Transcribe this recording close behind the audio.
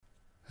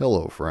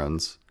Hello,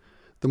 friends.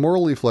 The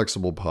Morally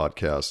Flexible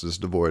podcast is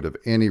devoid of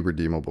any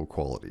redeemable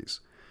qualities.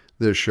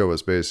 This show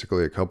is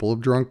basically a couple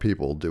of drunk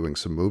people doing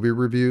some movie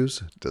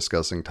reviews,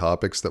 discussing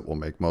topics that will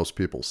make most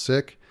people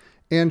sick,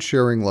 and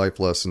sharing life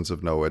lessons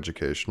of no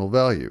educational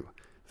value.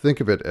 Think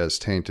of it as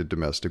tainted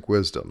domestic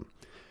wisdom.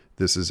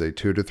 This is a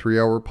 2 to 3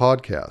 hour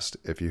podcast.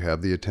 If you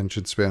have the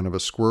attention span of a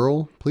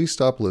squirrel, please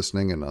stop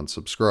listening and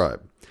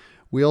unsubscribe.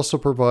 We also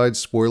provide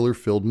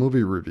spoiler-filled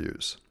movie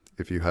reviews.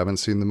 If you haven't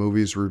seen the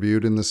movies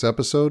reviewed in this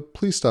episode,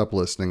 please stop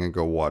listening and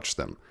go watch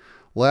them.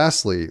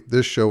 Lastly,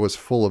 this show is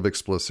full of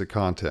explicit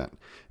content.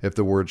 If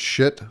the words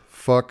shit,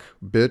 fuck,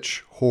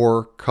 bitch,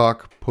 whore,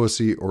 cock,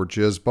 pussy, or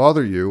jizz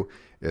bother you,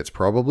 it's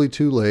probably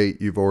too late.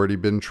 You've already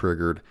been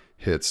triggered.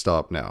 Hit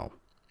stop now.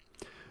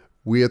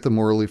 We at the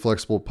Morally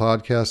Flexible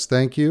podcast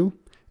thank you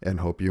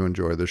and hope you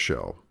enjoy the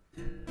show.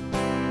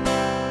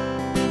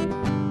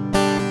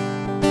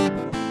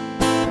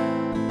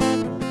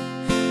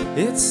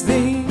 It's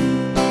the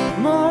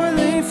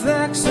Morally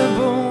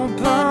Flexible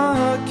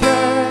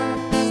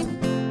podcast.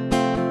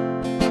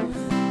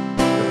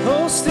 The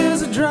host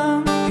is a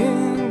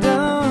drunken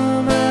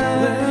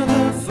dumbass. Where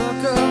the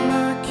fuck are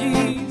my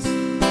keys?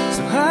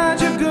 So hide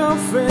your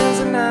girlfriends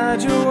and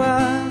hide your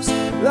wives.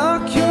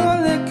 Lock your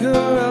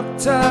liquor up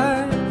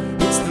tight.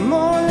 It's the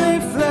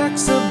Morally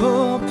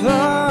Flexible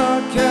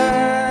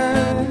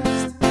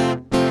podcast.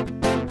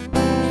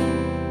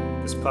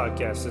 This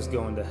podcast is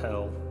going to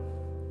hell.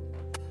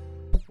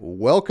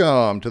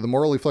 Welcome to the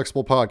Morally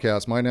Flexible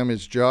Podcast. My name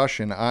is Josh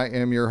and I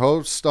am your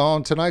host.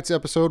 On tonight's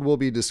episode, we'll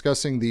be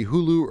discussing the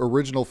HULU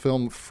original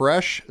film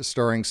Fresh,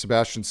 starring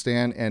Sebastian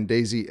Stan and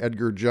Daisy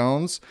Edgar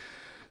Jones.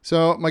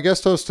 So my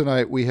guest host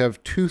tonight, we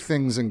have two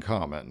things in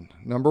common.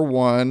 Number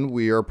one,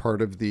 we are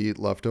part of the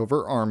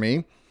Leftover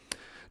Army.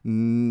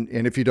 And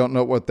if you don't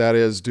know what that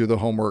is, do the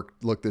homework,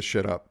 look this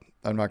shit up.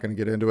 I'm not going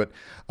to get into it.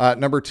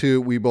 Number two,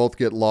 we both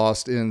get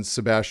lost in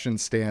Sebastian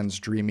Stan's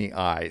dreamy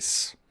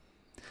eyes.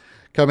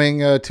 Coming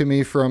to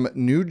me from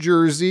New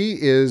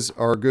Jersey is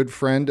our good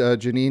friend,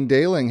 Janine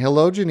Daling.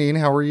 Hello, Janine.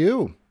 How are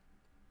you?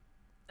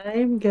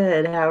 I'm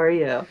good. How are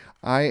you?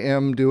 I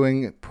am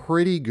doing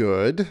pretty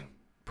good.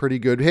 Pretty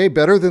good. Hey,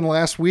 better than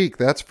last week.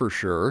 That's for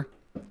sure.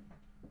 Oh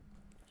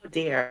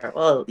dear.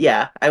 Well,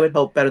 yeah, I would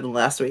hope better than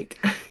last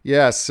week.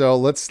 Yeah. So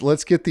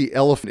let's get the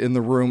elephant in the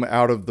room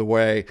out of the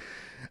way.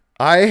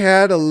 I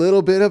had a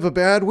little bit of a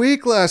bad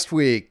week last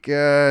week.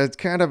 It's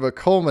kind of a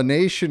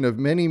culmination of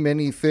many,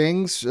 many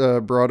things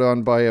brought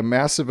on by a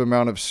massive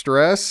amount of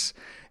stress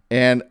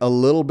and a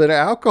little bit of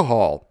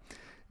alcohol.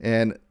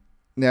 And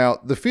now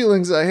the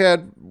feelings I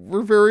had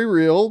were very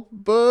real,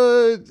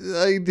 but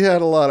I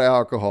had a lot of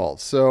alcohol.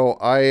 So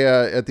I,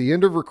 at the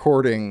end of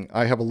recording,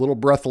 I have a little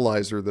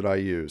breathalyzer that I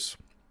use.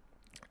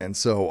 And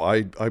so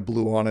I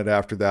blew on it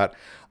after that.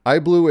 I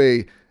blew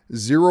a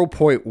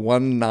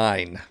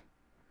 0.19.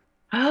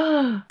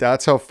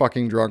 That's how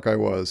fucking drunk I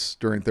was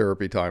during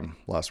therapy time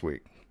last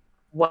week.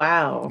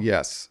 Wow.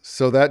 Yes.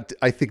 So that,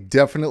 I think,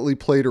 definitely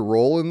played a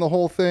role in the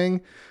whole thing.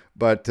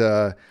 But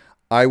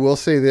I will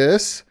say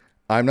this.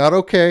 I'm not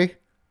okay,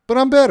 but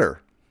I'm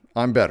better.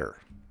 I'm better.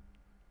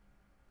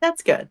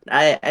 That's good.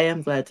 I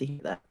am glad to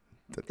hear that.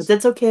 Because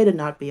it's okay to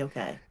not be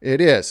okay.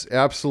 It is.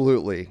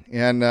 Absolutely.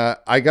 And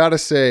I got to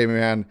say,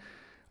 man,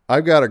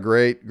 I've got a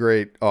great,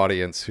 great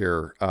audience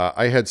here.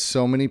 I had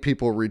so many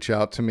people reach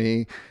out to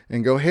me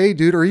and go, "Hey,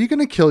 dude, are you going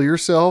to kill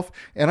yourself?"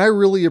 And I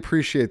really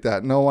appreciate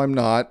that. No, I'm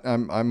not.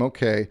 I'm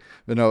okay.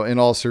 But no, in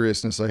all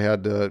seriousness, I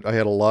had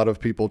a lot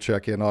of people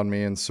check in on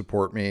me and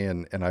support me,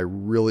 and I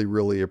really,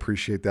 really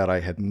appreciate that.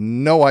 I had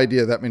no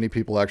idea that many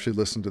people actually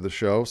listened to the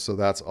show, so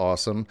that's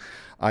awesome.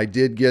 I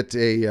did get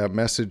a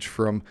message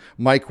from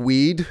Mike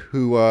Weed,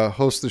 who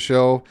hosts the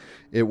show.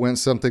 It went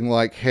something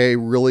like, "Hey,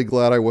 really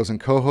glad I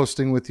wasn't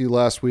co-hosting with you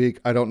last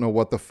week. I don't know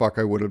what the fuck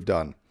I would have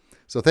done."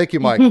 So thank you,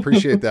 Mike.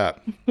 Appreciate that.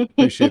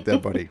 Appreciate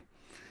that, buddy.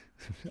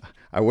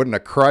 I wouldn't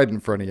have cried in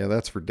front of you.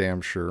 That's for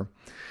damn sure.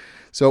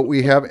 So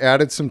we have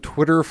added some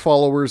Twitter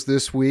followers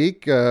this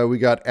week. We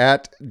got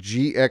at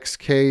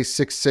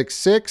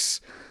GXK666,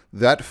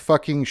 that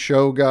fucking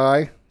show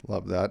guy.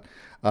 Love that.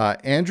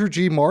 Andrew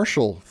G.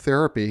 Marshall,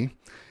 therapy,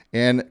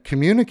 and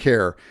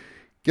Communicare.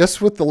 Guess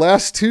what the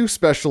last two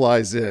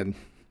specialize in?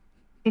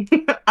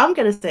 I'm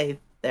going to say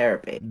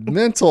therapy.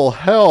 Mental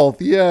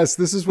health. Yes,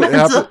 this is what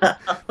happens.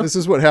 This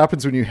is what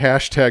happens when you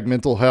hashtag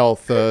mental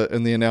health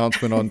in the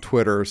announcement on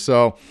Twitter.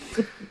 So,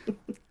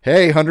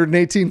 hey,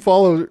 118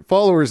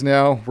 followers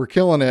now. We're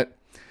killing it.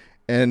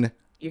 And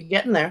you're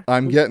getting there.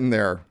 I'm getting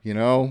there,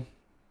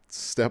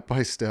 step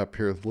by step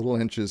here, little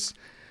inches.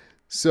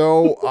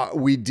 So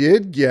we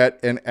did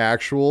get an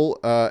actual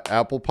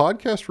Apple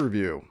Podcast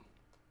review.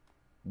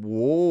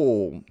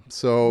 Whoa.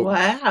 So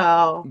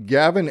wow.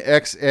 Gavin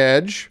X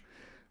Edge,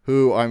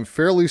 who I'm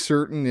fairly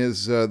certain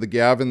is the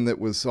Gavin that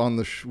was on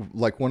the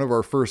like one of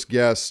our first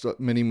guests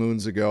many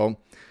moons ago.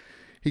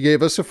 He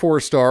gave us a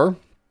 4-star.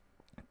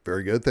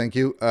 Very good. Thank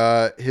you.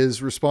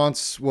 His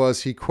response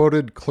was he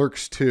quoted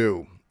Clerks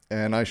 2,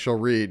 and I shall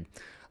read.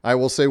 I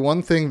will say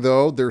one thing,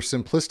 though. Their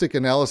simplistic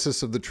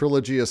analysis of the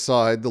trilogy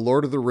aside, The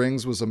Lord of the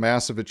Rings was a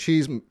massive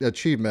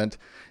achievement,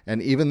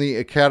 and even the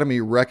Academy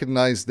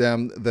recognized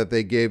that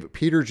they gave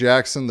Peter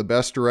Jackson the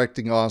Best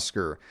Directing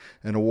Oscar,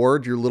 an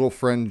award your little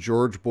friend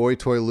George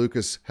Boytoy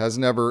Lucas has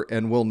never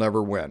and will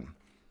never win.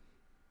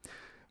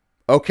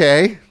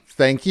 Okay,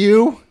 thank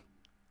you.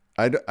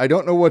 I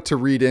don't know what to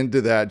read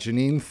into that.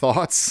 Janine,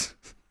 thoughts?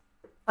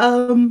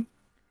 That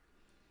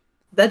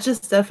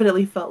just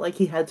definitely felt like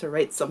he had to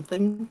write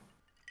something.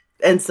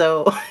 And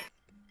so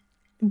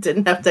it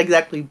didn't have to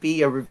exactly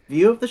be a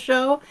review of the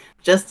show,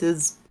 just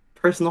his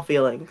personal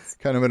feelings.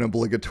 Kind of an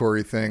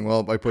obligatory thing.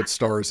 Well, I put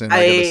stars in,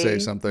 I gotta say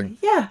something.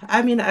 Yeah,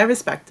 I mean, I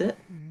respect it.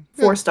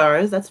 4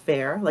 stars, that's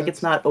fair. Like,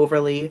 it's not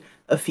overly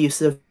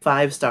effusive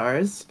 5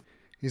 stars.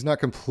 He's not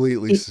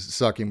completely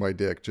sucking my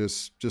dick,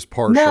 just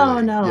partially.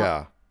 No.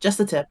 Yeah. Just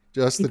the tip.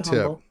 Just Keep the it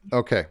tip. humble.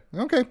 Okay.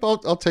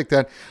 I'll take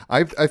that.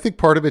 I think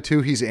part of it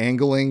too, he's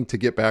angling to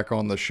get back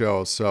on the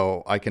show,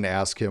 so I can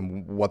ask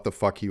him what the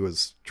fuck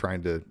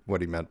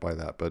what he meant by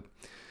that. But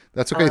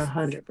that's okay.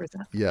 100%.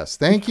 Yes.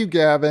 Thank you,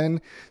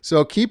 Gavin.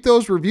 So keep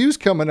those reviews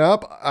coming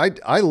up.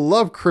 I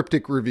love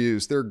cryptic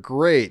reviews. They're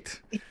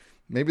great.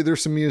 Maybe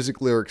there's some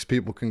music lyrics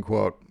people can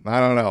quote. I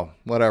don't know.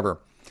 Whatever.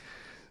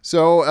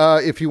 So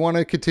if you want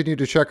to continue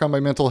to check on my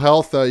mental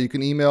health, you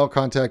can email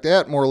contact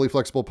at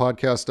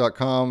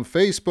morallyflexiblepodcast.com.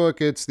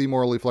 Facebook, it's the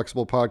Morally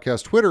Flexible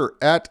Podcast. Twitter,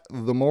 at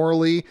the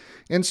Morally.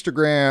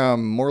 Instagram,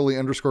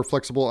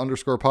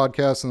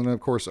 Morally_flexible_podcast. And then, of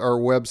course, our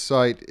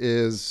website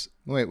is...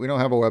 Wait, we don't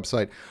have a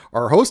website.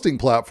 Our hosting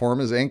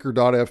platform is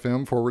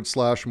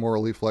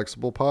anchor.fm/Morally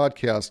Flexible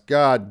Podcast.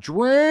 God,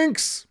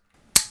 drinks!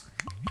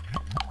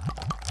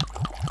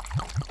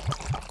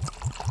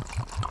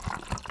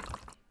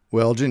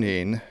 Well,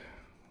 Janine...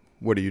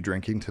 What are you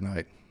drinking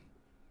tonight?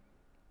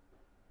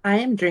 I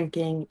am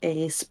drinking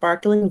a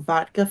sparkling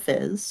vodka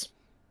fizz,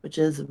 which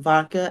is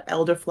vodka,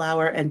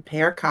 elderflower, and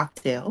pear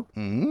cocktail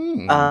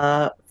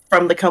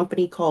from the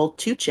company called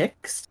Two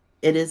Chicks.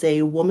 It is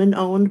a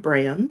woman-owned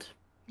brand,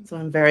 so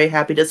I'm very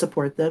happy to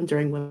support them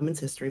during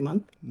Women's History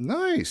Month.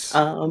 Nice.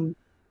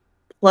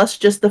 Plus,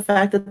 just the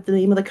fact that the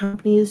name of the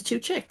company is Two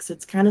Chicks.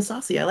 It's kind of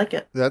saucy. I like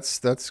it. That's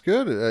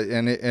good.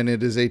 And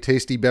it is a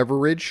tasty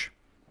beverage?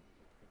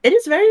 It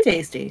is very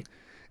tasty.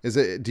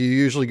 Do you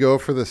usually go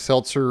for the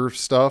seltzer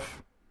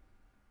stuff?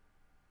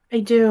 I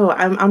do.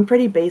 I'm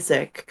pretty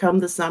basic. Come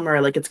the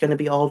summer, like, it's going to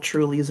be all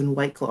Trulies and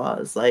White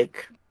Claws.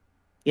 Like,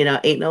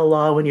 ain't no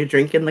law when you're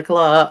drinking the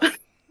claw.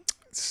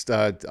 It's,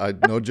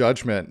 no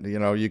judgment.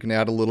 You can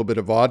add a little bit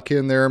of vodka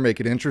in there,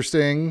 make it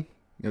interesting.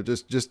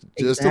 Just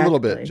exactly. a little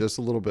bit, just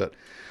a little bit.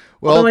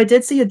 Well, although I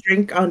did see a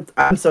drink on,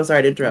 I'm so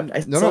sorry to interrupt. I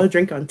saw a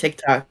drink on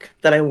TikTok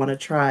that I want to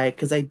try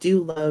because I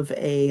do love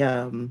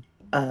a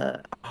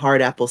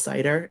hard apple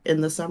cider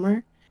in the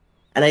summer.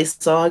 And I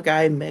saw a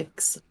guy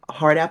mix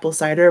hard apple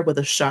cider with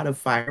a shot of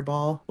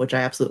Fireball, which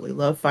I absolutely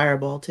love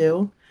Fireball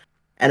too.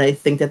 And I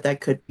think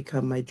that could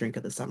become my drink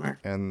of the summer.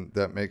 And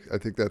I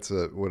think that's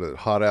a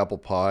hot apple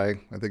pie,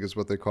 I think is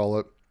what they call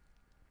it.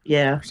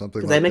 Yeah. Or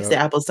something because I mix the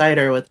apple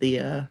cider with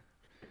the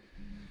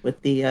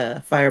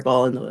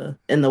Fireball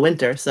in the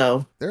winter,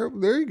 so there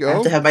you go. I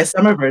have to have my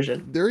summer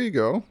version. There you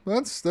go.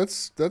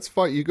 That's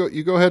fine. You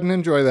go ahead and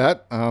enjoy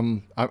that.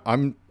 I'm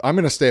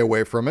gonna stay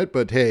away from it,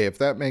 but hey, if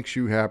that makes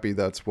you happy,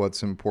 that's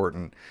what's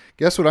important.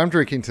 Guess what I'm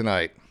drinking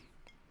tonight?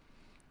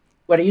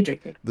 What are you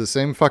drinking? The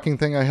same fucking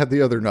thing I had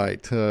the other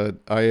night.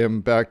 I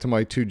am back to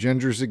my 2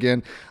 gingers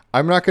again.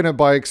 I'm not going to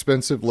buy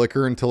expensive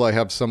liquor until I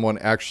have someone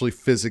actually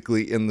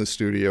physically in the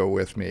studio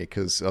with me,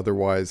 because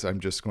otherwise I'm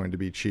just going to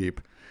be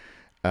cheap.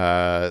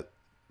 40,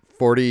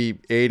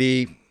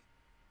 80,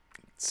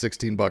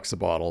 $16 a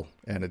bottle,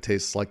 and it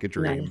tastes like a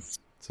dream. Nice.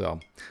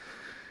 So,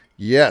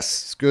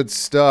 yes, good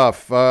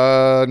stuff.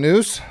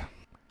 News?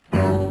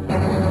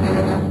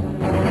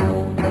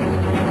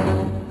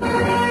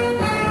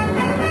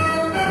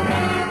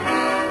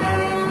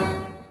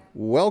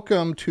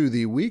 Welcome to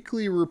the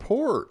weekly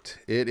report.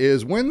 It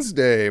is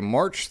Wednesday,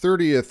 March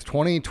 30th,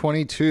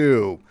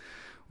 2022.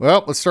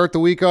 Well, let's start the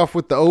week off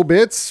with the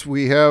obits.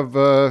 We have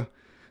a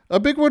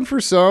big one for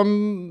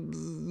some,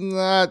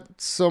 not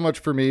so much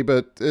for me,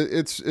 but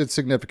it's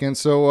significant.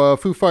 So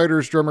Foo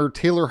Fighters drummer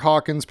Taylor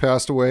Hawkins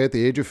passed away at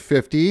the age of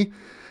 50.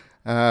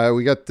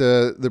 We got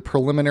the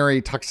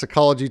preliminary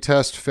toxicology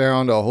test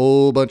found a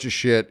whole bunch of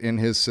shit in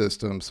his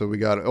system. So we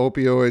got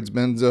opioids,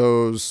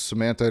 benzos, some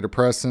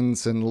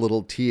antidepressants, and a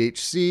little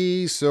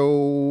THC.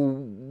 So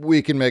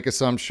we can make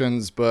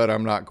assumptions, but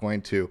I'm not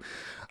going to.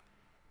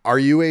 Are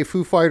you a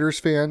Foo Fighters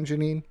fan,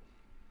 Janine?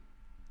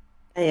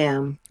 I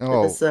am.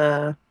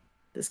 Oh.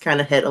 This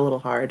kind of hit a little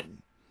hard.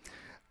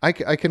 I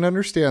can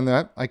understand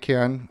that. I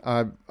can.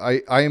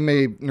 I am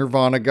a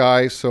Nirvana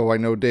guy, so I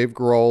know Dave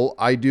Grohl.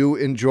 I do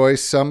enjoy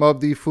some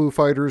of the Foo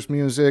Fighters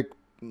music.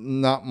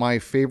 Not my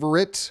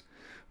favorite,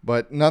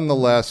 but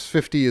nonetheless,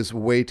 50 is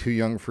way too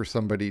young for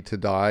somebody to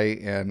die.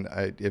 And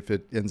if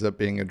it ends up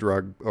being a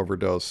drug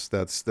overdose,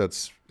 that's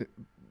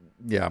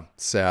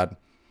sad.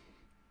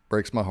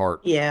 Breaks my heart.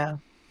 Yeah.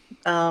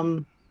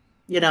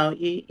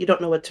 you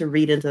don't know what to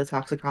read into the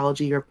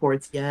toxicology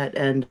reports yet.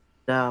 And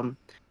um,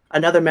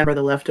 another member of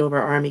the leftover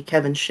army,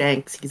 Kevin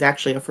Shanks, he's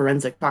actually a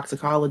forensic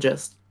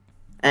toxicologist.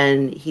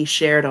 And he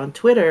shared on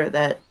Twitter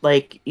that,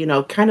 like,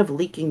 kind of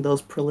leaking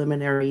those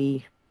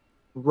preliminary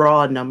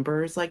raw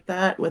numbers like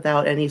that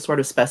without any sort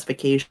of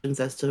specifications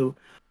as to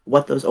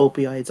what those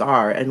opioids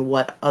are and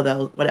what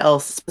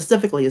else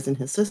specifically is in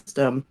his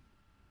system,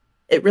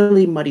 it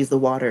really muddies the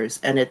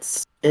waters, and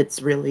it's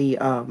really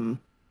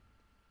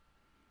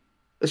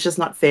it's just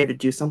not fair to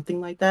do something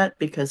like that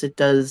because it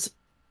does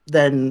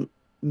then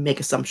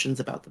make assumptions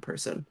about the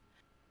person.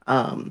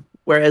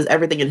 Whereas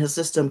everything in his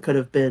system could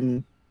have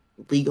been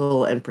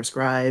legal and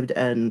prescribed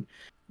and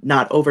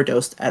not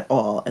overdosed at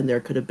all, and there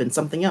could have been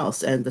something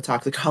else, and the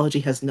toxicology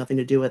has nothing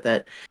to do with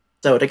it.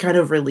 So to kind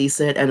of release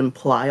it and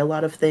imply a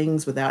lot of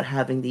things without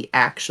having the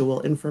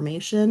actual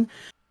information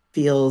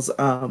feels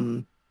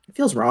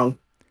wrong.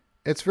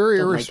 It's very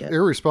Don't like it.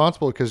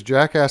 irresponsible because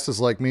jackasses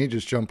like me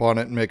just jump on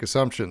it and make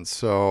assumptions.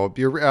 So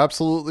you're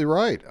absolutely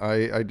right.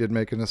 I did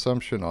make an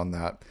assumption on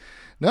that.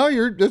 No,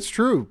 it's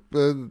true.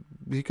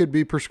 He could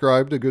be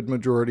prescribed a good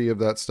majority of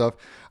that stuff.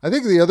 I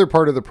think the other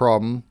part of the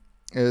problem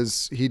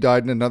is he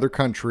died in another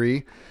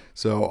country.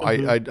 So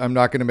I'm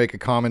not going to make a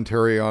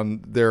commentary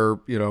on their,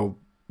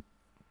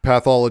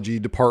 pathology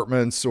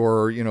departments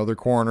or, their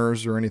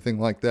coroners or anything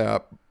like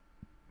that.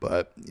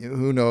 But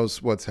who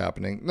knows what's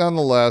happening.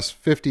 Nonetheless,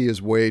 50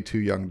 is way too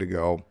young to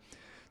go.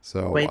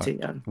 So Way too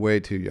young.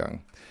 Way too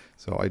young.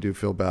 So I do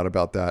feel bad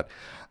about that.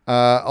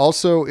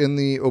 Also in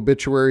the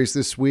obituaries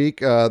this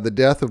week, the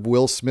death of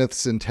Will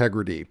Smith's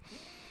integrity.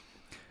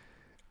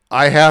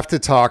 I have to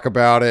talk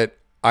about it.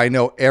 I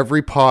know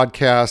every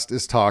podcast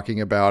is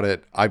talking about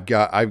it. I've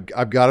got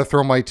to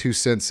throw my 2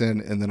 cents in,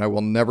 and then I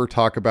will never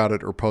talk about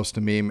it or post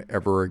a meme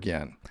ever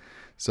again.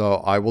 So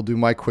I will do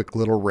my quick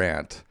little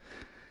rant.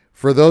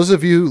 For those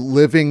of you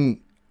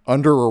living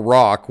under a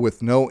rock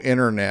with no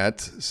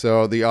internet,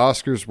 so the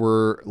Oscars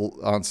were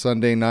on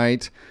Sunday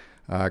night.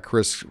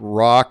 Chris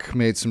Rock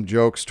made some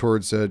jokes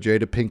towards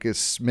Jada Pinkett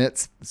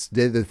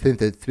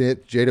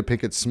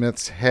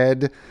Smith's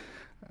head.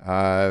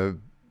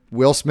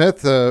 Will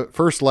Smith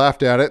first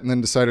laughed at it and then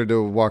decided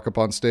to walk up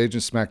on stage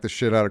and smack the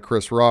shit out of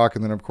Chris Rock,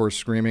 and then of course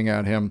screaming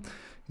at him,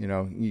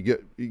 you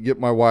get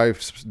my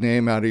wife's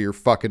name out of your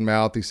fucking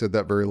mouth. He said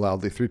that very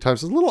loudly 3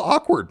 times. It's a little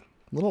awkward.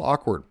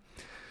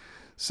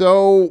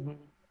 So,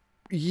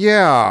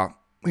 yeah,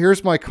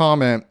 here's my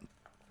comment.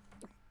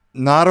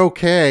 Not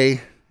okay.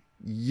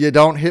 You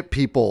don't hit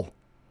people.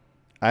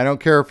 I don't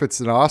care if it's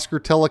an Oscar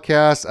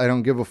telecast. I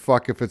don't give a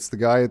fuck if it's the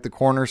guy at the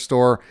corner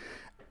store.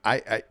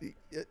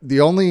 The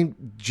only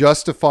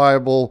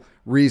justifiable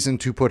reason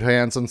to put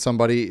hands on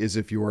somebody is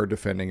if you are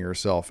defending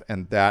yourself,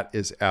 and that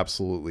is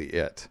absolutely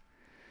it.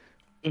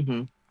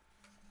 Mm-hmm.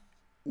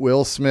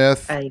 Will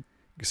Smith.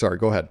 Sorry,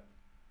 go ahead.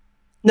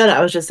 No,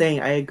 I was just saying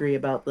I agree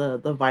about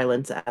the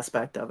violence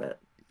aspect of it.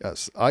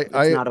 Yes,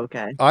 it's not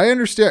okay. I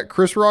understand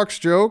Chris Rock's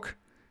joke,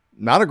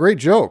 not a great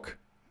joke,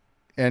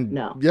 and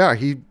no. Yeah,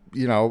 he,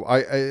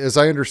 as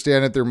I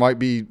understand it, there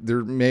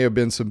may have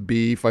been some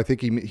beef. I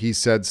think he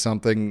said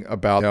something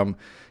about him,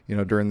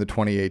 during the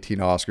 2018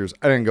 Oscars.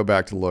 I didn't go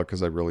back to look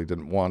because I really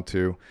didn't want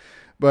to.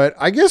 But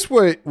I guess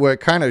what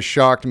kind of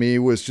shocked me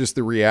was just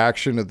the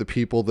reaction of the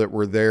people that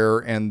were there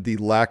and the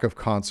lack of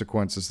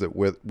consequences that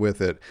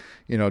with it.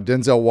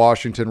 Denzel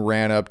Washington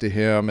ran up to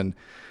him, and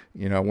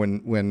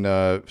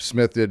when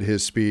Smith did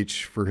his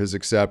speech for his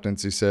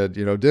acceptance, he said,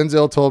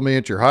 Denzel told me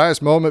at your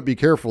highest moment, be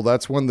careful.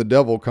 That's when the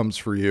devil comes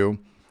for you.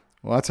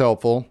 Well, that's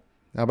helpful.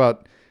 How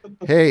about,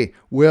 hey,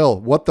 Will,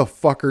 what the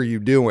fuck are you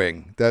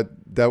doing?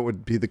 That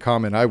would be the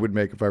comment I would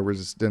make if I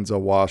was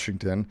Denzel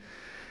Washington.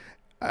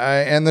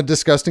 And the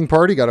disgusting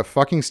party got a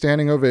fucking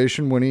standing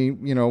ovation when he,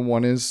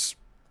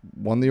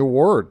 won the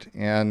award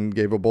and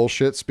gave a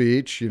bullshit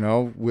speech,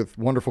 with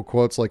wonderful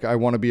quotes like, I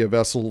want to be a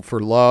vessel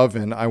for love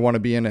and I want to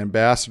be an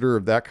ambassador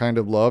of that kind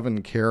of love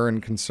and care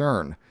and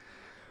concern.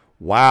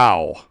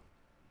 Wow.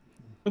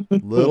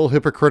 Little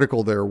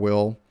hypocritical there,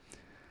 Will.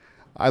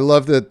 I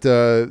love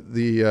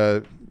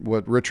that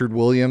what Richard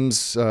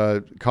Williams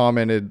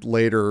commented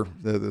later,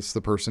 that's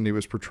the person he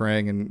was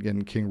portraying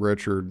in King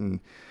Richard,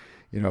 and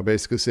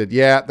basically said,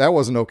 yeah, that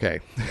wasn't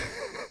okay.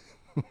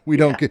 We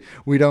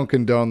don't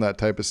condone that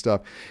type of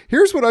stuff.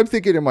 Here's what I'm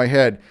thinking in my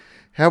head.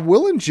 Have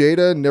Will and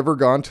Jada never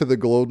gone to the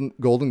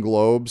Golden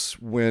Globes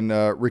when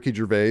Ricky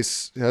Gervais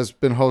has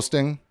been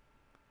hosting?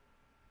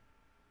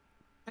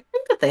 I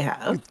think that they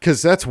have.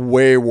 Because that's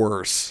way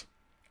worse.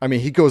 I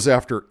mean, he goes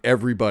after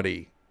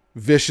everybody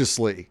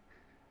viciously.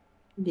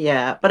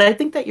 Yeah, but I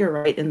think that you're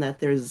right in that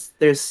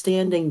there's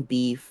standing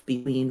beef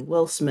between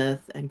Will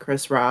Smith and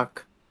Chris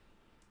Rock.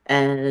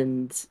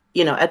 And,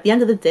 at the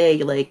end of the day,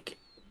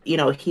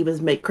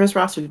 Chris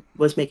Rock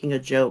was making a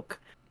joke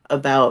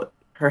about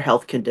her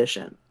health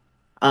condition.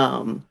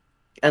 And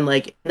in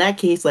that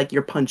case,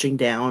 you're punching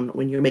down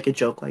when you make a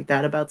joke like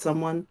that about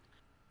someone.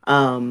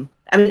 And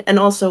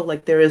also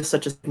there is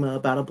such a stigma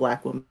about a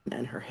Black woman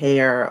and her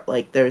hair.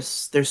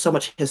 There's so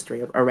much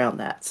history around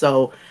that.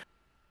 So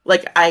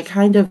I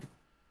kind of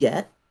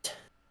get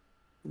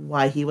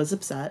why he was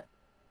upset.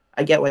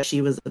 I get why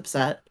she was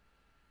upset.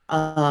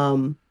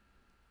 Um,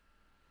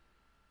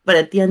 but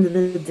at the end of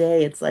the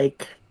day, it's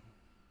like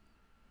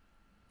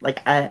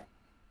I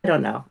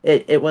don't know.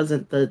 It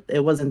wasn't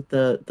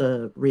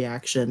the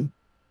reaction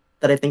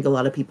that I think a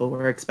lot of people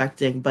were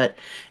expecting. But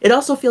it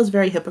also feels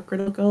very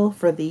hypocritical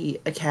for the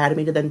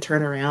Academy to then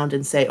turn around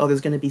and say, "Oh,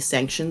 there's going to be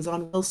sanctions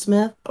on Will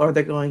Smith," or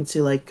they're going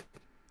to like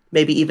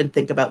maybe even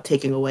think about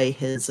taking away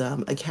his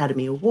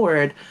Academy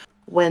Award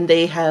when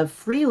they have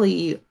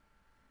freely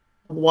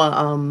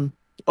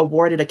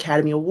awarded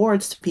Academy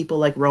Awards to people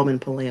like Roman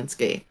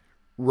Polanski,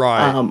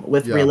 Right.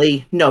 with Yeah.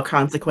 really no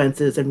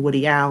consequences, and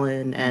Woody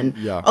Allen and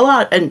Yeah. a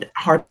lot, and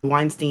Harvey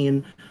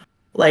Weinstein.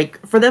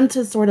 Like for them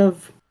to sort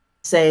of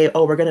say,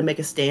 "Oh, we're going to make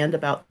a stand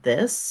about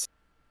this,"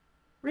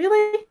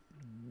 really,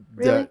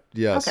 really, That okay,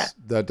 yes,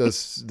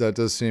 that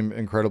does seem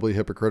incredibly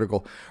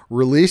hypocritical.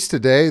 Released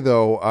today,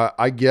 though,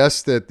 I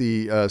guess that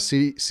the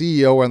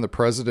CEO and the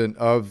president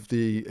of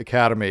the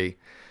Academy,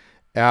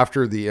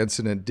 after the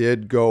incident,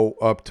 did go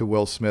up to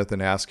Will Smith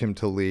and ask him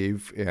to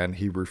leave, and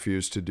he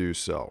refused to do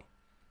so.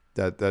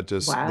 That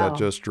wow,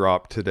 just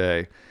dropped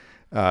today.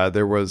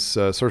 There was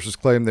sources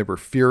claim they were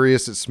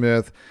furious at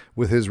Smith,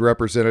 with his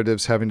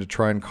representatives having to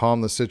try and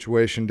calm the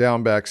situation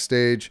down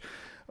backstage.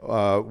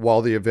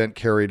 While the event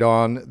carried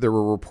on, there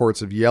were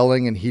reports of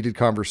yelling and heated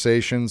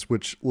conversations,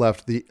 which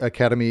left the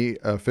Academy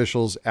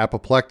officials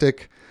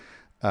apoplectic.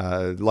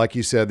 Like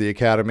you said, the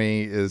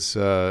Academy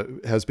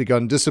has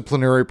begun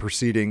disciplinary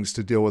proceedings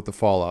to deal with the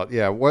fallout.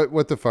 Yeah,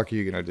 what the fuck are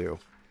you gonna do?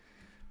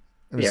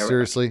 I mean, yeah, right.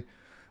 seriously,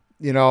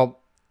 you know,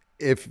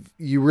 if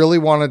you really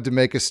wanted to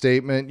make a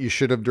statement, you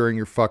should have during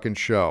your fucking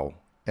show,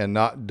 and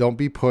don't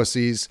be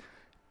pussies.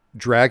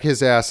 Drag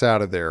his ass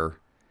out of there.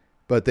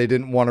 But they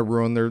didn't want to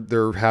ruin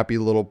their happy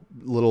little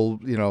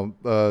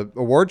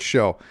awards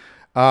show.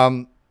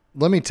 Let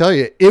me tell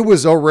you, it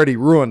was already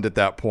ruined at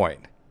that point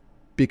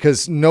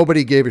because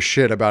nobody gave a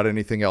shit about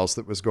anything else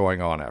that was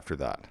going on after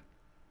that.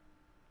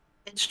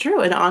 It's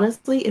true, and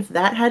honestly, if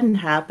that hadn't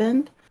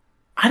happened,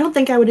 I don't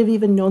think I would have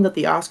even known that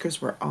the Oscars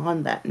were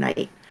on that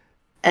night.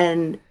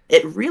 And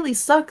it really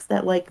sucks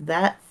that like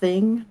that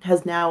thing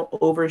has now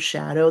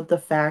overshadowed the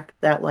fact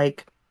that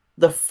like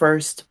the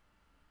first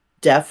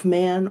deaf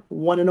man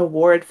won an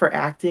award for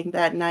acting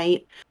that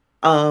night.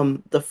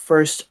 The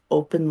first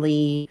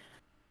openly,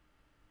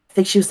 I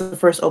think she was the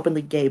first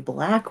openly gay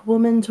black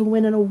woman to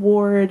win an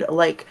award.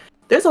 Like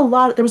there was a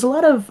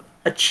lot of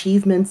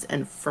achievements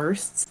and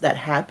firsts that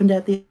happened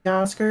at the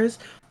Oscars,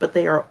 but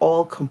they are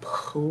all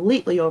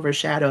completely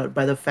overshadowed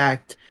by the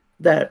fact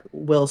that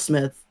Will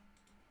Smith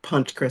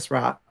punched Chris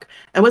Rock.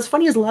 And what's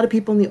funny is a lot of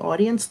people in the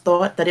audience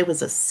thought that it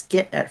was a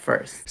skit at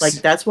first. Like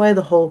that's why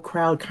the whole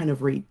crowd kind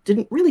of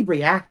didn't really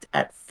react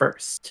at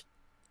first.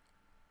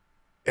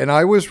 And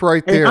I was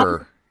right And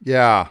there.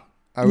 Yeah,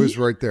 I was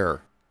right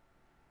there.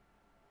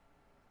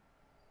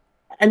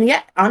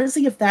 yet,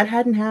 honestly, if that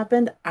hadn't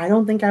happened, I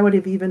don't think I would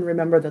have even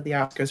remembered that the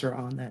Oscars were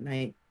on that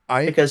night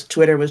I because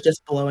Twitter was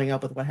just blowing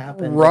up with what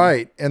happened. And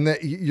Right, and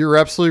you're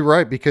absolutely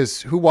right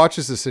because who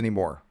watches this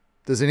anymore?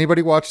 Does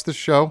anybody watch this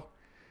show?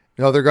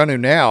 No, they're going to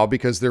now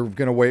because they're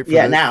going to wait for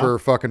yeah, now for a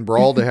fucking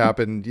brawl to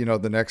happen.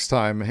 The next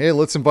time. Hey,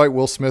 let's invite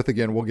Will Smith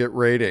again. We'll get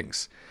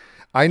ratings.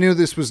 I knew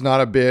this was not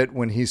a bit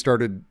when he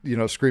started,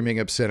 screaming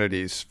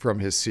obscenities from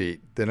his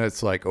seat. Then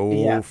it's like, oh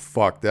yeah.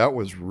 fuck, that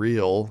was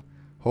real.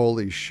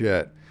 Holy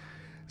shit.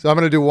 So I'm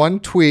going to do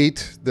one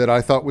tweet that I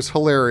thought was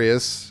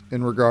hilarious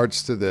in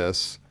regards to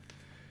this.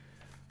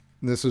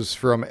 This is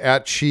from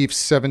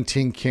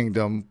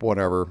 @Chiefs17Kingdom,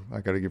 whatever.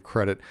 I got to give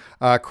credit.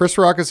 Chris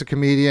Rock is a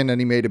comedian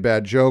and he made a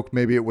bad joke.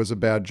 Maybe it was a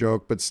bad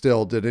joke, but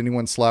still, did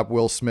anyone slap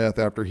Will Smith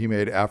after he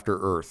made After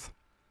Earth?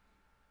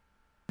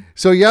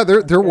 So yeah,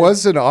 there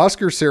was an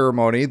Oscar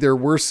ceremony. There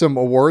were some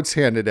awards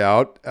handed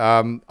out.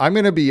 I'm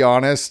going to be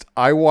honest.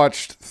 I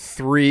watched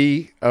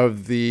 3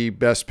 of the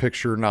Best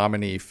Picture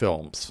nominee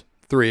films.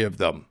 3 of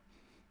them.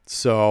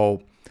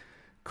 So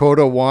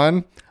Coda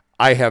won.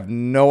 I have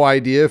no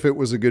idea if it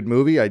was a good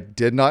movie. I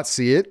did not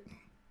see it.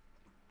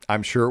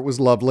 I'm sure it was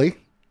lovely.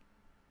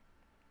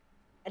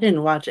 I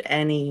didn't watch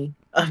any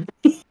of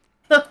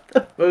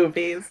the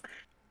movies.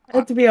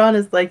 And to be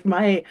honest, like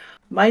my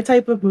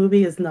type of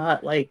movie is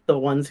not like the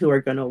ones who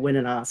are gonna win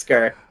an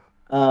Oscar.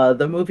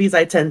 The movies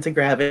I tend to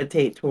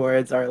gravitate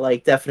towards are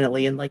like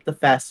definitely in like the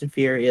Fast and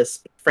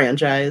Furious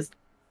franchise,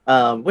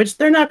 which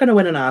they're not gonna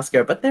win an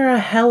Oscar, but they're a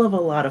hell of a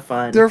lot of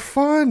fun. They're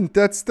fun.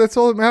 That's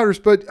all that matters.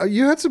 But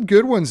you had some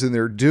good ones in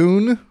there.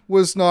 Dune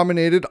was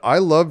nominated. I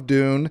love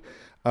Dune.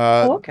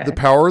 Oh, The okay.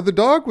 Power of the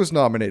Dog was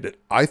nominated.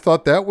 I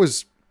thought that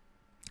was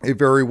a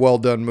very well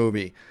done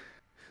movie.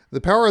 The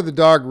Power of the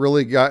Dog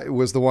really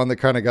was the one that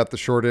kind of got the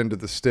short end of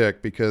the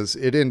stick because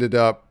it ended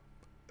up,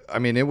 I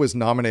mean, it was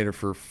nominated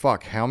for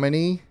how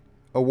many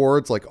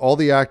awards? Like all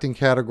the acting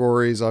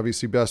categories,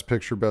 obviously Best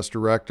Picture, Best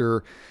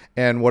Director.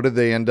 And what did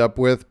they end up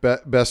with?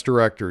 Best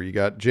Director. You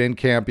got Jane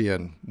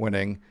Campion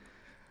winning.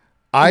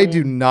 I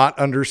do not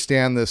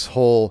understand this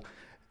whole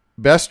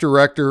Best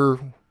Director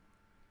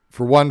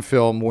for one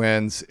film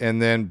wins,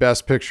 and then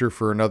Best Picture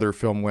for another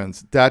film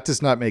wins. That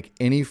does not make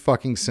any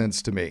fucking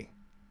sense to me.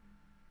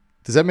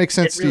 Does that make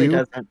sense It really to you?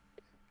 doesn't.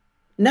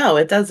 No,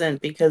 it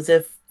doesn't, because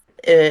if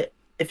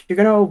you're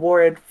going to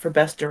award for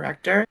Best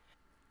Director,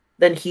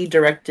 then he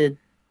directed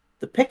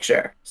the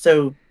picture.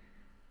 So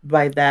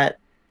by that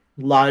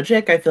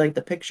logic, I feel like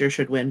the picture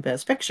should win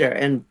Best Picture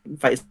and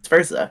vice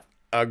versa.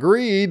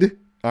 Agreed.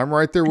 I'm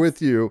right there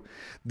with you.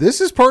 This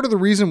is part of the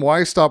reason why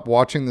I stopped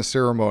watching the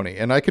ceremony.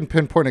 And I can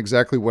pinpoint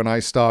exactly when I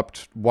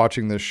stopped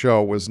watching this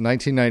show was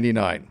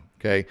 1999.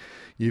 Okay.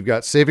 You've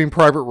got Saving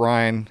Private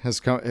Ryan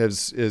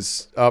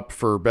is up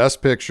for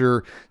Best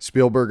Picture,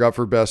 Spielberg up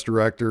for Best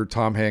Director,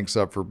 Tom Hanks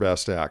up for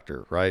Best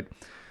Actor, right?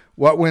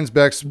 What wins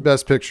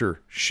Best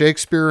Picture?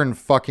 Shakespeare in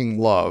Fucking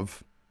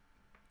Love.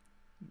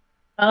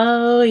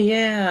 Oh,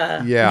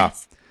 yeah. Yeah.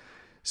 Yes.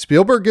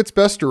 Spielberg gets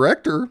Best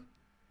Director.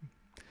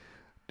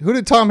 Who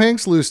did Tom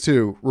Hanks lose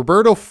to?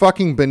 Roberto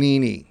fucking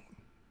Benigni.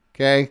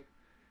 Okay.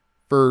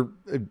 For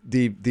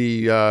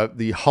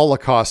the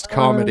Holocaust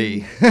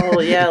comedy.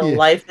 Oh, yeah.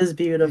 Life is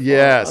Beautiful.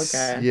 Yes.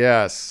 Okay.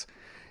 Yes.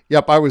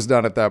 Yep. I was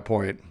done at that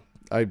point.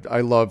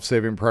 I love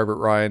Saving Private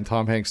Ryan.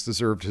 Tom Hanks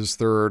deserved his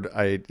third.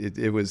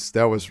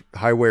 That was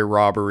highway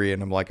robbery.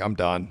 And I'm like, I'm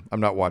done.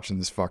 I'm not watching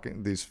these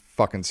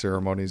fucking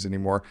ceremonies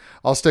anymore.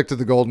 I'll stick to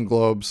the Golden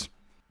Globes.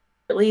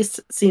 At least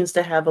seems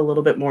to have a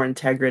little bit more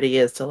integrity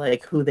as to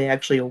like who they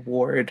actually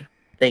award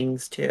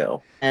things to.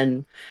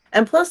 And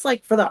plus,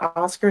 like, for the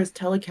Oscars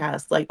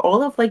telecast, like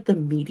all of like the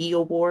media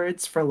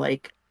awards for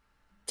like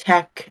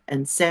tech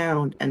and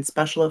sound and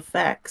special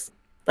effects,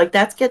 like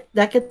that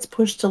gets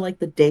pushed to like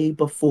the day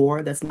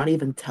before. That's not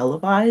even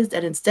televised,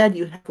 and instead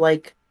you have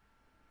like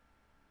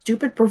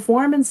stupid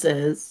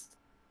performances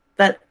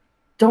that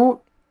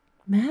don't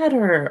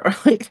matter, or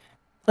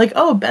like,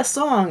 oh, best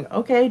song,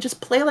 okay, just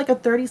play like a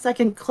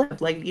 30-second clip.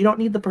 Like, you don't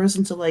need the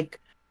person to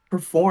like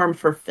perform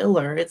for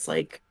filler. It's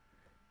like,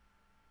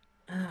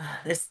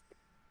 this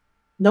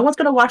no one's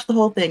gonna watch the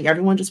whole thing.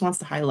 Everyone just wants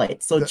the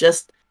highlights. So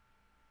just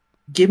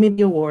give me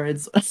the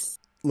awards.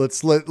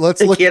 Let's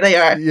look. Here they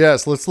are.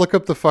 Yes, let's look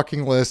up the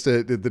fucking list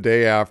the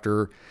day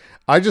after.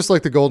 I just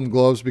like the Golden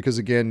Globes because,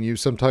 again,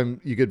 sometimes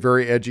you get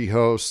very edgy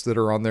hosts that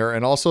are on there,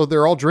 and also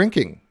they're all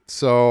drinking,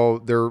 so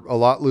they're a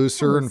lot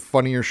looser and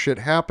funnier shit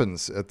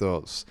happens at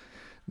those.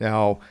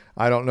 Now,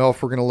 I don't know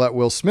if we're going to let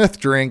Will Smith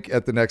drink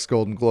at the next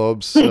Golden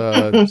Globes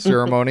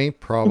ceremony.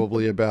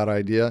 Probably a bad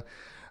idea.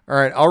 All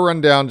right, I'll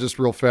run down just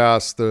real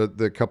fast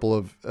the couple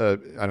of,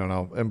 I don't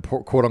know,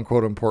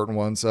 quote-unquote important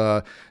ones.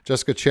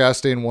 Jessica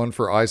Chastain won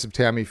for Eyes of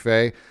Tammy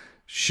Faye.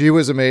 She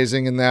was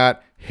amazing in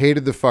that.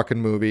 Hated the fucking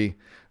movie,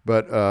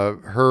 but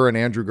her and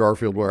Andrew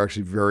Garfield were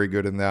actually very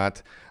good in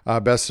that.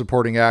 Best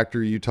Supporting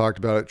Actor, you talked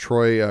about it,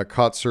 Troy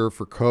Kotsur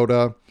for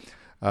Coda.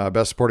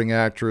 Best Supporting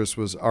Actress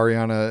was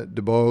Ariana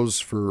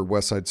DeBose for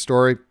West Side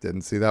Story.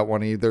 Didn't see that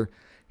one either.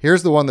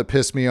 Here's the one that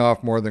pissed me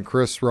off more than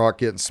Chris Rock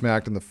getting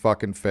smacked in the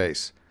fucking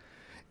face.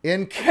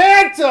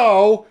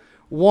 Encanto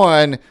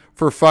won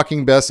for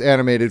fucking Best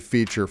Animated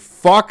Feature.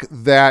 Fuck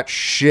that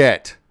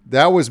shit.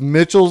 That was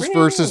Mitchell's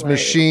versus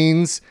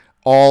Machines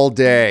all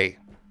day.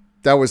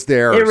 That was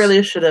theirs. It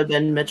really should have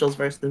been Mitchell's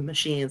versus the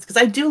Machines, because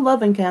I do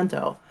love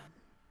Encanto.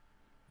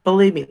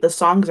 Believe me, the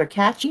songs are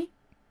catchy,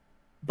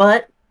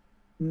 but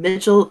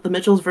the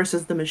Mitchells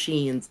versus the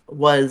Machines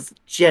was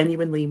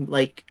genuinely,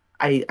 like,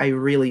 I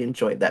really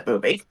enjoyed that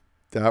movie.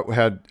 That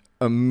had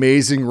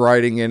amazing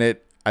writing in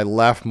it. I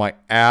laughed my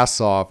ass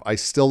off. I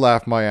still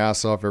laugh my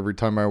ass off every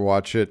time I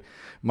watch it.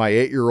 My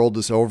 8-year-old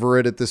is over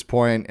it at this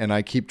point, and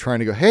I keep trying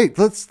to go, hey,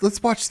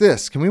 let's watch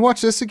this. Can we watch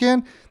this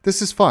again?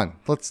 This is fun.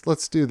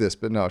 Let's do this.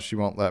 But no, she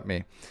won't let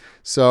me.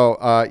 So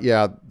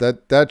yeah,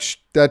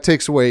 that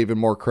takes away even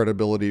more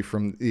credibility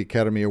from the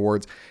Academy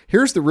Awards.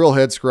 Here's the real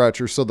head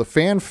scratcher. So the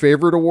fan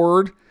favorite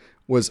award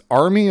was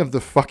Army of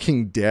the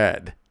Fucking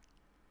Dead.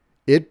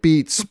 It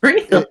beats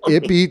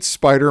it beats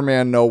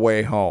Spider-Man No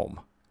Way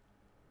Home.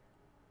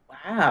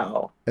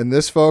 Wow. And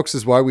this, folks,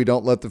 is why we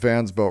don't let the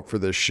fans vote for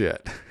this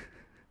shit.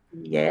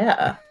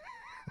 Yeah.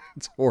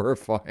 It's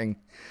horrifying.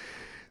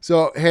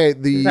 So, hey,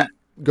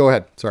 go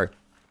ahead. Sorry.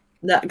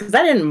 No, because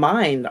I didn't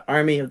mind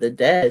Army of the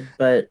Dead,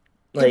 but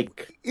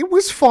like it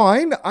was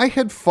fine. I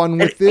had fun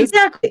with it.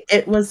 Exactly.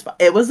 It was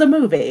a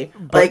movie.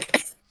 But,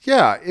 like,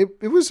 yeah,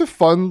 it was a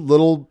fun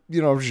little,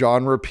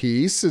 genre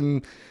piece,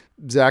 and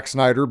Zack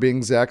Snyder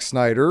being Zack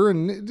Snyder,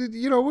 and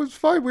it was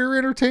fine. We were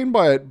entertained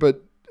by it,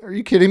 but are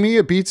you kidding me?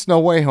 It beats No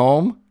Way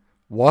Home.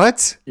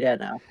 What? Yeah,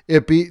 no.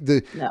 It beat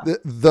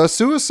the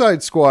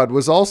Suicide Squad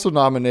was also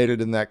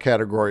nominated in that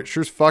category. It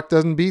sure as fuck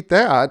doesn't beat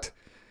that.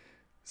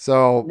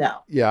 So no.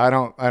 Yeah, I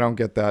don't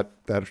get that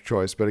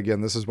choice. But again,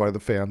 this is why the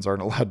fans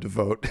aren't allowed to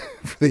vote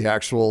for the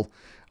actual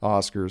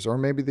Oscars, or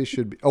maybe they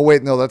should be. Oh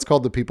wait, no, that's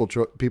called the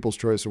People's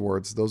Choice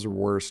Awards. Those are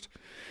worst.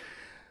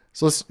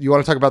 So you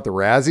want to talk about the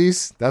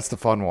Razzies? That's the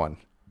fun one.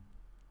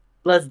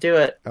 Let's do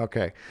it.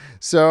 Okay.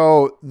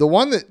 So the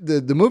one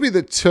the movie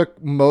that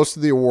took most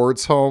of the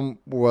awards home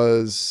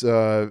was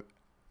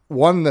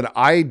one that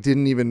I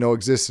didn't even know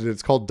existed.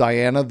 It's called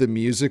Diana the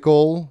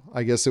Musical.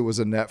 I guess it was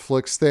a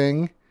Netflix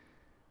thing.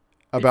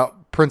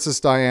 about Princess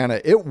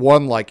Diana. It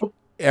won like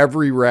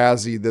every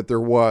Razzie that there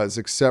was,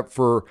 except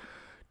for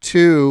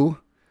two,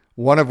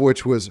 one of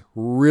which was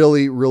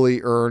really,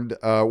 really earned.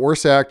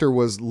 Worst actor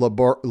was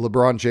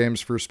LeBron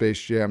James for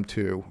Space Jam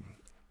 2.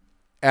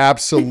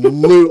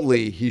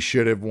 Absolutely, he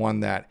should have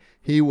won that.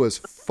 He was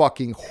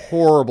fucking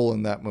horrible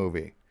in that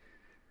movie.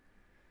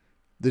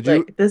 Did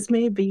you? This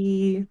may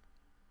be,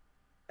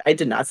 I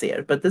did not see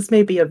it, but this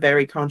may be a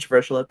very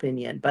controversial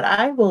opinion, but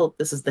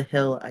this is the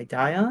hill I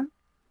die on.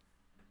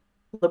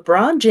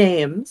 LeBron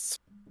James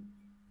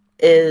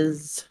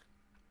is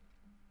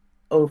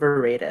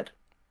overrated.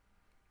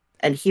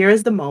 And here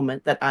is the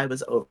moment that I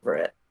was over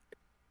it.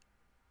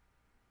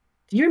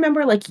 Do you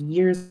remember like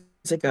years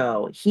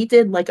ago, he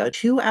did like a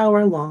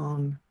 2-hour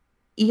long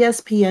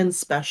ESPN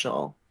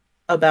special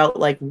about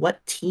like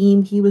what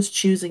team he was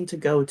choosing to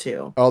go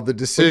to. Oh, The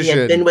Decision. He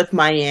had been with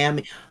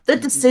Miami. The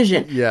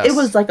Decision. Yes. It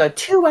was like a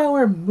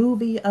 2-hour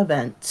movie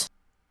event.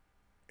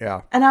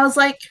 Yeah. And I was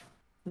like,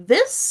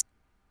 this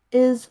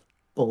is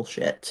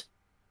bullshit.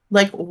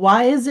 Like,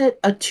 why is it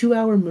a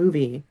 2-hour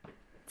movie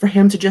for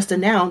him to just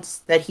announce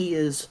that he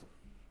is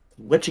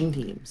switching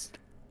teams?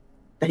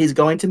 That he's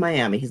going to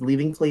Miami. He's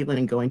leaving Cleveland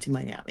and going to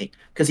Miami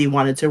because he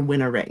wanted to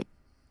win a ring.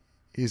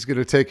 He's going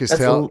to take his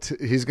talent.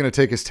 He's going to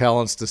take his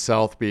talents to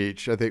South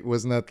Beach. I think,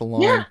 wasn't that the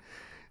line? Yeah.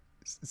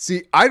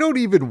 See, I don't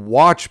even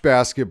watch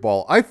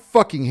basketball. I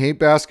fucking hate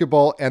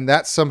basketball, and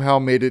that somehow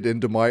made it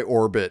into my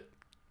orbit.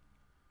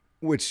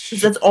 Which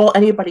that's all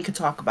anybody could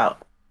talk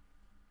about.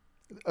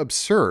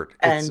 Absurd.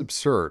 It's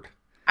absurd.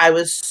 I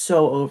was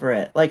so over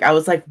it. Like, I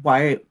was like,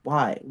 why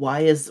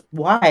as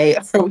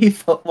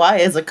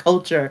a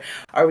culture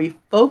are we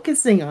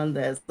focusing on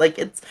this? Like,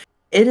 it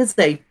is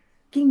a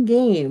fucking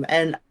game.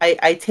 And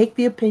I take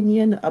the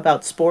opinion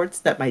about sports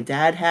that my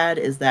dad had,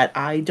 is that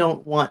I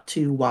don't want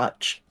to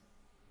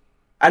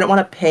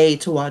pay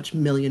to watch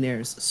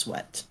millionaires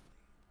sweat.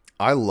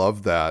 I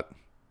love that.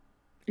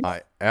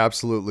 I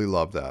absolutely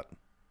love that.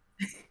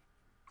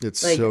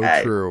 It's like,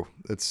 so true.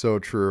 It's so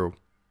true.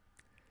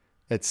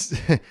 It's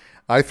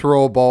I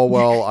throw a ball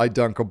well, I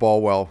dunk a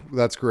ball well.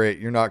 That's great.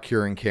 You're not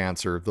curing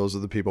cancer. Those are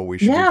the people we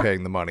should be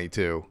paying the money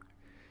to.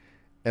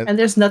 And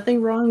there's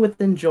nothing wrong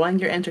with enjoying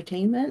your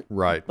entertainment.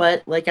 Right.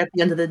 But like at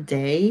the end of the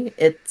day,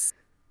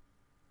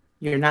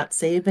 you're not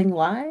saving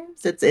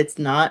lives. It's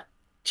not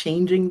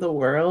changing the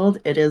world.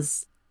 It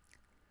is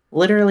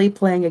literally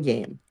playing a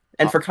game.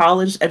 And for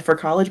college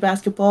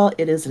basketball,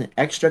 it is an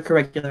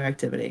extracurricular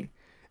activity.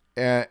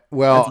 Well,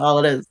 that's all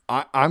it is.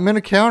 I'm going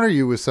to counter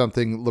you with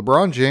something.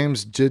 LeBron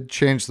James did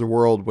change the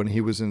world when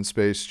he was in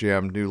Space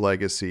Jam: New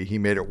Legacy. He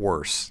made it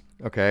worse.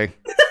 Okay.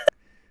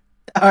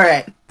 All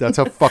right. That's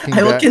how fucking.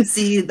 I will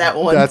concede that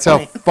one. That's how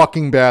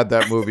fucking bad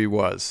that movie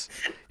was.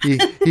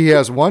 He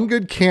has one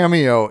good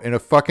cameo in a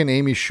fucking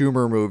Amy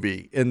Schumer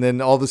movie, and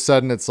then all of a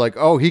sudden it's like,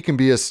 oh, he can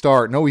be a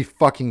star. No, he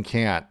fucking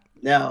can't.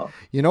 No.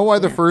 You know why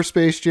the first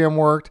Space Jam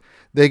worked?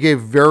 They gave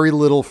very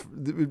little,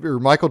 or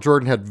Michael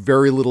Jordan had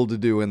very little to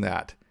do in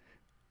that.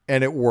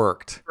 And it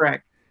worked.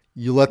 Correct.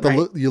 You let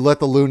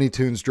the Looney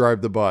Tunes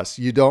drive the bus.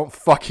 You don't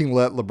fucking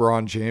let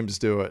LeBron James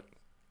do it.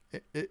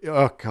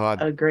 Oh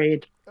God.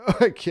 Agreed.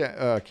 I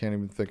can't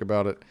even think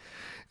about it.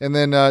 And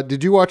then,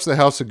 did you watch The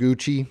House of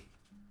Gucci?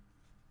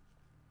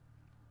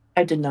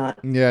 I did not.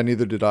 Yeah,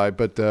 neither did I.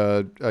 But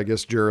I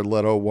guess Jared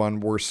Leto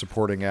won Worst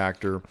Supporting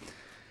Actor.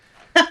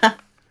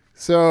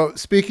 So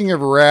speaking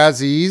of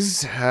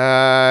Razzies,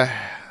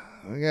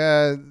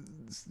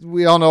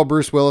 we all know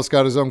Bruce Willis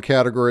got his own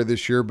category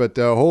this year, but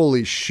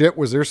holy shit,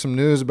 was there some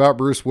news about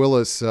Bruce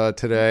Willis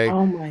today?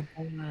 Oh my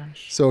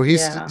gosh. So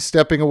he's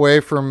stepping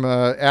away from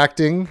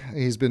acting.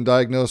 He's been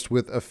diagnosed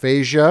with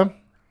aphasia,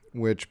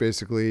 which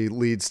basically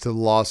leads to the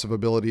loss of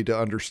ability to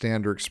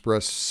understand or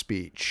express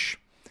speech.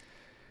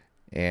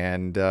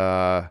 And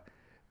that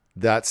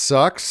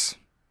sucks.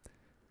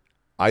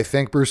 I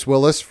thank Bruce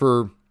Willis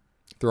for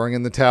throwing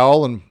in the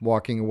towel and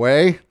walking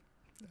away.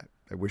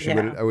 I wish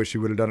he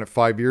would have done it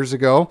 5 years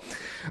ago,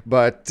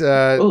 but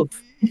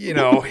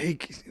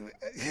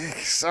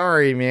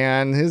sorry,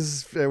 man.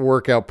 His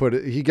workout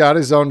he got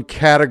his own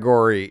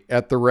category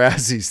at the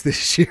Razzies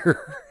this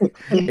year.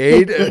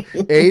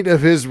 eight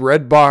of his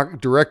direct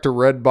to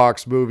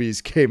Redbox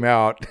movies came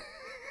out,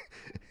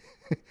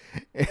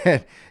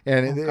 and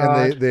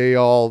they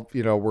all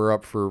were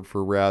up for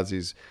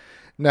Razzies.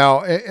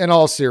 Now, in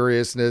all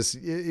seriousness,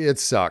 it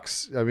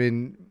sucks. I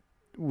mean,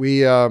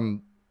 we.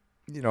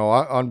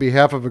 On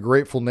behalf of a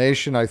grateful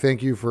nation, I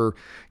thank you for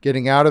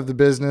getting out of the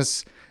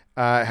business.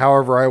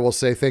 However, I will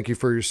say thank you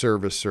for your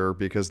service, sir,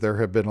 because there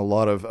have been a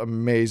lot of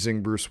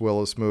amazing Bruce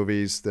Willis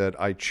movies that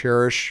I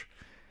cherish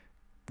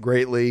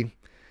greatly.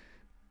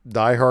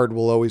 Die Hard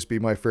will always be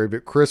my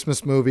favorite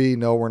Christmas movie.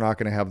 No, we're not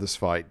going to have this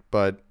fight,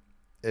 but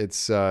it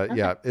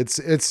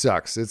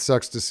sucks. It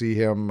sucks to see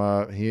him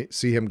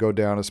go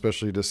down,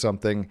 especially to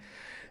something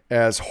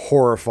as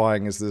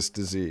horrifying as this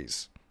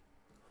disease.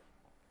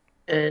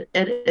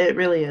 It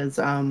really is.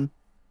 And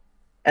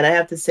I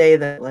have to say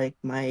that like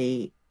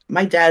my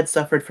dad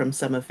suffered from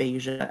some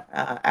aphasia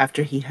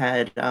after he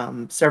had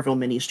several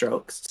mini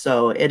strokes.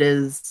 So it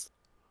is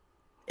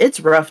it's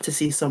rough to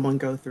see someone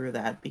go through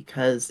that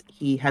because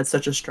he had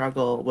such a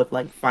struggle with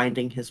like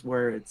finding his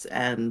words,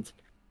 and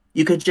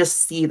you could just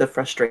see the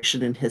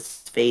frustration in his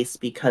face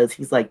because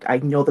he's like, I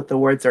know that the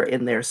words are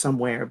in there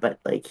somewhere, but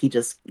like he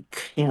just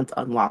can't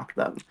unlock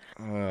them.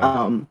 Uh,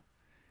 Um,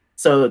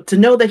 so to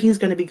know that he's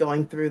going to be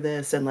going through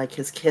this and like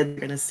his kids are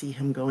going to see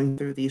him going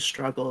through these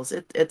struggles,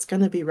 it's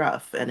going to be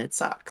rough and it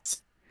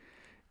sucks.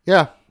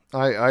 yeah,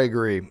 I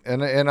agree.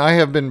 And I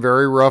have been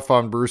very rough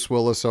on Bruce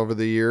Willis over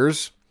the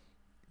years.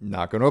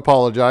 Not going to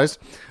apologize,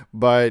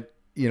 but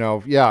you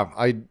know,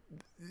 yeah,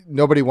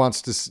 nobody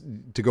wants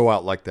to go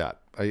out like that.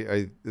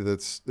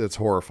 That's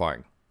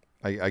horrifying.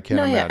 I can't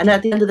No, yeah, and imagine.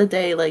 at the end of the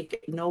day,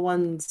 like no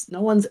one's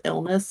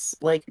illness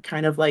like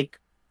kind of like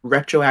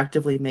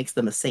retroactively makes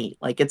them a saint.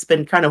 Like it's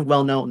been kind of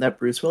well known that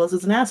Bruce Willis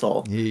is an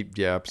asshole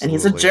Yeah, and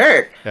he's a absolutely.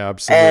 jerk. And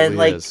Absolutely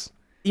like, is.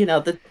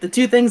 the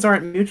two things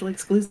aren't mutually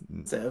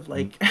exclusive.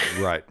 Like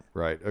Right,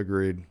 right.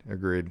 Agreed,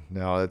 agreed.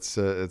 No, it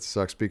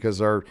sucks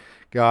because our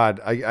God,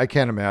 I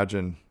can't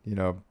imagine. You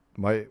know,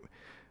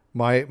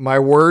 my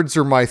words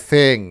are my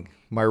thing.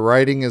 My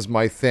writing is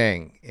my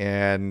thing,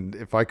 and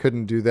if I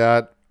couldn't do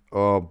that,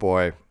 oh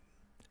boy,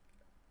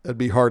 it'd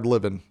be hard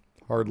living.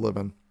 Hard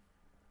living.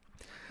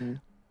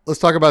 Let's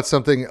talk about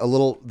something a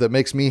little that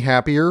makes me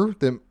happier,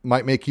 that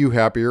might make you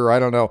happier. I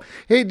don't know.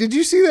 Hey, did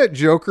you see that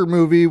Joker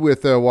movie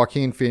with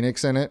Joaquin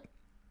Phoenix in it?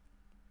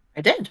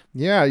 I did.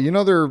 Yeah, you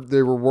know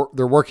they're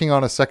working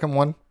on a second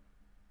one.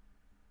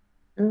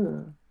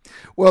 Ugh.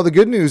 Well, the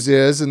good news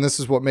is, and this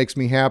is what makes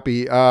me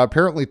happy.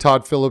 Apparently,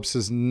 Todd Phillips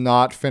has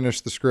not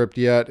finished the script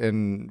yet,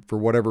 and for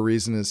whatever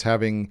reason, is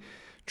having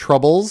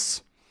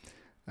troubles.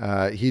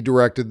 He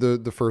directed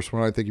the first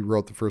one. I think he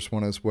wrote the first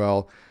one as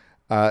well.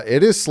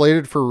 It is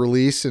slated for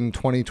release in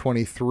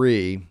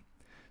 2023.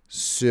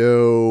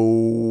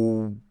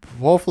 So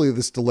hopefully,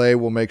 this delay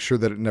will make sure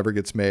that it never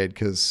gets made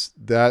because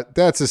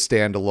that's a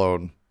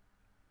standalone.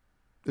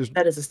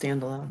 That is a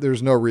standalone.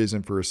 There's no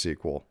reason for a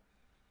sequel.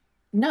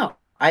 No,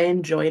 I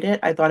enjoyed it.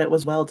 I thought it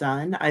was well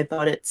done. I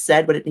thought it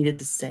said what it needed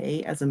to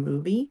say as a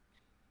movie.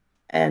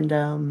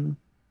 And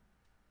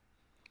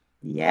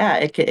yeah,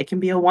 it can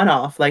be a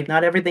one-off. Like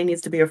not everything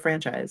needs to be a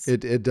franchise.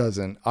 It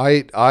doesn't.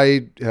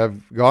 I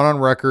have gone on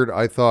record.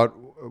 I thought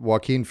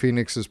Joaquin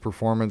Phoenix's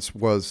performance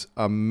was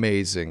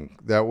amazing.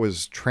 That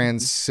was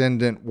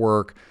transcendent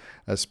work,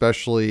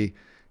 especially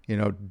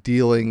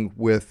dealing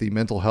with the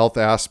mental health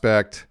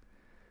aspect.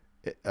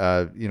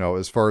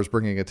 As far as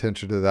bringing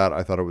attention to that,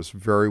 I thought it was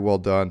very well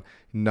done.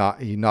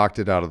 He knocked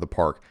it out of the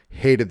park.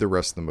 Hated the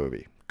rest of the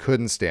movie.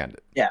 Couldn't stand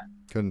it. Yeah.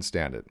 Couldn't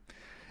stand it.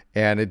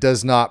 And it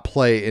does not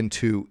play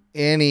into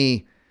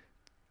any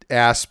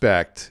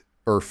aspect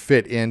or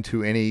fit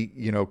into any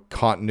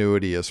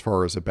continuity as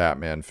far as a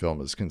Batman film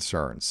is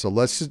concerned. So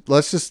let's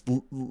just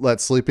let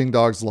Sleeping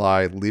Dogs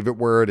lie, leave it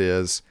where it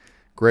is.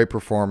 Great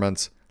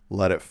performance,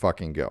 let it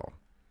fucking go.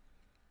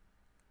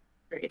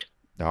 Great.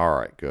 All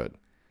right, good.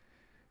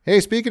 Hey,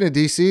 speaking of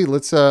DC,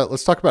 let's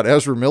talk about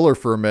Ezra Miller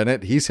for a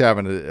minute. He's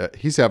having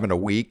a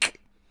week.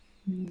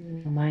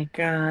 Oh my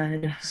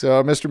God.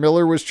 So Mr.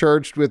 Miller was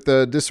charged with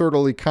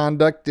disorderly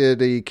conduct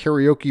at a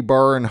karaoke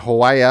bar in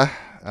Hawaii.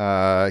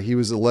 He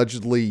was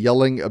allegedly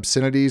yelling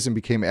obscenities and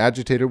became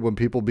agitated when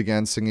people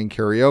began singing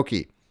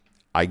karaoke.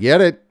 I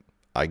get it.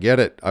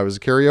 I was a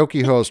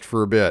karaoke host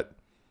for a bit.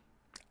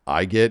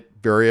 I get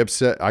very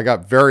upset. I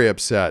got very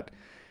upset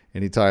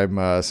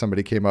anytime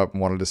somebody came up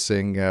and wanted to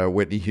sing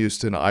Whitney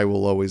Houston, I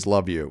Will Always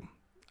Love You.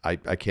 I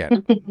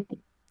can't.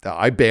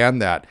 I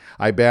banned that.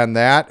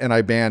 And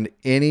I banned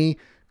any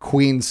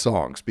Queen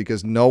songs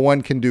because no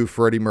one can do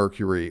Freddie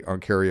Mercury on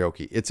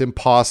karaoke. It's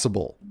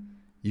impossible.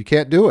 You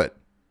can't do it.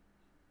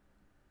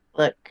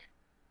 Look,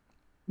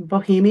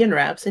 Bohemian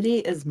Rhapsody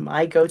is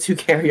my go-to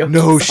karaoke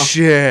No song.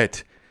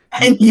 shit.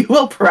 And you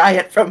will pry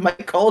it from my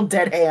cold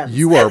dead hands.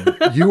 You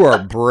are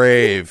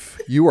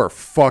brave. You are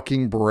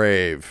fucking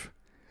brave.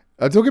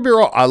 Don't get me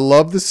wrong. I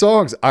love the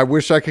songs. I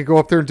wish I could go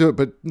up there and do it,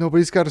 but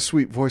nobody's got a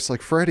sweet voice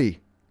like Freddie.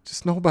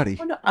 Just nobody.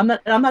 Oh, no,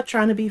 I'm not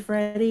trying to be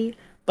Freddie,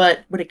 but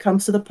when it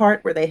comes to the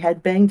part where they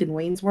headbanged in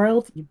Wayne's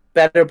World, you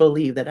better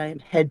believe that I am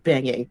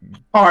headbanging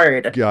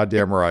hard.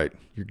 Goddamn right.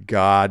 You're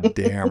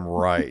goddamn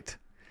right.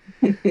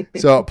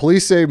 So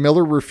police say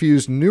Miller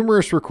refused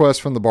numerous requests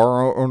from the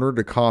bar owner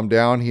to calm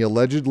down. He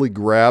allegedly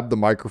grabbed the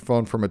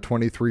microphone from a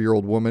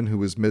 23-year-old woman who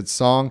was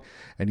mid-song,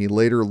 and he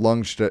later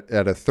lunged at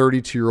a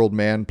 32-year-old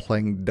man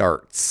playing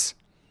darts.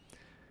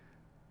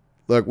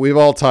 Look, we've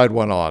all tied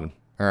one on.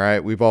 All right.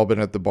 We've all been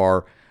at the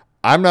bar.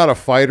 I'm not a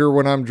fighter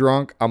when I'm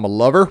drunk. I'm a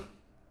lover.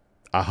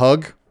 I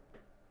hug.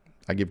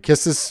 I give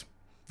kisses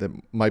that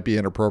might be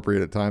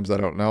inappropriate at times. I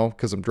don't know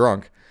because I'm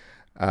drunk.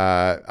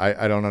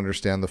 I don't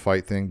understand the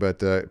fight thing,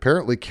 but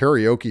apparently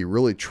karaoke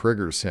really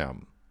triggers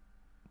him.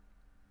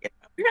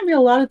 I mean,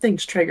 a lot of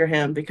things trigger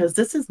him because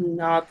this is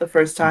not the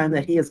first time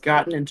that he has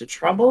gotten into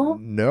trouble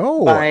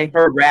No. by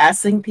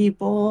harassing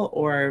people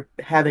or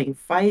having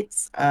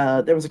fights.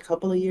 There was a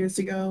couple of years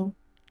ago.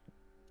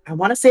 I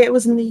want to say it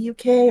was in the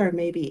UK or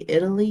maybe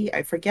Italy.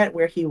 I forget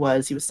where he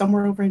was. He was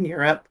somewhere over in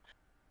Europe.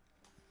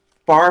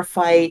 bar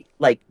fight,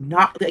 like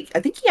not like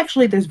I think he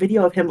actually there's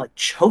video of him like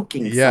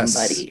choking Yes,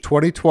 somebody.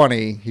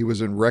 2020, he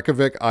was in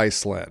Reykjavik,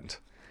 Iceland.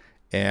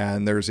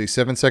 And there's a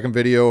 7-second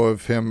video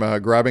of him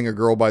grabbing a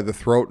girl by the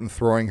throat and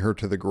throwing her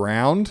to the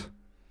ground.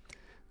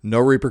 No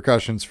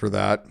repercussions for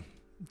that.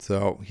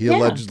 So he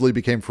allegedly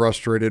became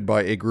frustrated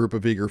by a group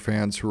of eager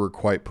fans who were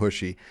quite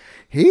pushy.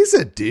 He's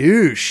a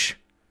douche.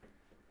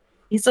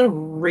 He's a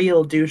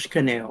real douche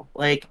canoe.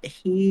 Like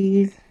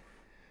he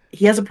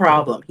has a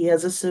problem. He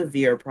has a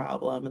severe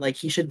problem. Like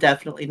he should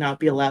definitely not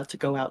be allowed to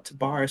go out to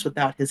bars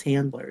without his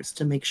handlers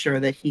to make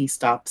sure that he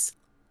stops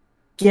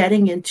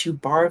getting into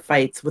bar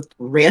fights with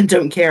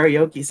random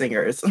karaoke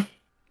singers.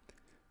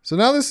 So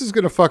now this is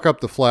going to fuck up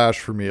the Flash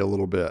for me a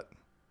little bit.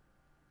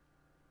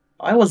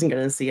 I wasn't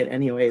going to see it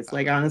anyways.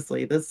 Like,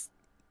 honestly,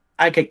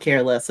 I could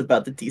care less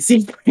about the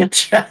DC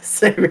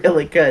franchise. I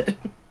really could.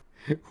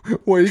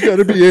 Well, you got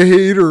to be a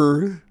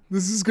hater.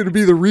 This is going to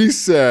be the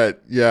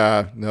reset.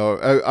 Yeah, no,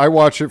 I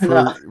watch it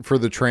for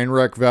the train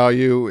wreck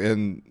value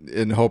and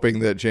in hoping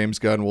that James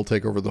Gunn will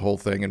take over the whole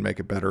thing and make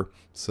it better.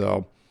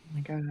 So. Oh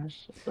my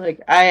gosh.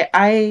 Like,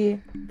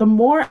 the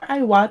more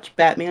I watch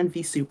Batman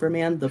v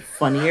Superman, the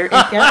funnier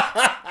it gets.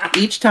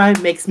 Each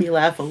time makes me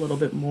laugh a little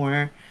bit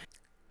more.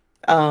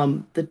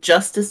 The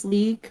Justice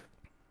League,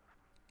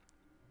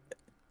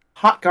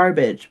 hot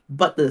garbage,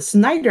 but the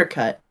Snyder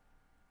Cut,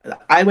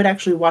 I would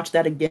actually watch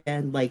that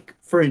again, like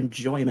for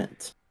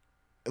enjoyment.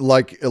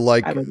 Like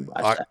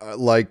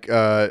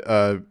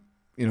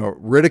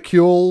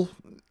ridicule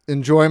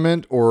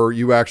enjoyment, or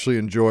you actually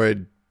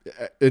enjoyed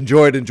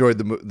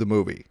the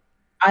movie.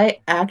 I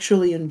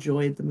actually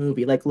enjoyed the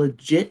movie, like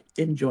legit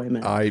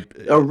enjoyment.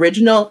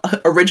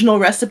 Original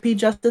recipe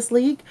Justice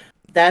League.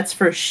 That's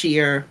for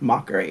sheer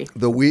mockery.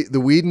 The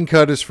Whedon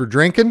cut is for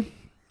drinking.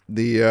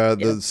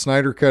 The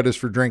Snyder cut is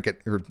for drinking,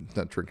 or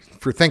not drinking,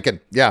 for thinking.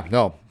 Yeah,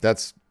 no,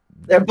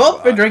 they're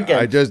both for drinking.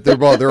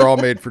 They're all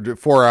made for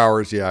 4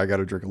 hours. Yeah, I got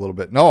to drink a little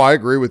bit. No, I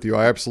agree with you.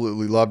 I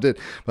absolutely loved it.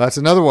 But that's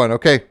another one.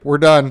 Okay, we're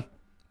done.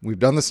 We've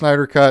done the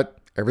Snyder cut.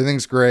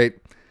 Everything's great.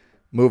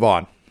 Move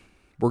on.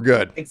 We're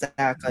good.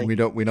 Exactly. We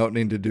don't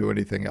need to do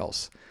anything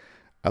else.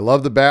 I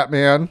love the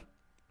Batman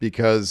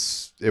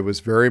because it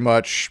was very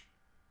much.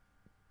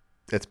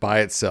 It's by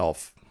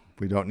itself.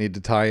 We don't need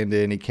to tie into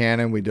any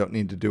canon. We don't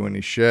need to do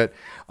any shit.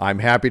 I'm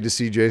happy to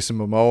see Jason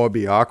Momoa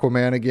be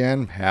Aquaman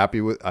again.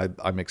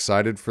 I'm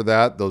excited for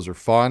that. Those are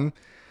fun.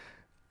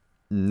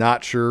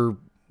 Not sure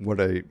what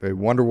a third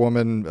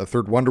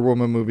Wonder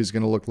Woman movie is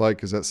going to look like,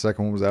 because that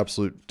second one was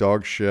absolute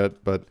dog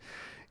shit. But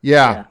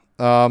yeah.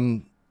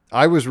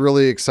 I was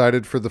really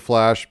excited for The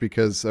Flash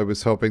because I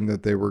was hoping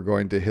that they were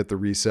going to hit the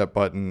reset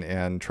button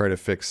and try to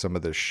fix some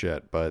of this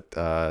shit.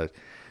 But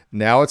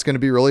now it's going to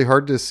be really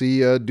hard to see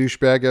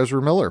douchebag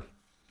Ezra Miller.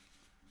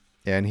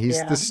 And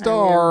he's the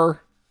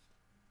star.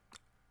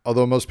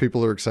 Although most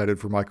people are excited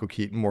for Michael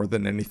Keaton more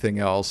than anything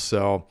else.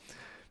 So,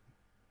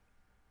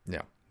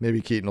 yeah, maybe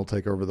Keaton will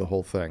take over the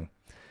whole thing.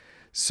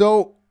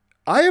 So,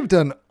 I have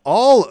done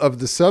all of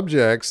the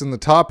subjects and the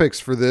topics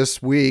for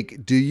this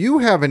week. Do you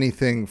have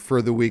anything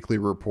for the weekly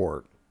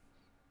report?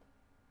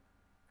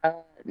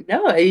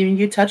 No, I mean,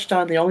 you touched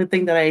on the only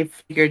thing that I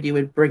figured you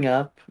would bring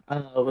up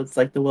was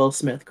like the Will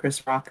Smith,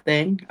 Chris Rock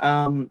thing.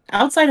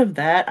 Outside of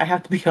that, I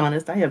have to be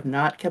honest, I have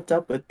not kept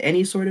up with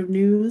any sort of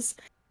news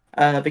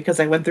because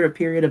I went through a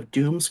period of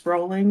doom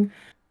scrolling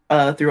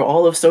through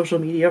all of social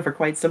media for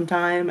quite some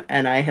time,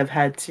 and I have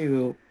had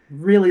to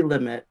really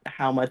limit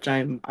how much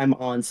I'm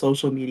on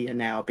social media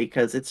now,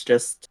 because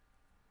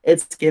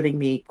it's giving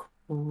me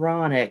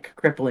chronic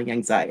crippling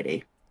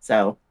anxiety.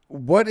 So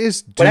what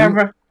is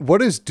doom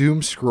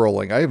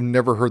scrolling? I have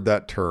never heard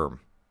that term.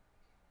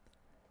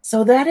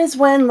 So that is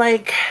when,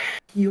 like,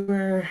 you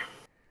were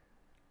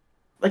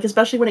like,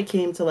 especially when it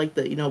came to like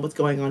the, what's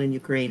going on in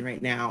Ukraine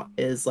right now,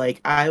 is like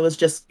I was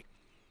just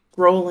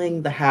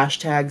scrolling the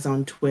hashtags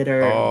on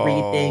Twitter,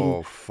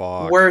 reading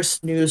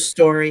worst news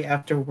story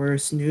after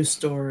worst news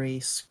story,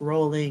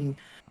 scrolling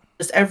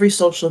just every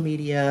social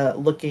media,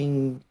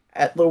 looking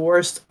at the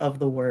worst of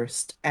the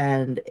worst,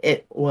 and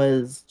it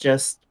was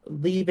just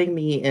leaving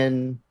me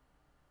in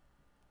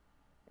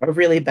a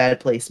really bad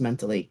place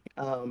mentally.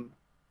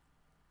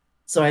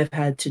 So I've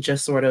had to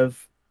just sort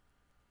of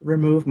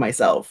remove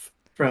myself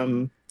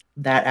from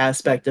that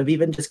aspect of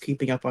even just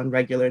keeping up on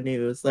regular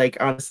news. Like,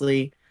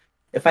 honestly,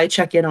 if I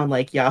check in on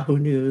like Yahoo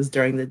News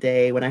during the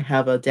day when I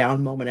have a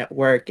down moment at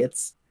work,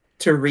 it's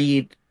to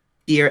read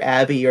Dear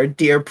Abby or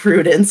Dear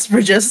Prudence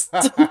for just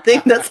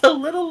something that's a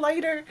little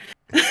lighter.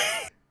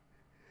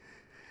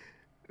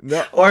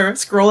 No. Or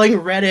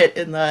scrolling Reddit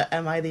in the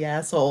Am I the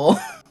Asshole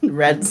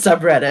Red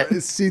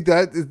subreddit. See,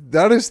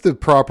 that is the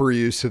proper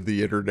use of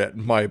the internet,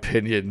 in my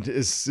opinion.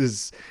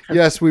 Is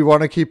yes, we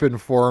want to keep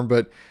informed,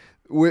 but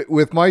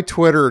with my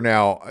Twitter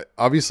now,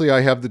 obviously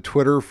I have the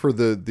Twitter for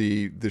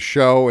the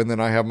show, and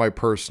then I have my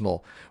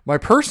personal. My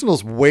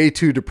personal's way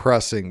too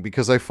depressing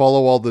because I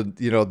follow all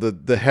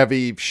the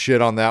heavy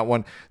shit on that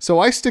one. So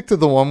I stick to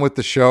the one with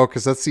the show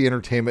because that's the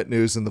entertainment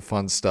news and the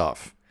fun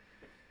stuff.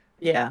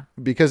 Yeah.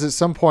 Because at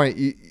some point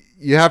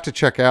you have to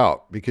check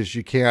out, because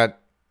you can't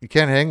You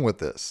can't hang with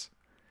this.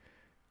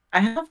 I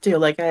have to.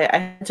 Like, I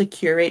had to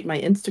curate my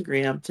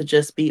Instagram to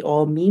just be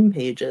all meme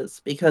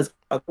pages because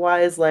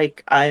otherwise,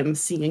 like, I'm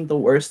seeing the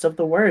worst of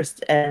the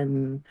worst.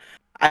 And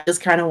I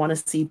just kind of want to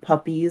see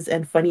puppies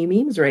and funny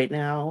memes right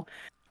now.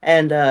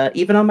 And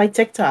even on my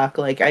TikTok,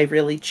 like, I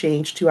really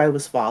changed who I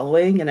was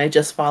following. And I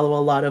just follow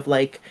a lot of,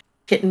 like,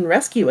 kitten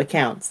rescue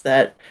accounts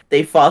that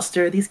they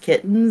foster these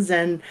kittens.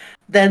 And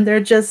then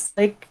they're just,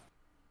 like,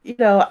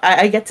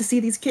 I get to see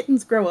these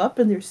kittens grow up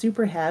and they're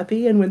super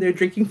happy. And when they're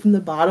drinking from the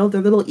bottle,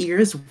 their little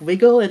ears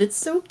wiggle and it's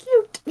so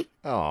cute.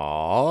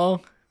 Aw,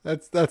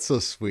 that's so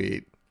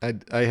sweet.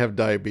 I have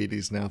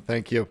diabetes now.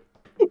 Thank you.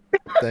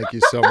 Thank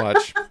you so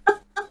much.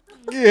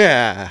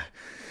 Yeah.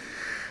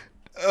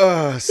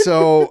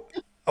 So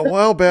a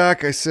while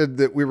back, I said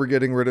that we were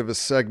getting rid of a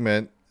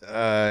segment,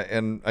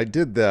 and I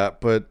did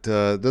that, but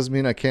doesn't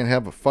mean I can't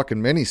have a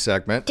fucking mini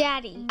segment.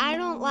 Daddy, I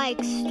don't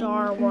like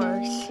Star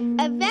Wars.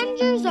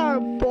 Avengers are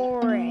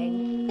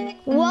boring.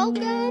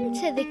 Welcome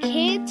to the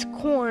Kids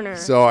Corner.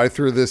 So I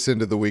threw this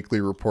into the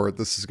weekly report.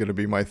 This is going to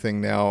be my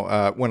thing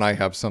now when I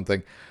have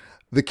something.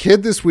 The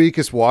kid this week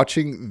is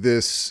watching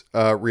this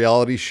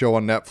reality show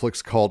on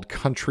Netflix called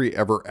Country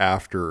Ever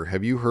After.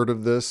 Have you heard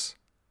of this?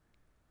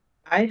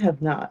 I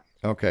have not.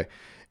 Okay.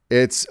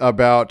 It's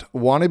about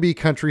wannabe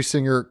country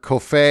singer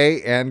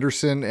Kofi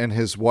Anderson and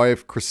his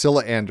wife,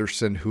 Priscilla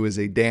Anderson, who is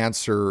a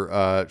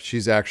dancer.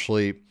 She's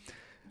actually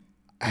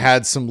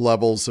had some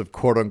levels of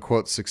quote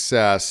unquote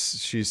success.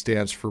 She's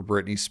danced for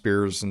Britney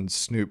Spears and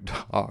Snoop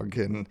Dogg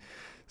and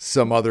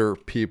some other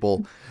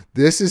people.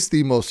 This is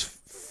the most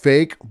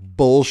fake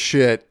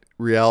bullshit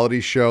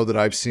reality show that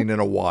I've seen in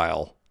a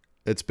while.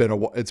 It's been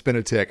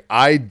a tick.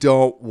 I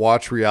don't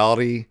watch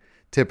reality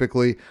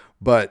typically,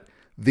 but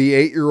the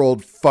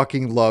 8-year-old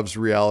fucking loves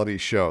reality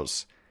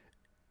shows.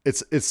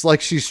 It's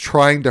like she's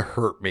trying to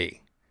hurt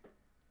me.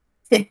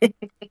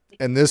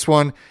 And this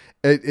one,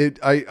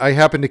 I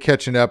happened to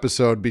catch an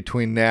episode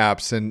between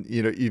naps, and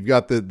you've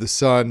got the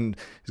son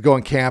is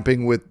going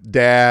camping with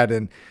dad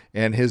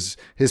and his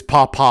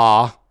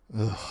papa.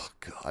 Oh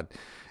God.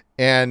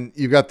 And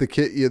you've got the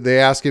kid, they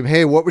ask him,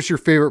 "Hey, what was your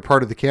favorite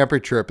part of the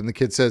camping trip?" And the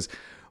kid says,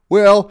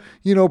 "Well,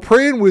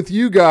 praying with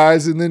you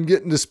guys and then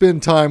getting to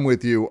spend time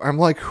with you." I'm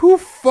like,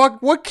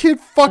 what kid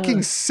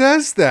fucking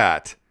says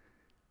that?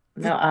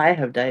 No, I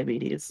have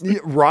diabetes.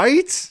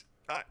 Right?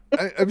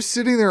 I'm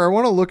sitting there. I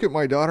want to look at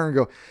my daughter and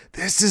go,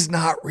 "This is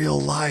not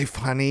real life,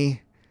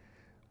 honey.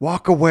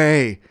 Walk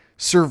away.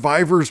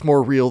 Survivor's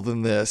more real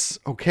than this.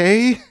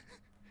 Okay?"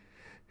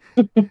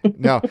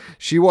 Now,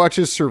 she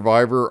watches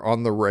Survivor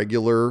on the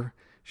regular.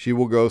 She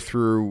will go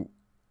through,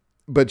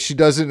 but she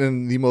does it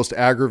in the most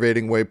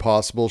aggravating way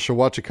possible. She'll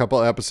watch a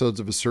couple episodes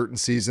of a certain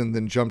season,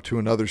 then jump to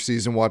another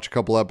season, watch a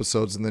couple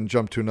episodes, and then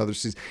jump to another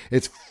season.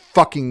 It's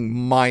fucking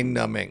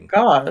mind-numbing.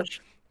 Gosh.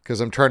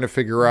 Because I'm trying to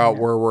figure out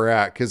where we're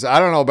at. Because I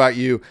don't know about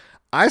you.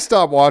 I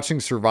stopped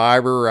watching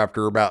Survivor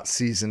after about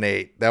season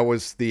 8. That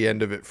was the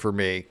end of it for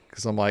me.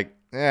 Because I'm like,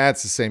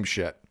 it's the same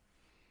shit.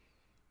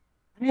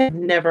 I have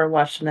never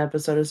watched an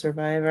episode of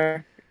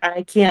Survivor.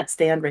 I can't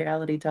stand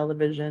reality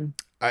television.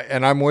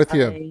 And I'm with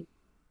you.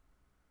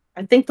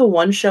 I think the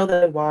one show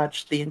that I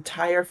watched the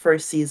entire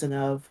first season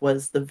of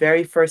was the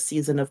very first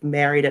season of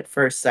Married at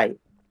First Sight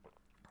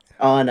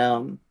on,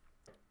 I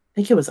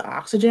think it was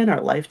Oxygen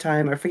or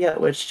Lifetime. I forget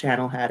which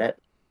channel had it.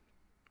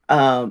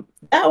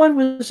 That one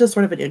was just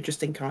sort of an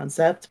interesting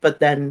concept, but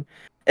then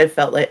it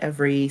felt like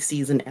every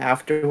season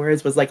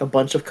afterwards was like a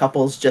bunch of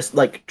couples just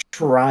like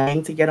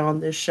trying to get on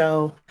this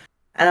show.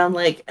 And I'm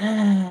like,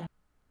 I'm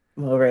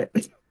over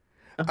it.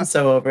 I'm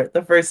so over it.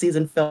 The first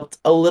season felt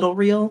a little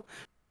real.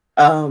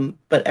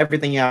 But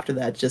everything after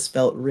that just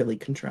felt really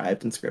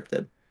contrived and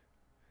scripted.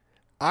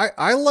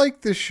 I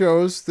like the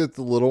shows that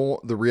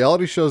the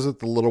reality shows that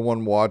the little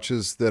one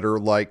watches that are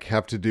like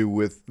have to do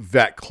with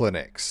vet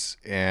clinics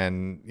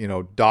and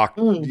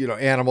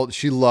animal.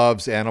 She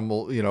loves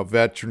animal,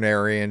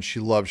 veterinarian. She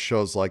loves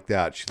shows like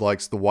that. She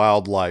likes the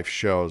wildlife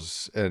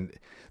shows, and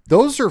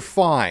those are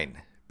fine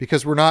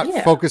because we're not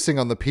focusing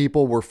on the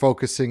people. We're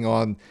focusing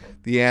on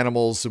the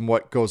animals and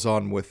what goes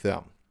on with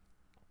them.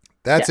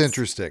 That's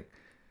interesting.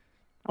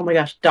 Oh my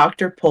gosh,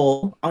 Dr.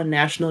 Pol on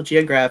National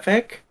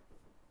Geographic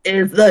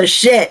is the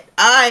shit.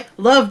 I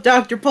love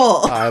Dr.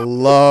 Pol. I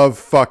love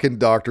fucking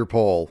Dr.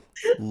 Pol.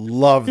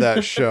 Love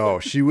that show.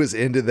 She was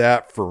into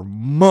that for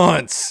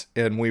months,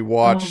 and we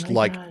watched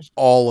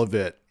all of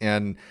it.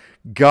 And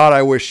God,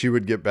 I wish she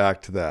would get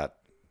back to that.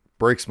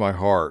 Breaks my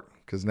heart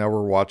because now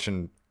we're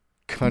watching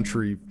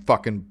country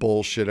fucking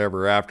bullshit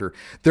ever after.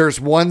 There's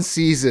one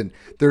season,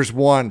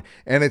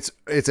 and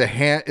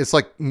it's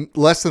like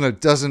less than a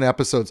dozen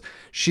episodes.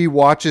 She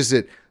watches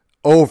it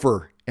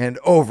over and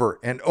over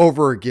and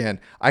over again.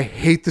 I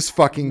hate this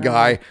fucking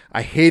guy.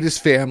 I hate his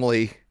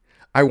family.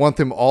 I want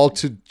them all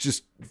to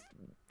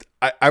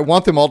I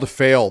want them all to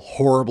fail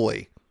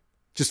horribly.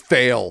 Just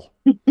fail.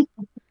 I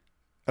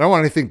don't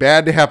want anything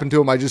bad to happen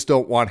to him. I just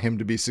don't want him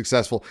to be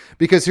successful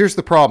because here's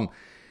the problem.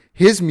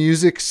 His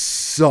music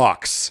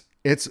sucks.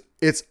 It's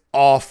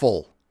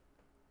awful.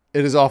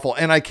 It is awful.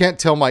 And I can't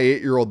tell my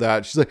 8-year-old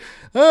that. She's like,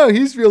 oh,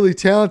 he's really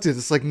talented.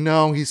 It's like,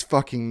 no, he's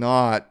fucking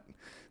not.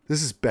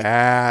 This is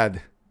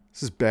bad.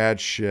 This is bad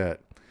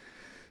shit.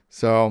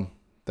 So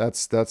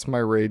that's my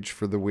rage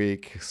for the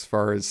week as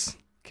far as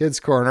Kids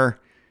Corner.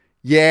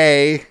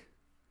 Yay.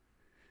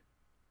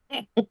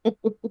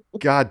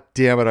 God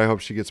damn it. I hope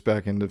she gets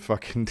back into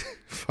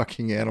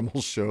fucking animal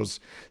shows.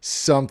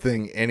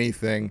 Something,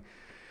 anything.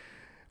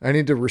 I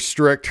need to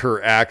restrict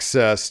her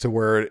access to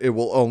where it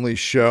will only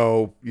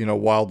show,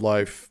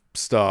 wildlife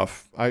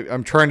stuff.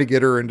 I'm trying to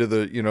get her into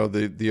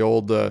the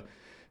old,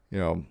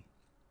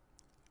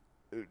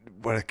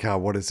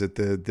 what is it?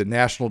 The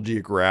National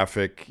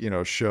Geographic,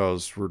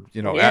 shows where,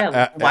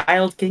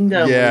 Wild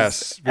Kingdom.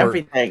 Yes.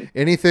 Everything.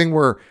 Anything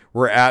where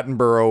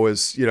Attenborough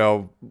is,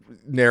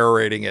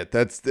 narrating it.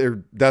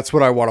 That's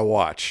what I want to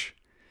watch.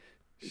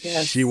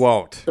 Yes. She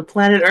won't. The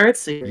Planet Earth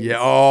series. Yeah.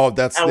 Oh,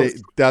 that's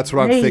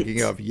what I'm great.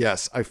 thinking of.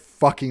 Yes. I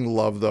fucking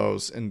love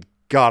those. And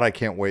God, I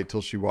can't wait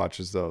till she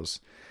watches those.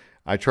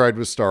 I tried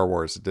with Star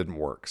Wars. It didn't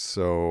work.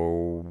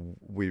 So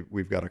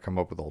we've got to come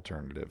up with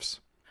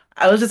alternatives.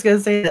 I was just going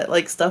to say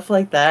that stuff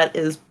like that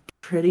is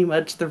pretty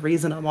much the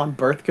reason I'm on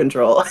birth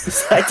control.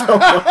 I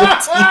don't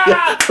want to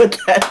deal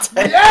with that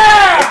type.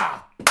 Yeah!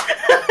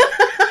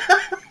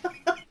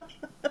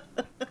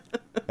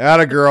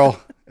 Atta girl.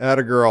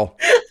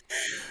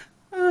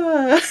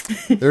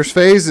 There's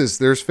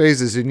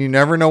phases, and you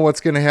never know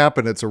what's going to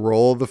happen. It's a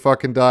roll of the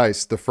fucking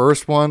dice. The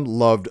first one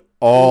loved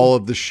all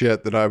of the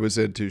shit that I was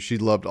into. She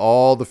loved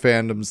all the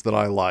fandoms that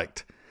I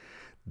liked.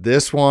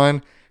 This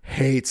one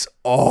hates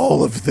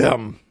all of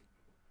them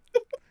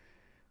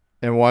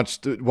and wants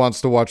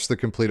to watch the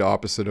complete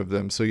opposite of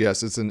them. So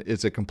yes,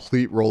 it's a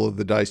complete roll of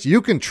the dice.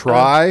 You can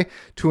try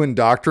to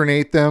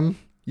indoctrinate them.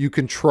 You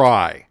can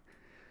try,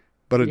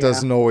 but it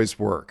doesn't always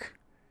work.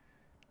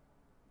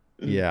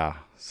 Yeah.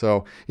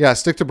 So yeah,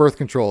 stick to birth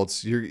control.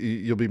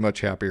 You'll be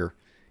much happier.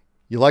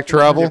 You like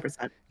travel?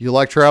 100%. You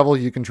like travel?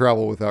 You can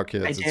travel without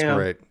kids. It's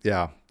great.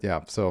 Yeah.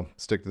 So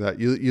stick to that.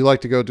 You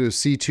like to go to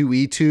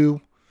C2E2?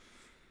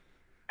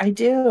 I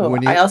do.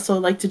 I also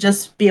like to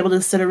just be able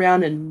to sit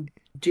around and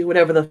do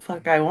whatever the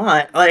fuck I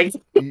want.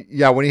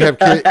 Yeah, when you have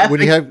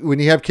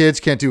kids,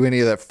 can't do any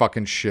of that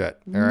fucking shit.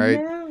 All right.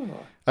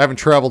 No. I haven't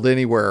traveled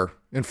anywhere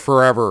in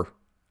forever.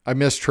 I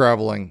miss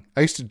traveling.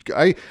 I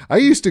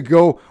used to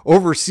go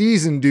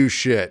overseas and do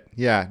shit.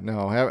 Yeah,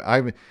 no,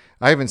 I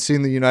haven't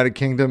seen the United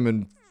Kingdom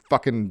in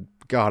fucking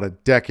a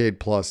decade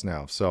plus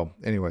now. So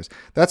anyways,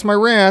 that's my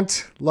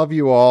rant. Love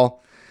you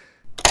all.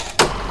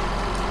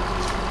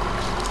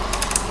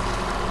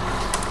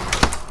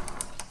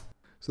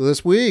 So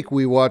this week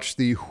we watched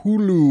the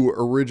HULU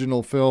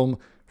original film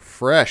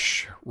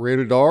Fresh,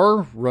 rated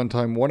R,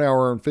 runtime 1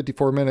 hour and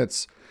 54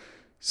 minutes.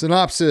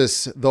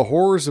 Synopsis: the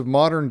horrors of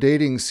modern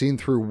dating seen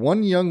through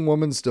one young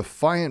woman's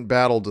defiant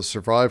battle to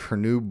survive her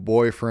new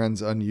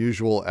boyfriend's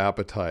unusual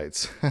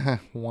appetites.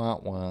 Wah,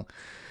 wah.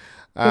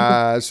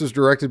 This was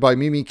directed by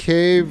Mimi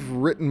Cave,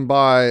 written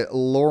by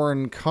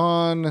Lauren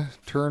Kahn.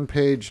 Turn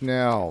page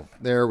now.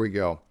 There we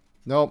go.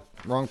 Nope,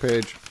 wrong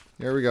page.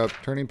 There we go.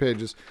 Turning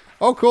pages.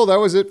 Oh, cool. That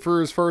was it for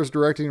as far as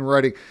directing and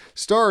writing.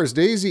 Stars: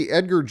 Daisy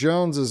Edgar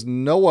Jones as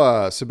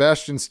Noah,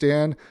 Sebastian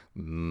Stan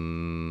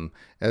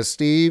as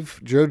Steve,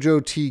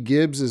 Jojo T.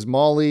 Gibbs as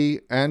Molly,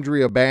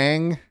 Andrea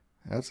Bang,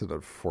 that's an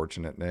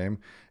unfortunate name,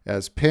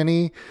 as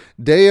Penny,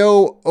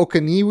 Deo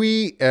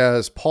Okaniwi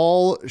as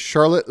Paul,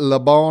 Charlotte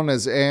Labon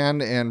as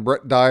Anne, and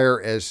Brett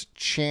Dyer as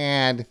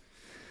Chad.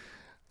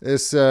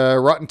 This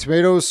Rotten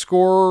Tomatoes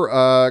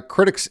score,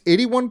 critics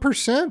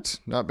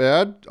 81%, not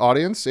bad.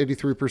 Audience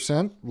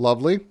 83%,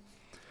 lovely.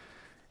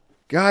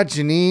 God,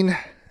 Janine,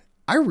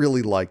 I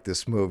really like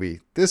this movie.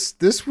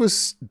 This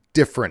was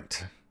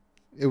different.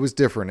 It was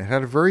different. It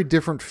had a very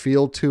different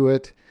feel to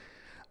it.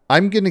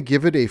 I'm going to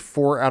give it a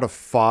 4 out of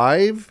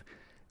 5,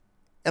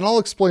 and I'll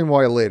explain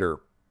why later.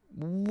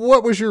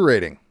 What was your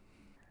rating?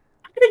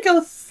 I'm going to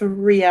go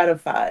 3 out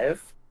of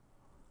 5.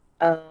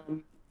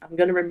 I'm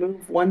going to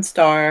remove 1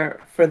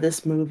 star for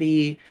this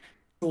movie,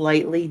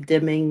 slightly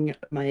dimming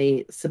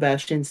my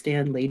Sebastian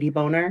Stan lady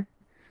boner.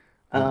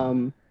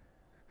 I'm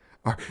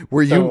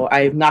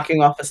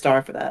knocking off a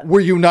star for that. Were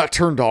you not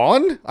turned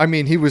on? I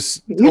mean, he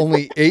was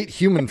only ate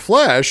human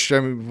flesh. I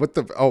mean,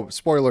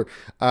 spoiler.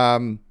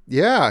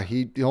 Yeah,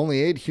 he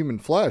only ate human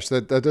flesh.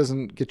 That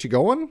doesn't get you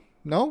going?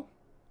 No?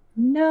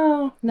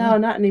 No,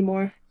 not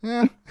anymore.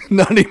 Yeah,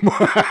 not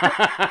anymore.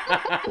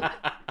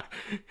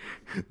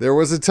 There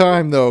was a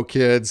time, though,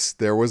 kids.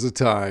 There was a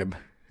time.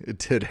 It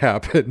did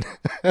happen.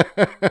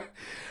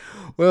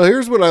 Well,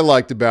 here's what I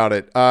liked about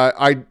it.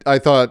 I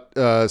thought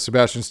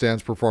Sebastian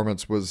Stan's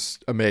performance was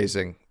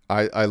amazing.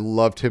 I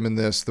loved him in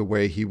this, the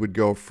way he would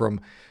go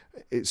from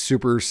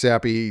super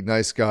sappy,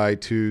 nice guy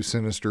to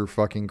sinister,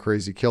 fucking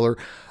crazy killer.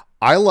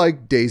 I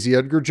like Daisy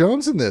Edgar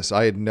Jones in this.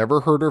 I had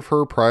never heard of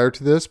her prior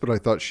to this, but I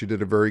thought she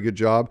did a very good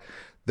job.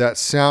 That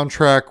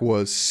soundtrack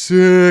was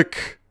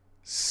sick.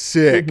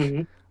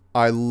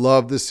 I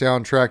love the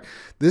soundtrack.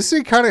 This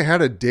thing kind of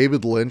had a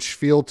David Lynch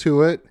feel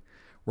to it,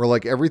 where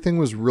like everything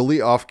was really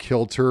off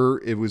kilter.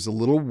 It was a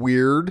little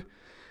weird,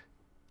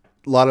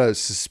 a lot of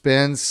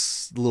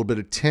suspense, a little bit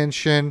of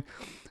tension,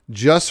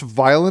 just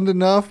violent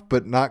enough,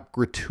 but not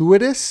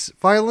gratuitous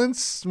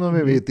violence. Well,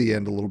 maybe at the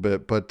end a little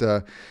bit, but,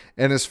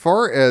 and as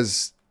far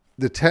as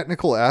the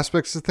technical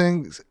aspects of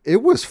things,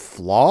 it was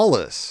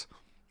flawless.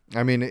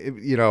 I mean,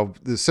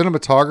 the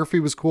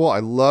cinematography was cool. I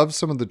love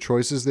some of the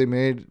choices they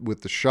made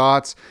with the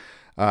shots.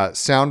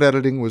 Sound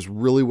editing was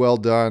really well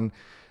done.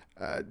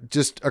 I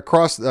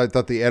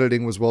thought the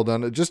editing was well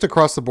done. Just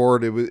across the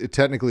board, it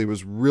technically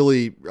was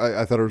really,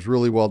 I thought it was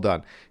really well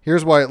done.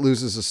 Here's why it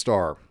loses a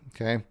star.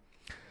 Okay.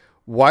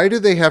 Why do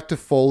they have to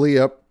Foley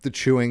up the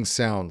chewing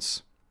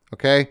sounds?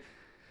 Okay.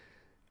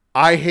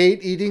 I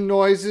hate eating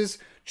noises.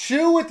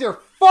 Chew with your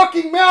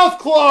fucking mouth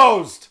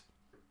closed.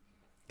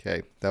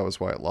 Okay. That was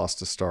why it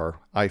lost a star.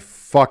 I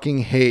fucking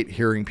hate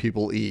hearing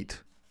people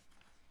eat.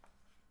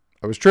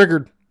 I was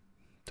triggered.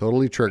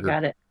 Totally triggered.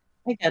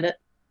 I get it.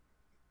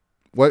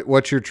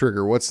 What's your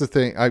trigger? What's the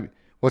thing?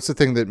 What's the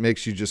thing that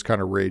makes you just kind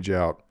of rage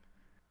out?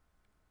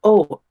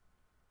 Oh,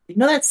 you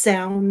know that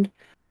sound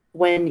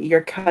when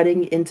you're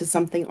cutting into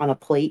something on a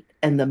plate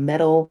and the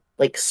metal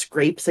like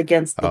scrapes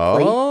against the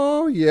plate?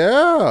 Oh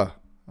yeah,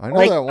 I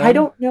know that one. I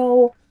don't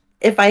know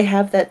if I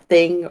have that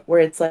thing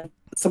where it's like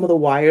some of the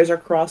wires are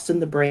crossed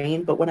in the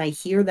brain, but when I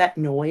hear that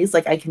noise,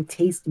 like I can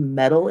taste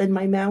metal in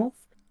my mouth,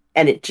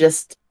 and it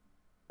just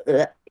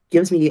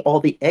gives me all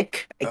the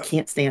ick. I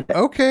can't stand it.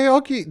 Okay,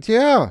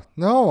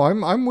 no,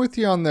 I'm with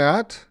you on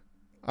that.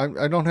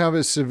 I don't have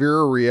as severe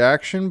a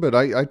reaction, but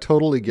I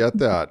totally get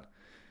that.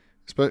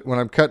 But when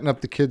I'm cutting up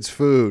the kids'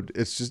 food,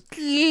 it's just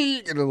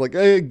and I'm like,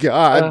 hey,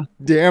 God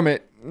damn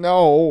it,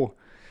 no.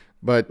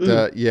 But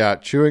yeah,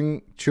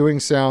 chewing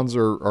sounds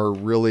are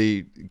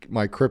really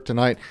my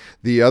kryptonite.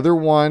 The other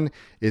one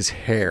is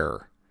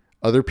hair,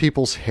 other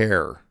people's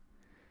hair.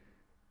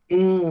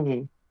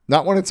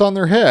 Not when it's on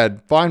their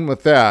head, fine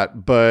with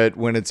that. But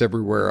when it's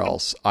everywhere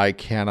else, I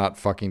cannot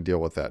fucking deal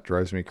with that.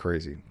 Drives me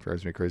crazy.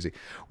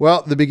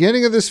 Well, the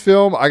beginning of this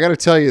film, I got to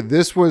tell you,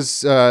 this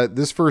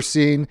first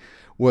scene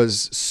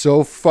was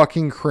so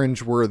fucking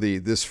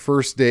cringeworthy. This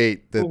first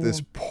date that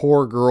this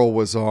poor girl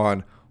was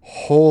on.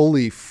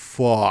 Holy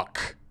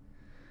fuck.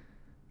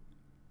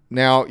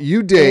 Now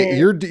you're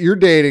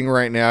dating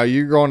right now.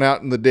 You're going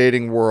out in the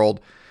dating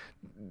world.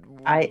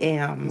 I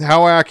am.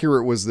 How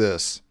accurate was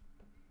this?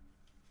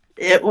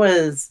 It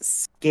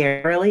was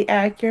scarily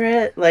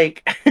accurate.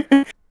 Like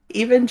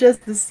even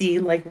just the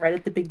scene, like right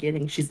at the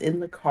beginning, she's in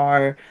the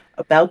car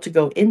about to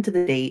go into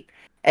the date,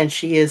 and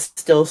she is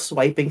still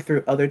swiping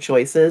through other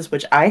choices,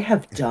 which I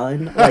have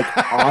done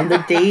like on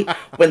the date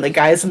when the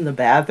guy's in the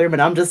bathroom,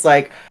 and I'm just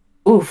like,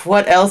 oof,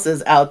 what else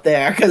is out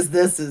there? Because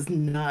this is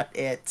not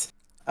it.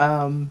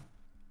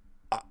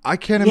 I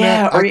can't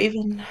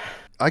imagine.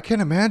 I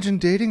can't imagine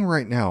dating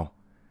right now.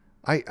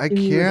 I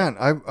can't.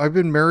 I've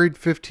been married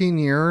 15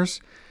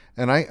 years,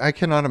 and I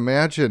cannot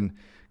imagine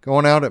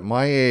going out at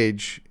my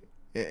age.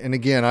 And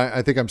again,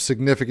 I think I'm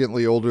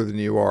significantly older than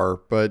you are,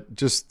 but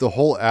just the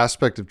whole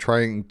aspect of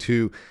trying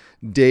to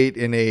date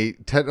in a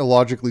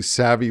technologically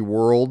savvy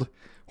world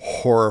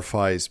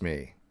horrifies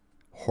me.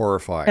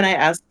 Horrifying. Can I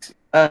ask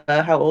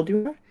how old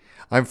you are?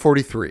 I'm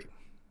 43.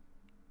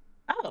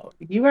 Oh,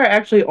 you are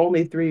actually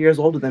only 3 years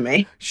older than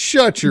me.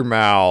 Shut your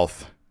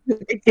mouth.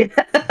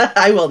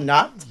 I will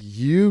not.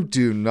 You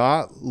do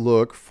not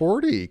look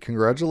 40.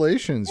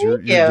 Congratulations.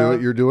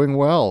 You're doing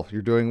well.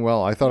 You're doing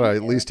well. I thought I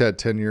at least had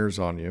 10 years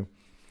on you.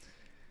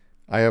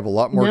 I have a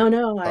lot more.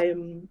 No,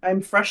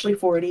 I'm freshly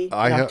 40 in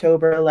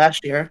October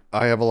last year.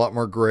 I have a lot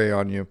more gray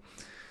on you.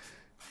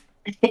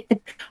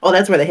 Well,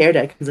 that's where the hair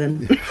dye comes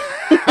in.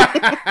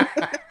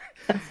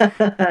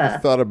 I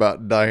thought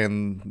about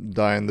dyeing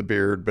the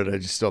beard, but I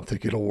just don't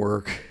think it'll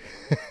work.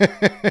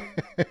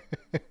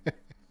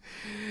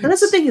 And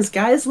that's the thing is,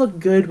 guys look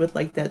good with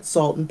like that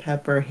salt and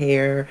pepper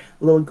hair,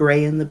 a little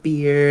gray in the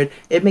beard.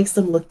 It makes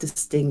them look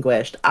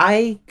distinguished.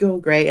 I go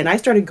gray, and I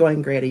started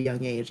going gray at a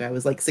young age. I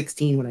was like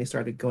 16 when I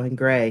started going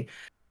gray.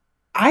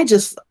 I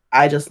just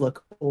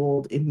look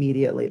old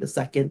immediately the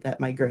second that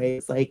my gray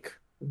is like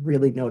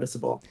really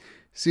noticeable.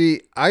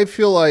 See, I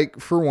feel like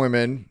for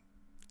women,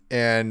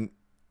 and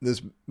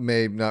this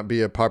may not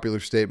be a popular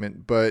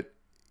statement, but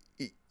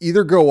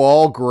either go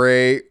all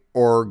gray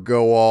or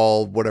go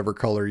all whatever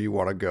color you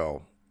want to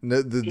go.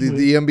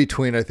 The in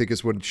between, I think,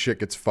 is when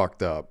shit gets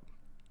fucked up.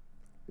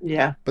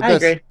 Yeah, but I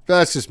agree.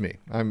 That's just me.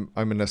 I'm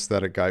an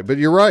aesthetic guy. But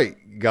you're right,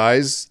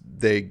 guys.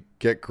 They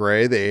get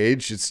gray, they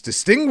age. It's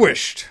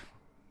distinguished.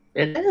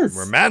 It is.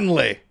 We're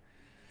manly.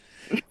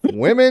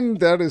 Women,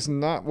 that is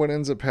not what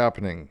ends up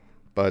happening.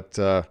 But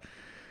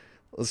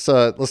let's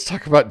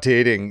talk about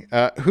dating.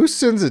 Who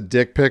sends a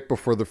dick pic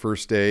before the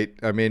first date?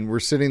 I mean, we're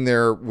sitting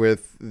there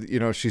with,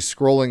 she's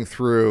scrolling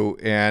through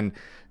and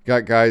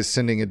got guys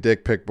sending a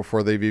dick pic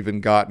before they've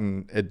even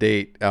gotten a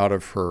date out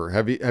of her.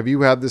 Have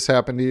you had this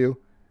happen to you?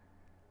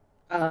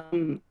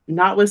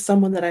 Not with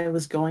someone that I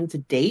was going to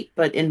date,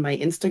 but in my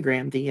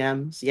Instagram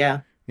DMs. Yeah.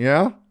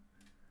 Yeah.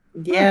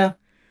 Yeah.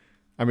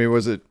 I mean,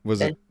 was it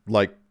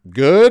like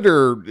good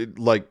or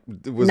like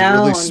was it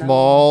really No,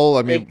 small?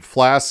 I mean, like,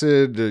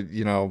 flaccid,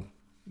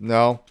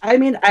 no. I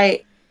mean,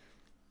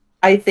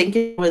 I think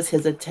it was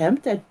his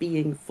attempt at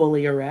being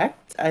fully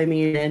erect. I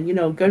mean,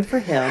 and good for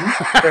him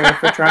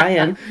for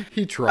trying.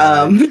 He tried.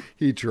 Um,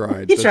 He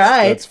tried. he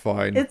tried. That's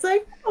fine. It's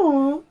like,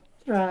 oh,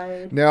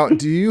 tried. Now,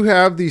 do you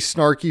have the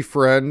snarky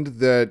friend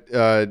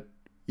that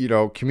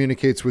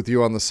communicates with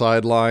you on the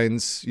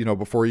sidelines,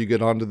 before you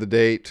get onto the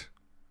date?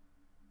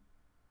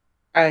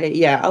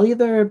 I'll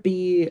either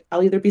be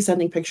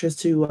sending pictures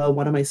to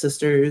one of my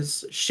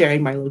sisters,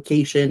 sharing my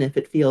location if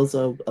it feels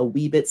a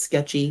wee bit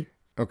sketchy.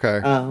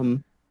 Okay.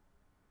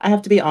 I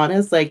have to be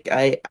honest, like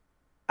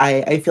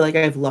I feel like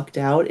I've lucked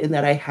out in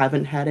that I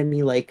haven't had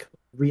any like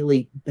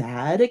really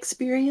bad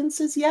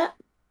experiences yet.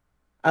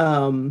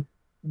 No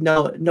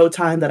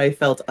time that I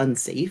felt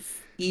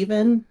unsafe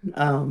even.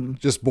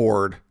 Just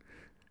bored.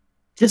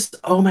 Just,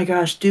 oh my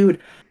gosh, dude,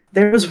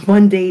 there was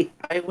one date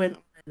I went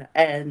on,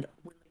 and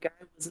when the guy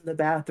was in the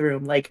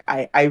bathroom, like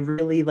I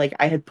really, like,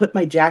 I had put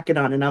my jacket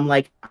on and I'm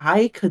like,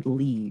 I could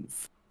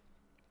leave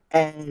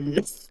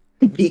and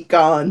be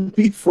gone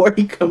before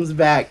he comes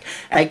back.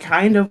 I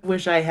kind of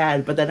wish I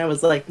had, but then I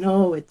was like,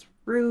 no, it's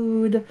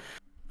rude.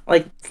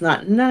 Like, it's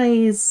not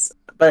nice.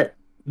 But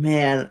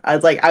man, I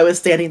was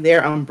standing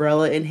there,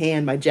 umbrella in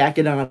hand, my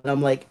jacket on, and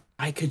I'm like,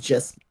 I could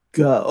just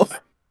go.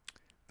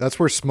 That's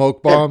where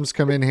smoke bombs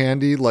come in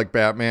handy, like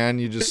Batman.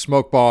 You just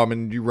smoke bomb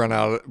and you run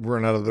out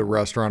of the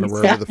restaurant or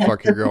wherever the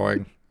fuck you're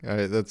going.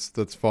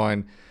 That's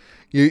fine.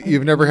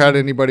 You've never had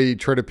anybody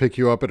try to pick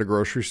you up at a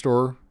grocery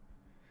store?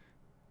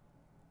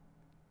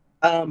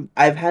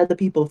 I've had the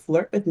people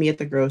flirt with me at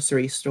the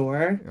grocery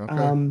store.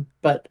 Okay.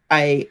 But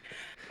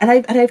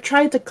I've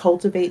tried to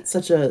cultivate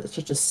such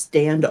a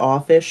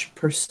standoffish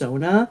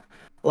persona.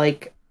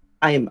 Like,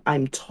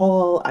 I'm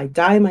tall, I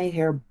dye my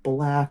hair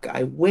black,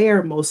 I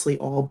wear mostly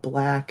all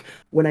black.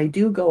 When I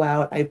do go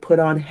out, I put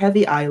on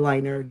heavy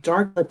eyeliner,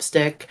 dark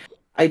lipstick.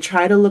 I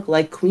try to look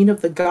like Queen of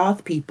the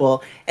Goth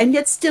people, and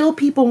yet still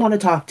people want to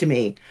talk to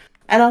me.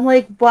 And I'm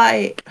like,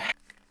 why?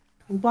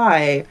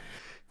 Why?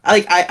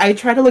 Like, I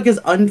try to look as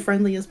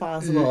unfriendly as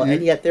possible,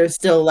 and yet they're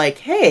still like,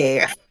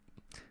 hey,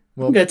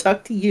 I'm gonna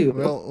talk to you.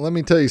 Well, let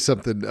me tell you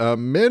something.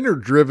 Men are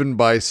driven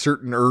by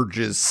certain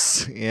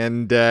urges,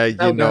 and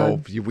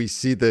God. we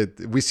see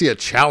a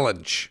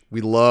challenge.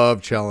 We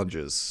love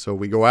challenges, so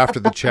we go after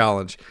the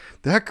challenge.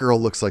 That girl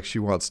looks like she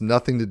wants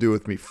nothing to do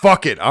with me.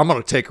 Fuck it, I'm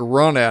gonna take a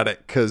run at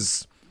it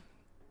because,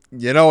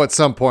 at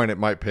some point it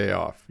might pay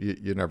off.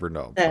 You never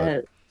know.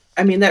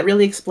 I mean, that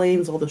really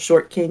explains all the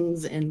short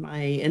kings in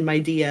my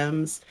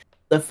DMs.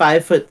 The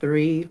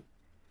 5'3"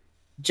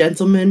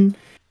 gentleman.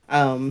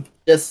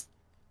 Just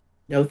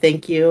no,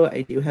 thank you.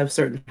 I do have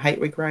certain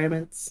height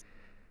requirements.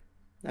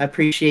 I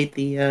appreciate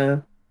the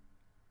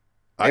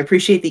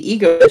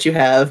ego that you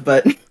have,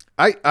 but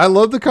I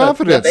love the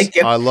confidence. thank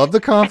you. I love the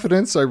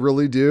confidence. I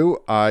really do.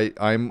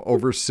 I'm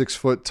over 6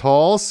 foot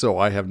tall, so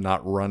I have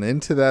not run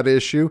into that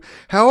issue.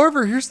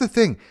 However, here's the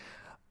thing.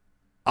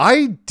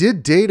 I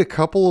did date a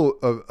couple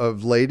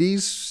of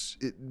ladies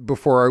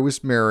before I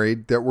was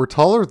married that were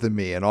taller than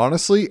me. And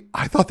honestly,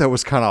 I thought that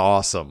was kind of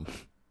awesome.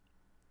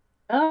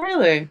 Oh,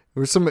 really?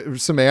 There were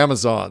some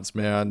Amazons,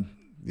 man,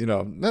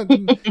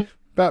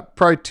 about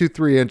probably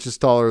 2-3 inches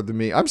taller than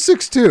me. I'm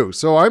 6'2",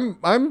 so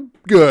I'm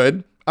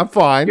good. I'm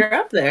fine. You're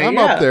up there. I'm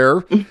up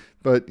there.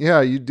 But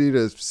yeah, you did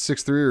a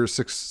 6'3" or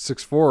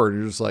 6'4", and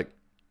you're just like,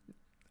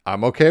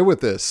 I'm okay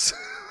with this.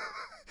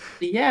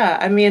 Yeah,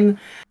 I mean,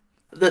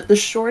 the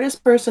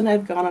shortest person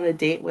I've gone on a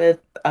date with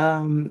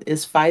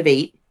is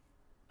 5'8",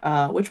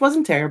 which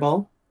wasn't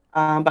terrible.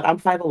 But I'm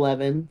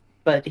 5'11",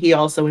 but he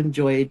also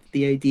enjoyed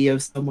the idea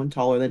of someone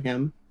taller than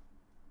him.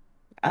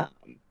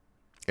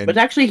 But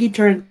actually, he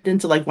turned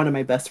into like one of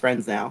my best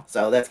friends now,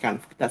 so that's kind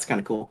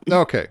of cool.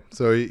 Okay,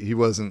 so he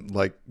wasn't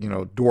like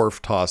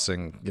dwarf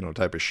tossing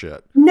type of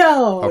shit.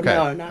 No, Okay.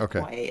 no, not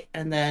quite.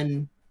 And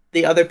then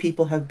the other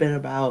people have been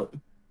about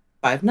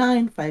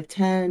 5'9",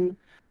 5'10".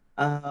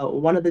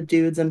 One of the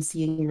dudes I'm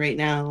seeing right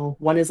now,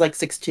 one is like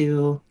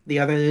 6'2", the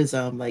other is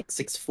like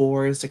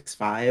 6'4",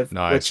 6'5".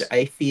 Nice. Which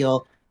I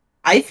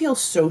feel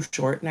so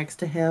short next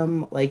to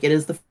him. Like, it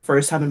is the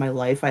first time in my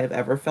life I have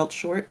ever felt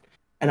short,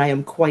 and I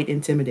am quite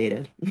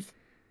intimidated.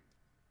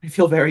 I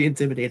feel very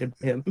intimidated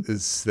by him.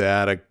 Is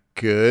that a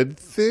good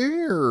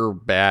thing or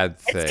bad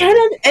thing?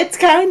 It's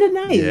kind of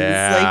nice.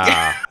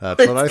 Yeah,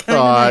 that's what I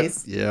thought.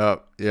 Nice.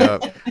 Yep.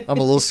 I'm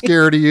a little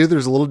scared of you.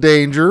 There's a little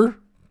danger,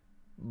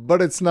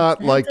 but it's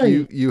not like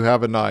you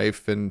have a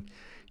knife and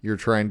you're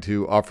trying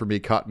to offer me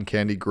cotton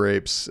candy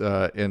grapes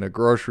in a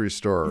grocery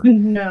store.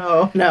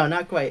 No,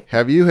 not quite.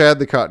 Have you had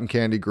the cotton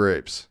candy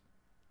grapes?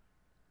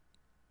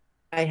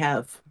 I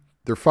have.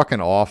 They're fucking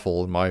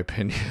awful, in my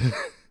opinion.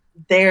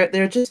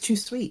 They're just too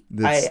sweet.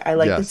 I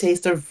like the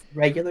taste of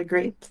regular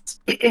grapes.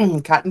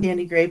 Cotton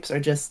candy grapes are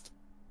just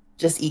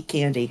eat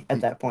candy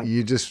at that point.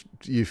 You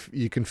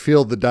can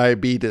feel the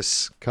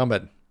diabetes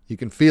coming. You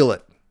can feel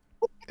it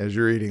as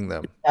you're eating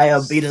them.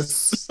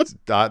 Diabetes.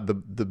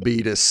 The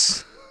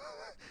beatus.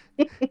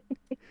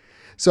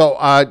 So,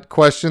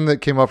 question that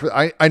came up.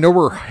 I know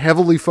we're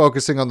heavily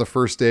focusing on the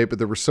first date, but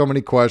there were so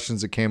many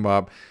questions that came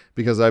up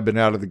because I've been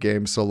out of the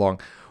game so long.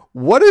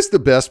 What is the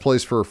best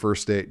place for a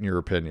first date, in your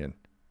opinion?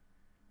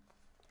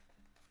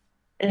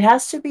 It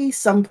has to be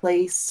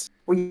someplace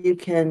where you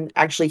can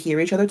actually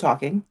hear each other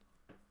talking.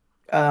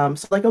 So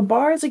like a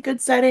bar is a good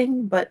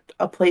setting, but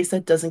a place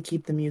that doesn't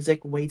keep the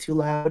music way too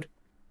loud.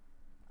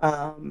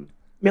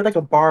 Maybe like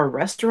a bar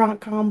restaurant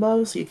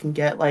combo, so you can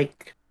get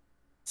like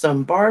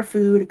some bar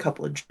food, a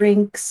couple of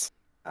drinks,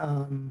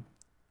 um,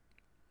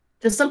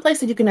 just some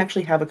place that you can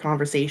actually have a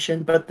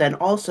conversation, but then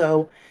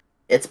also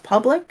it's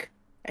public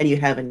and you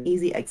have an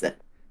easy exit.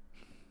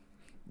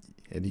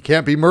 And you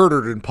can't be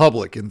murdered in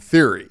public, in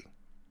theory.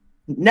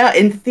 No,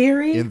 in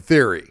theory. In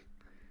theory.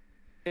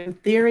 In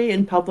theory,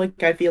 in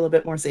public, I feel a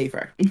bit more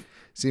safer.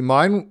 See,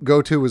 mine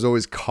go-to was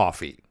always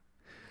coffee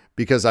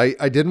because I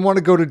didn't want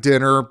to go to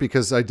dinner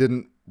because I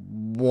didn't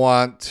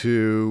want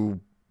to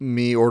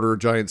me order a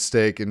giant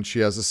steak and she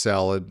has a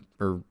salad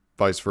or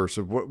vice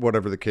versa,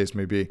 whatever the case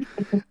may be.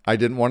 I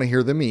didn't want to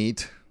hear them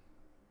eat.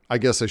 I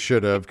guess I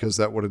should have because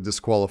that would have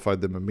disqualified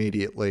them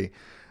immediately.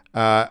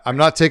 I'm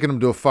not taking them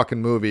to a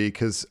fucking movie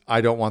because I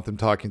don't want them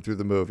talking through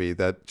the movie.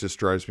 That just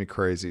drives me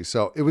crazy.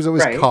 So it was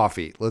always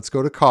coffee. Let's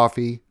go to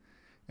coffee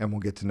and we'll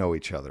get to know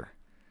each other.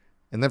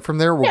 And then from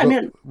there,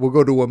 we'll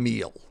go to a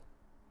meal.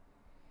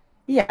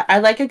 Yeah, I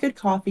like a good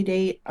coffee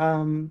date.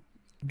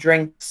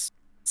 Drinks,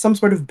 some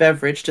sort of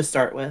beverage to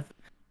start with.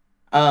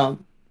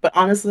 But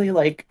honestly,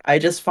 like, I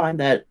just find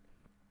that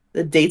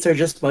the dates are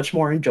just much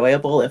more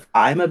enjoyable if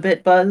I'm a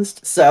bit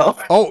buzzed. So.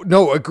 Oh,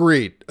 no,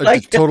 agreed.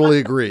 Totally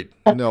agreed.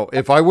 No,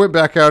 if I went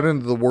back out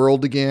into the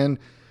world again,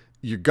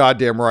 you're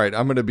goddamn right.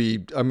 I'm going to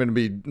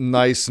be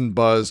nice and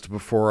buzzed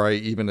before I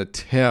even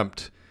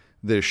attempt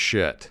this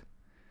shit.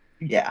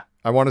 Yeah.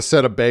 I want to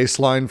set a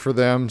baseline for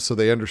them so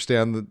they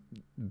understand that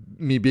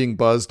me being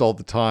buzzed all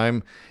the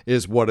time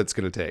is what it's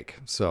going to take.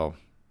 So,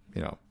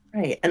 you know.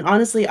 Right. And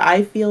honestly,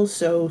 I feel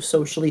so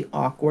socially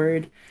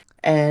awkward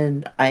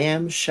and I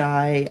am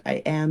shy. I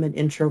am an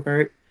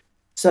introvert.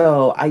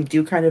 So I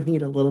do kind of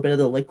need a little bit of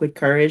the liquid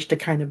courage to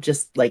kind of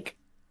just like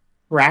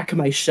crack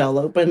my shell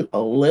open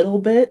a little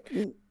bit.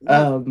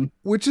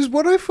 Which is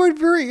what I find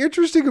very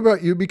interesting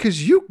about you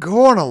because you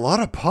go on a lot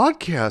of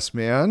podcasts,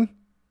 man.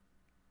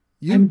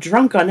 I'm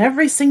drunk on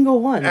every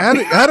single one.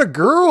 At a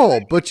girl,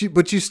 but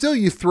you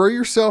still throw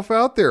yourself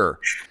out there.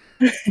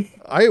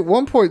 I at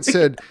one point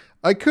said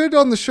I could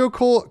on the show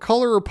call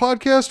her a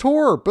podcast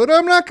whore, but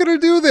I'm not going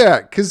to do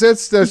that because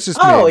that's just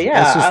me. Oh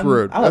yeah, that's just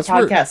rude. I'm that's a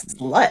podcast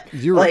slut.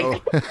 You're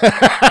like.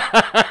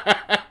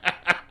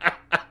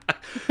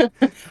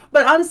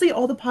 But honestly,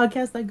 all the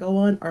podcasts I go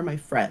on are my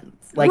friends.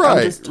 Like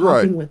I'm just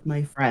talking with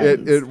my friends.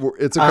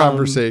 It's a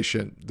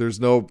conversation. There's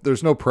no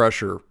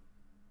pressure.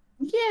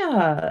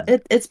 Yeah,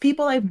 it's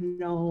people I've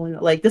known.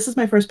 Like this is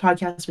my first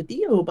podcast with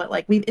you, but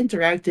like we've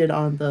interacted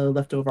on the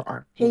Leftover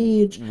Art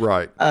page.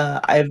 Right.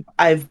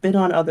 I've been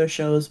on other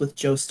shows with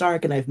Joe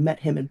Stark, and I've met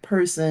him in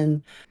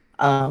person.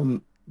 The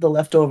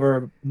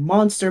Leftover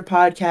Monster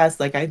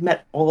podcast, like I've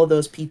met all of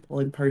those people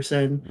in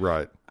person.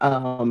 Right.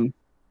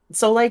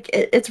 So like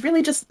it's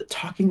really just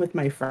talking with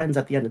my friends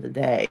at the end of the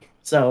day.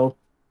 So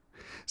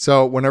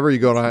whenever you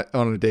go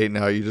on a date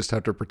now, you just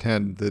have to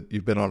pretend that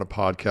you've been on a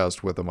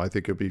podcast with them. I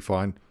think it'd be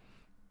fine.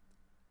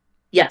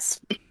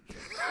 Yes.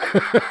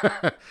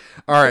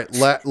 All right.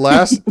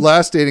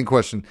 Last dating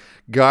question.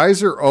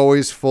 Guys are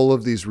always full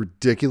of these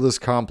ridiculous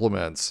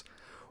compliments.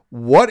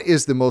 What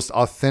is the most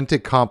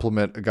authentic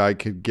compliment a guy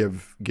could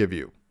give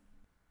you?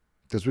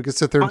 Because we could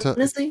sit there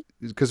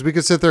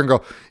and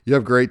go, you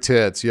have great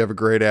tits. You have a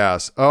great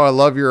ass. Oh, I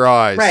love your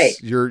eyes. Right.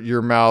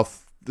 Your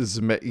mouth is,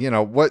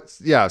 what?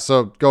 Yeah.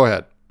 So go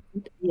ahead.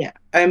 Yeah.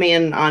 I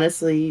mean,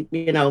 honestly,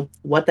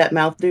 what that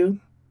mouth do?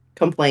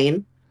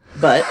 Complain.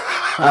 But,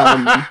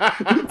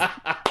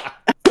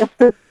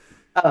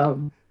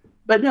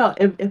 but no,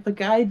 if a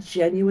guy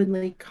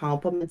genuinely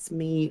compliments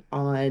me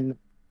on,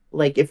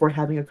 like, if we're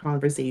having a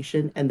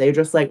conversation and they're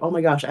just like, oh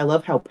my gosh, I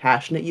love how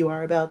passionate you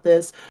are about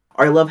this,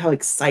 or I love how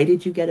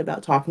excited you get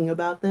about talking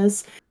about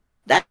this,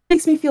 that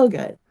makes me feel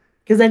good.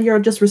 Because then you're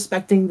just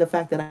respecting the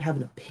fact that I have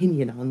an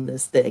opinion on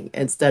this thing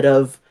instead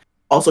of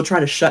also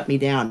trying to shut me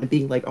down and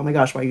being like, oh my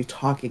gosh, why are you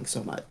talking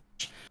so much?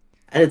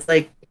 And it's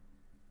like,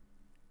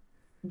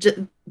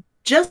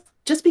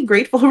 just be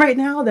grateful right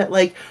now that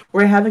like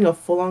we're having a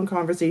full-on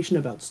conversation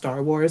about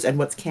Star Wars and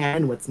what's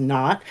canon, what's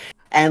not.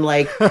 And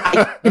like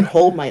I can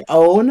hold my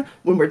own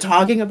when we're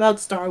talking about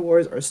Star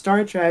Wars or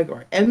Star Trek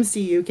or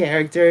MCU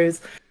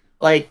characters.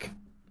 Like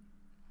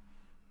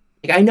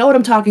I know what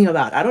I'm talking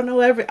about. I don't know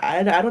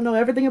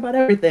everything about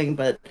everything,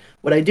 but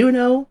what I do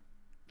know,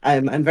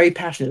 I'm very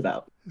passionate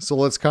about. So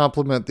let's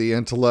compliment the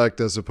intellect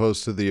as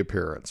opposed to the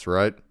appearance,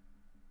 right?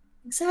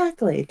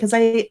 Exactly, because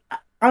I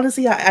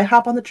honestly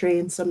hop on the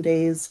train some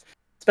days,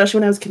 especially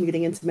when I was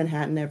commuting into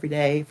Manhattan every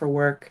day for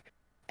work,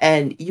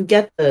 and you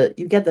get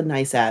the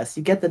nice ass,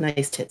 you get the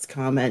nice tits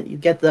comment, you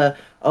get the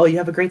oh you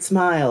have a great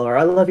smile or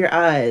I love your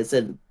eyes,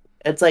 and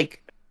it's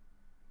like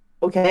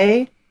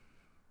okay,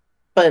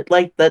 but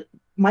like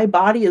my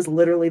body is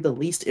literally the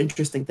least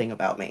interesting thing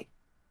about me.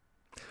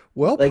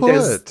 Well Like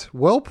put.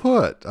 Well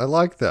put. I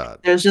like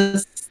that. there's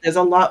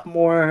a lot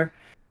more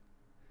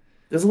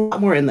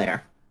in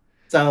there.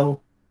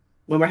 So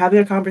when we're having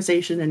a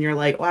conversation and you're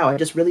like, wow, I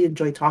just really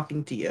enjoy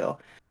talking to you,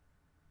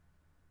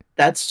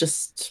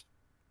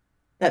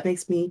 that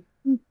makes me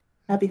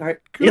happy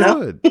heart.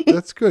 Good.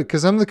 That's good.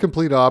 Because I'm the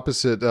complete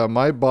opposite.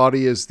 My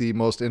body is the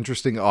most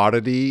interesting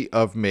oddity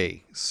of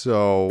me.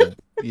 So,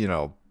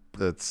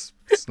 it's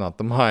not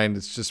the mind.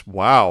 It's just,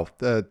 wow,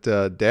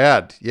 that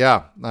dad.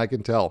 Yeah, I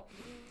can tell.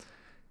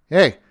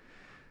 Hey,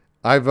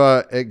 I've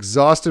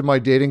exhausted my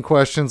dating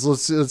questions.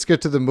 Let's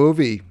get to the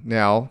movie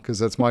now, because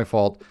that's my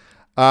fault.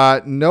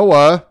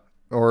 Noah,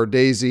 or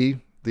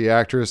Daisy, the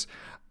actress,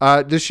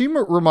 does she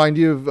remind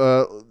you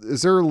of,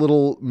 is there a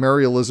little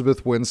Mary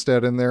Elizabeth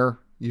Winstead in there?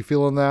 You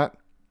feeling that?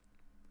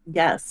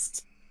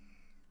 Yes.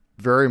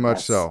 Very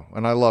much so.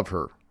 And I love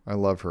her. I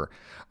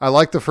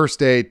like the first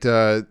date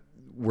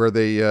where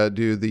they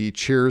do the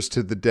cheers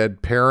to the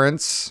dead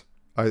parents.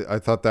 I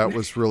thought that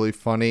was really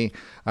funny.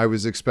 I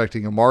was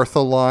expecting a Martha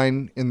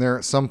line in there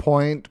at some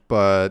point,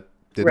 but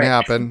didn't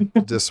happen.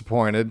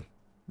 Disappointed.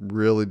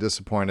 Really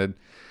disappointed.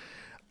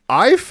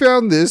 I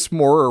found this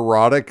more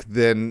erotic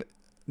than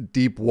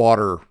Deep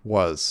Water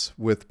was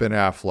with Ben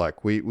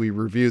Affleck. We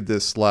reviewed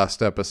this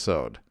last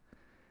episode.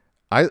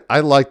 I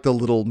like the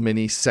little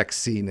mini sex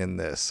scene in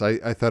this.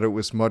 I thought it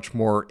was much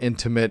more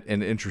intimate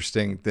and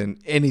interesting than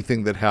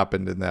anything that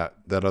happened in that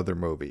other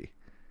movie.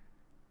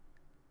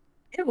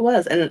 It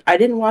was. And I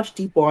didn't watch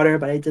Deep Water,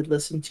 but I did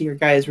listen to your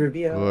guys'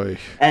 review. Oy.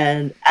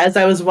 And as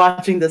I was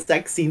watching the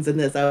sex scenes in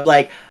this, I was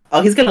like,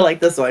 oh, he's going to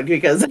like this one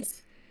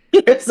because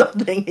there's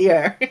something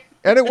here.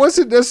 And it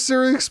wasn't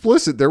necessarily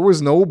explicit. There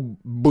was no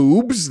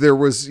boobs. There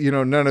was,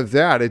 none of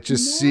that. It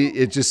just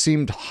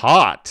seemed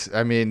hot.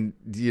 I mean,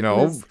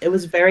 it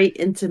was very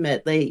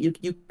intimate.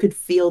 You could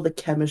feel the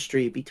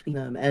chemistry between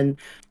them. And,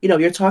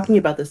 you're talking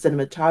about the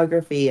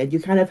cinematography, and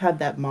you kind of have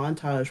that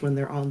montage when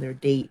they're on their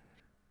date.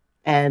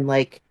 And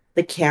like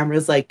the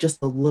camera's like just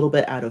a little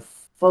bit out of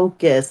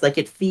focus. Like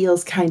it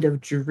feels kind of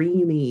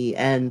dreamy.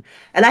 And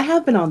I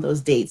have been on those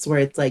dates where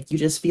it's like you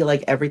just feel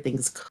like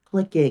everything's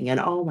clicking and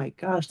oh my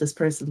gosh, this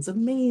person's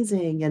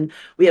amazing and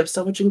we have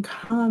so much in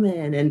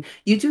common. And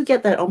you do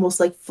get that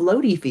almost like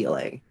floaty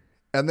feeling.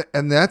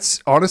 And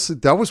that's honestly,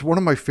 that was one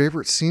of my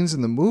favorite scenes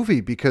in the movie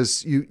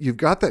because you've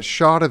got that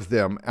shot of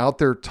them out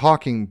there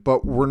talking,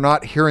 but we're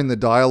not hearing the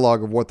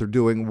dialogue of what they're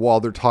doing while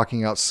they're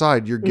talking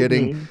outside. You're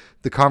getting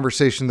the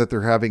conversation that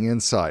they're having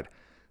inside.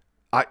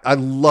 I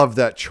love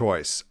that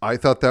choice. I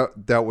thought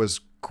that was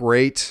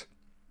great.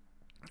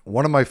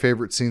 One of my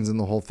favorite scenes in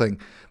the whole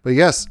thing. But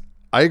yes,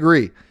 I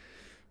agree.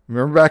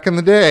 Remember back in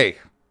the day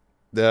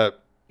that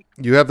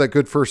you have that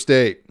good first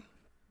date.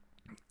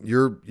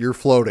 You're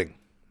floating.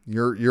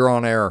 You're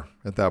on air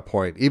at that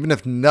point. Even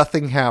if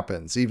nothing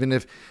happens, even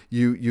if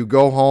you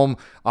go home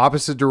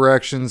opposite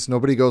directions,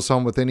 nobody goes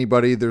home with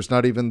anybody. There's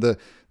not even the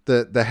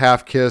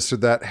half kiss or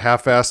that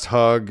half-assed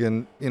hug,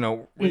 and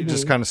you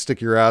just kind of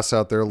stick your ass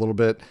out there a little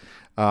bit.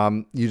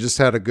 You just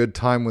had a good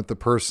time with the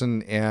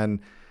person, and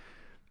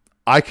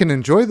I can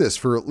enjoy this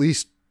for at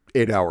least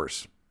 8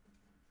 hours.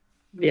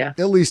 Yeah,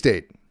 at least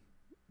 8.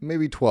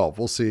 Maybe 12.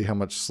 We'll see how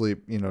much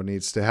sleep,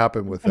 needs to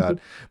happen with that.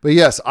 But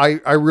yes,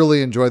 I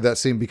really enjoyed that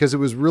scene because it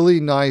was really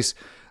nice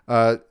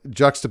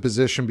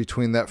juxtaposition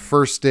between that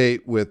first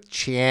date with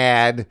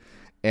Chad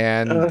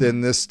and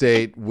then this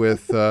date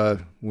with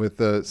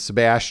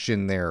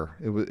Sebastian there.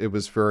 It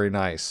was very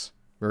nice.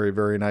 Very,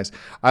 very nice.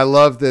 I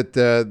love that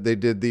they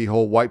did the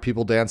whole white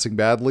people dancing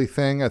badly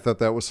thing. I thought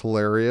that was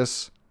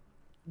hilarious.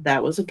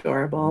 That was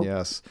adorable.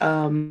 Yes.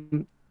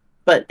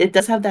 But it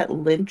does have that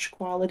Lynch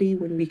quality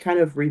when we kind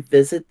of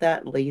revisit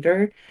that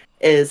later.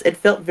 It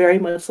felt very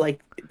much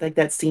like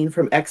that scene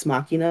from Ex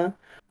Machina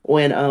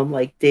when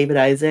like David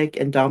Isaac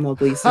and Domhnall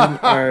Gleeson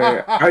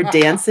are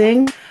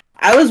dancing.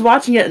 I was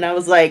watching it and I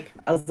was like,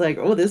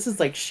 oh, this is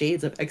like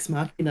shades of Ex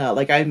Machina.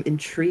 Like I'm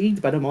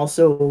intrigued, but I'm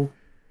also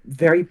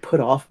very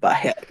put off by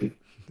it.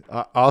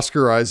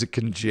 Oscar Isaac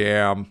can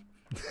jam.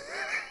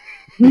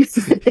 He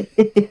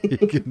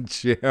can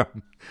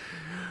jam.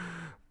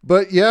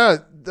 But yeah,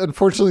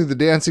 unfortunately, the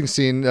dancing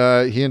scene,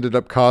 he ended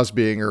up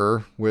Cosbying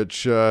her,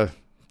 which,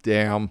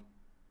 damn.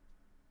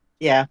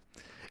 Yeah.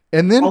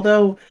 And then,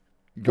 although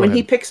when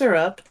he picks her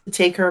up to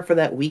take her for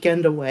that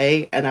weekend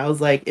away, and I was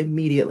like,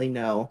 immediately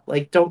no,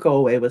 like, don't go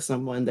away with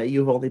someone that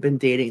you've only been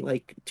dating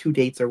like 2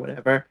 dates or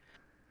whatever.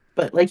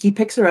 But like, he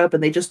picks her up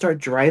and they just start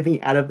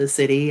driving out of the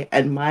city,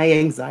 and my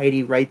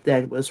anxiety right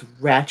then was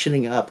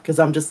ratcheting up because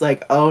I'm just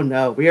like, oh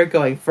no, we are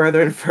going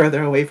further and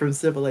further away from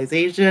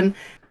civilization.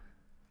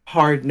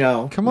 Hard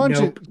no. Come on,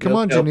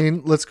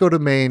 Janine. Let's go to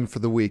Maine for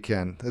the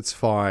weekend. It's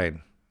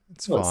fine.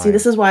 Fine. See,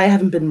 this is why I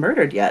haven't been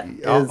murdered yet.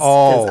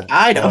 Because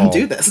I don't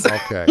do this.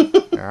 Okay.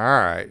 All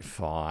right.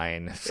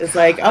 Fine. It's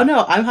like, oh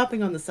no, I'm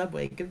hopping on the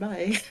subway.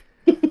 Goodbye.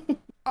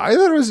 I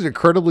thought it was an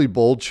incredibly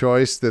bold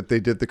choice that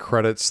they did the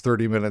credits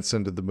 30 minutes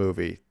into the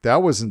movie.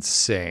 That was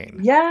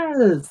insane.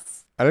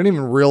 Yes. I didn't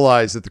even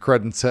realize that the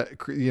credits,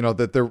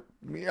 that there,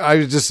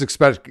 I just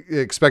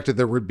expected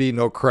there would be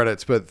no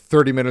credits, but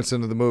 30 minutes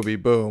into the movie,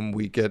 boom,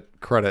 we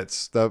get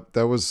credits.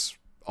 That was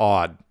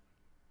odd.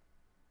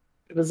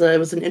 It was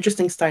an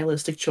interesting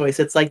stylistic choice.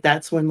 It's like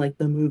that's when like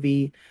the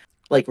movie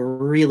like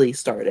really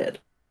started.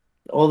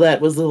 All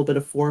that was a little bit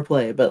of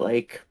foreplay, but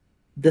like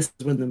this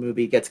is when the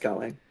movie gets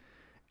going.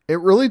 It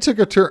really took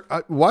a turn.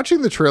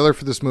 Watching the trailer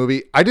for this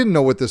movie, I didn't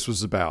know what this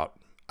was about.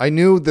 I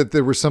knew that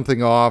there was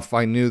something off.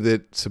 I knew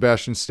that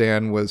Sebastian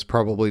Stan was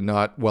probably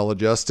not well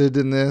adjusted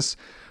in this.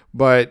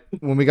 But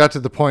when we got to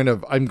the point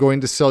of, I'm going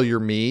to sell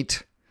your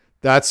meat,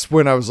 that's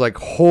when I was like,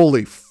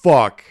 holy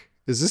fuck,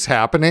 is this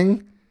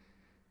happening?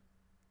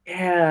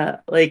 Yeah,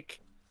 like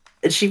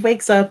she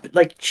wakes up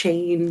like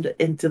chained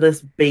into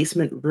this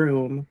basement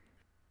room.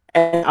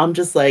 And I'm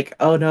just like,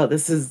 oh no,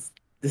 this is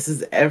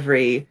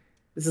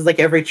like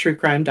every true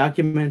crime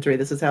documentary.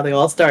 This is how they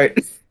all start.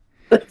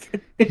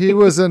 He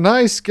was a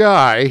nice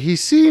guy. He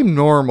seemed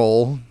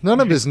normal.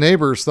 None of his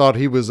neighbors thought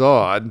he was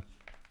odd.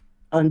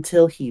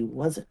 Until he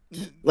wasn't.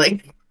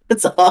 Like,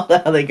 that's all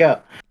how they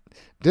go.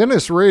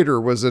 Dennis Rader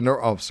was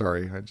oh,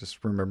 sorry. I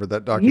just remembered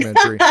that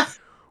documentary.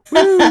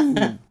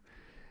 Woo!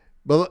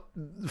 But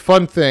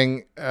fun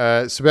thing,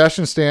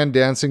 Sebastian Stan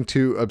dancing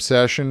to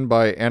Obsession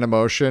by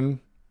Animotion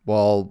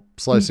while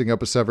slicing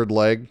up a severed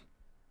leg.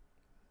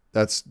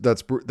 That's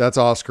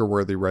Oscar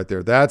worthy right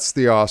there. That's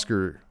the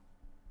Oscar.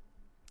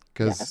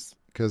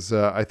 Because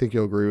I think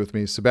you'll agree with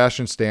me.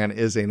 Sebastian Stan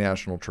is a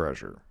national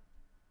treasure.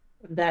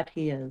 That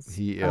he is.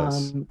 He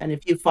is. And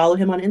if you follow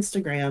him on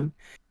Instagram,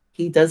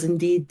 he does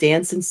indeed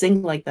dance and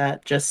sing like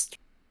that just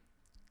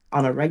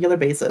on a regular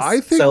basis.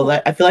 I feel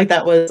like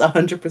that was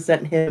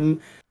 100%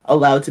 him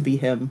allowed to be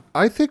him.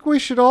 I think we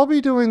should all be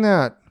doing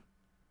that.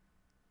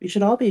 We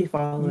should all be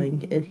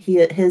following.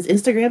 His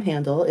Instagram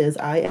handle is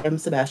I am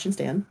Sebastian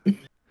Stan.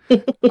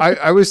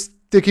 I was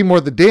thinking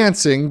more the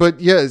dancing, but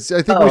yes,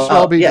 I think we should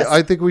all be. Yes.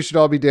 I think we should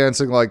all be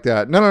dancing like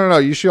that. No.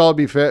 You should all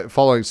be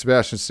following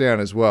Sebastian Stan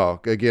as well.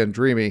 Again,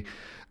 dreamy.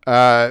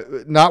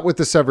 Not with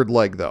the severed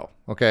leg though.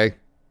 Okay.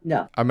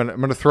 No. I'm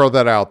gonna throw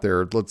that out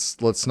there.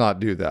 Let's not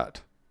do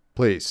that,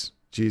 please.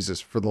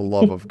 Jesus, for the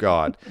love of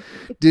God.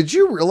 Did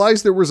you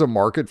realize there was a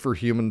market for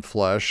human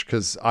flesh?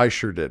 Because I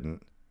sure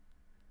didn't.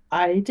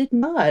 I did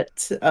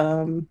not.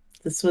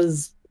 This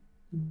was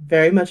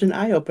very much an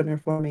eye opener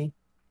for me.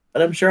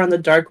 But I'm sure on the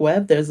dark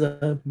web, there's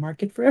a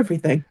market for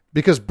everything.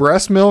 Because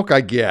breast milk, I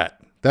get.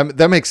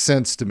 That makes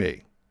sense to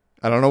me.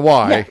 I don't know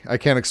why. Yeah. I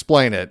can't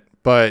explain it.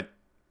 But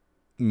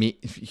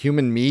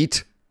human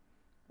meat?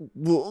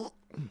 Nope.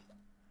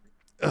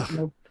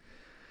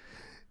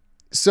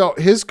 So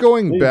his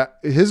going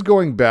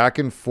back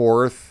and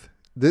forth,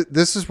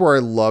 this is where I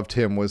loved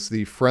him, was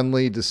the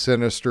friendly to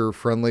sinister.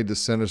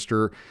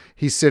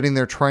 He's sitting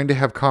there trying to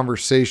have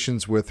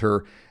conversations with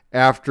her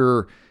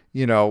after,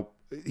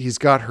 he's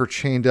got her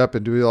chained up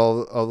and doing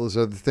all those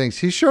other things.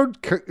 He showed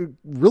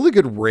really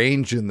good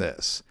range in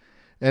this.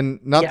 And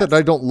not that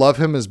I don't love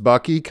him as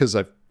Bucky, because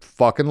I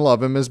fucking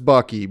love him as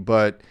Bucky,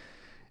 but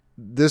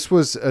this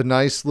was a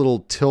nice little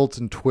tilt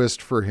and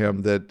twist for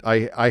him that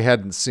I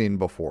hadn't seen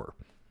before.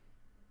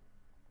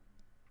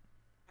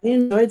 I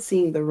enjoyed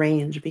seeing the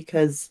range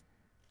because,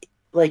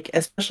 like,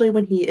 especially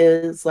when he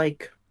is,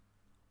 like,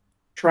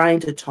 trying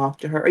to talk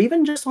to her, or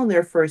even just on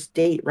their first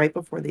date right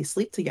before they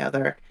sleep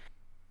together,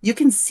 you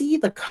can see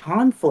the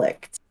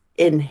conflict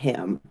in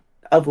him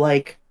of,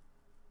 like,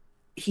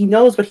 he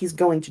knows what he's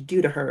going to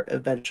do to her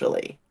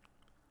eventually,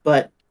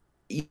 but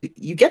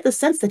you get the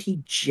sense that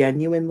he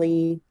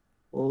genuinely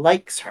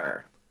likes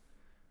her.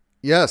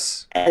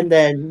 Yes. And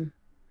then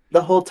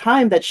the whole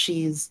time that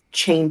she's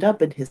chained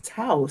up in his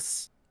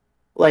house,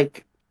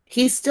 like,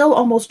 he's still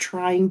almost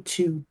trying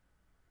to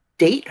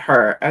date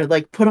her or,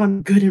 like, put on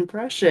a good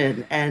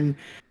impression. And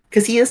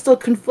because he is still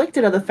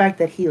conflicted of the fact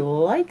that he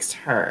likes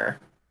her,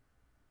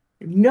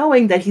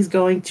 knowing that he's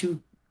going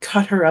to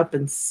cut her up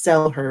and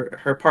sell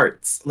her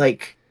parts.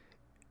 Like,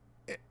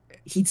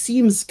 he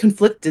seems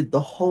conflicted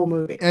the whole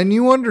movie. And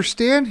you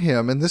understand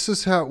him. And this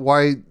is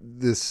why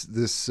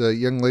this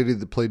young lady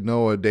that played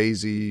Noah,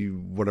 Daisy,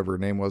 whatever her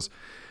name was,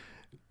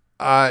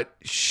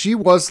 she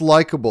was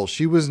likable.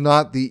 She was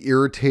not the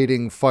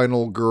irritating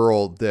final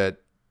girl that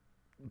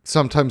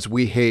sometimes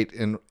we hate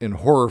in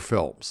horror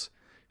films.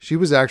 She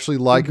was actually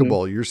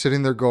likable. Mm-hmm. You're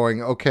sitting there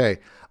going, okay,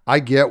 I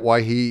get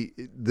why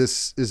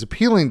this is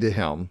appealing to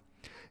him.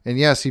 And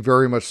yes, he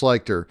very much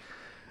liked her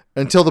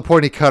until the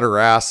point he cut her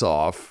ass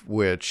off,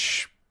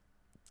 which,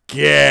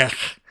 yeah.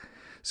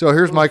 So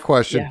here's my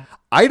question. Yeah.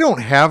 I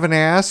don't have an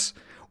ass.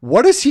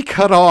 What does he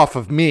cut off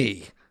of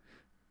me?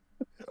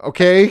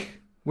 Okay.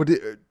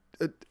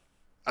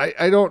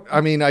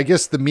 I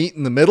guess the meat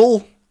in the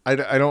middle. I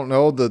don't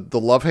know the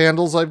love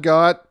handles I've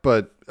got,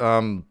 but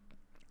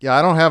yeah,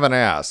 I don't have an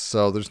ass,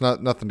 so there's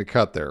nothing to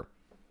cut there.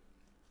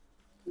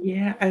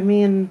 Yeah, I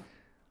mean,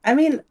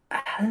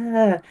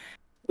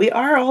 we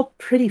are all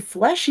pretty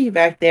fleshy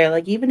back there.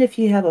 Like, even if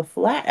you have a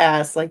flat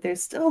ass, like,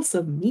 there's still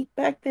some meat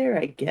back there,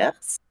 I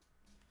guess.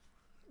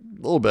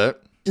 A little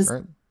bit,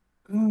 right?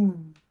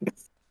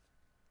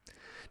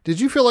 Did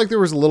you feel like there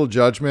was a little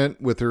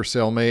judgment with her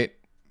cellmate?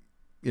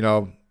 You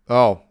know,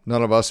 oh,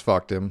 none of us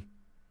fucked him.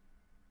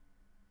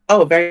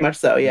 Oh, very much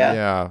so. Yeah.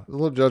 Yeah. A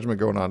little judgment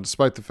going on,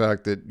 despite the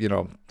fact that, you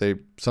know,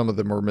 some of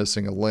them were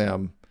missing a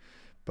limb,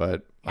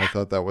 but I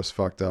thought that was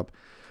fucked up.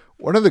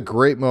 One of the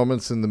great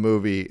moments in the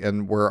movie,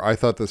 and where I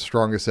thought the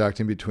strongest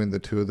acting between the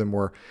two of them,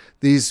 were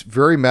these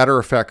very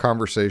matter-of-fact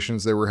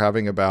conversations they were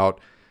having about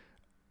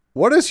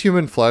what does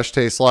human flesh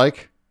taste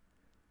like?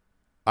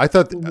 I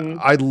thought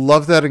I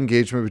love that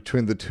engagement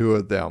between the two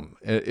of them.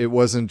 It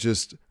wasn't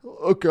just,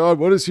 oh God,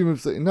 what is human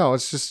flesh? No,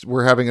 it's just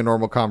we're having a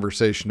normal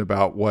conversation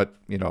about what,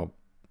 you know,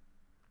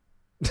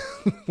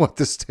 what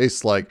this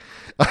tastes like.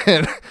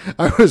 And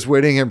I was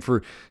waiting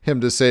for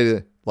him to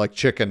say like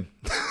chicken.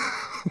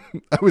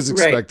 I was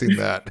expecting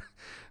that.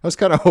 I was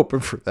kind of hoping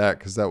for that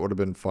because that would have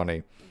been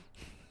funny.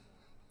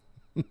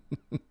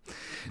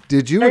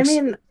 Did you? I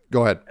mean,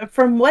 go ahead.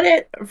 From what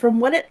it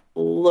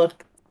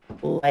looked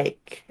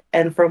like,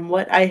 and from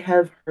what I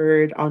have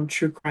heard on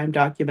true crime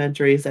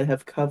documentaries that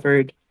have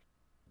covered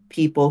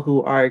people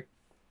who are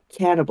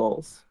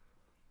cannibals,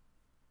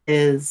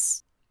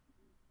 is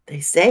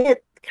they say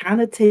it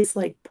kind of tastes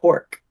like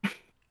pork,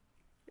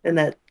 and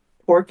that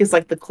pork is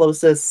like the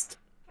closest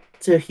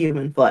to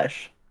human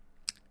flesh.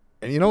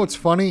 And you know what's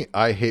funny?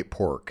 I hate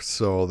pork,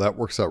 so that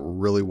works out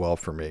really well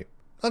for me.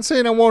 Not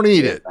saying I won't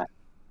eat it.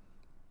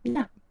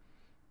 Yeah.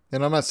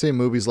 And I'm not saying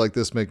movies like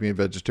this make me a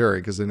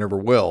vegetarian, because they never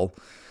will.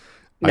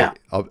 No.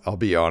 I'll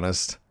be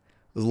honest. I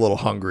was a little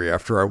hungry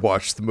after I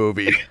watched the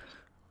movie.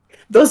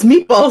 Those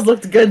meatballs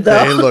looked good,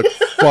 though. They look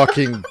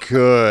fucking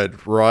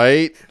good,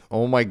 right?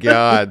 Oh my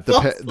God.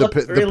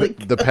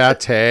 The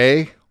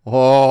pate.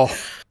 Oh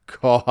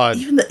God.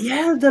 Even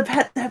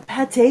that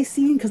pate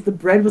scene, because the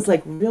bread was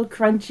like real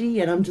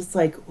crunchy, and I'm just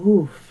like,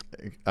 ooh.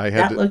 I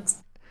had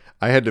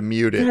to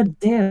mute it. God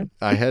damn.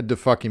 I had to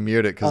fucking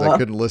mute it because I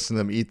couldn't listen to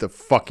them eat the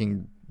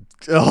fucking.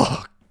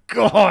 Oh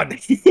God.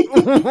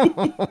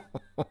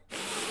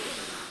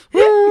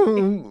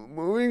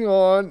 Moving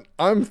on.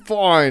 I'm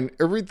fine.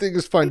 Everything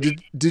is fine.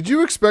 Did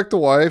you expect the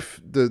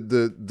wife,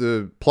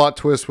 the plot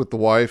twist with the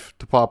wife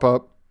to pop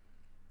up?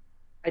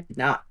 I did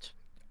not.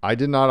 I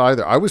did not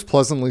either. I was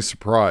pleasantly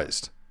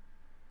surprised.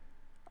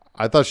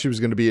 I thought she was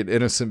going to be an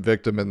innocent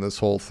victim in this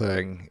whole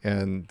thing.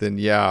 And then,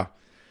 yeah.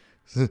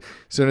 As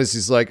soon as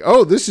he's like,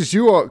 oh, this is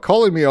you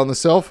calling me on the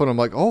cell phone. I'm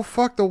like, oh,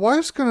 fuck, the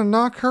wife's going to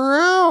knock her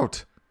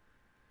out.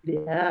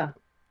 Yeah.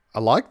 I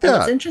like that. And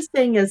what's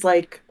interesting is,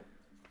 like,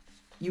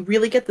 you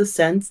really get the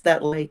sense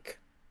that, like,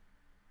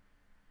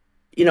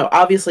 you know,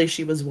 obviously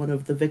she was one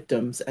of the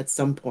victims at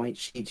some point.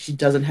 She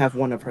doesn't have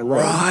one of her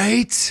legs.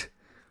 Right?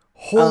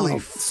 Holy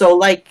so,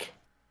 like,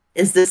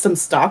 is this some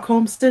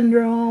Stockholm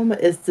syndrome?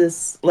 Is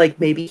this, like,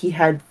 maybe he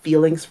had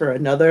feelings for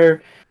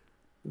another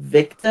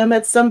victim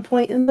at some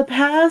point in the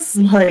past?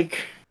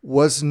 Like,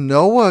 was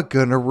Noah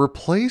gonna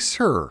replace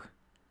her?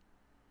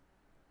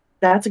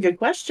 That's a good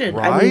question.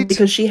 Right? I mean,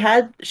 because she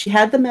had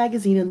the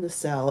magazine in the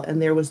cell,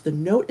 and there was the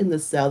note in the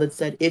cell that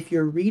said, if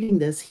you're reading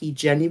this, he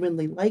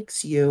genuinely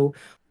likes you,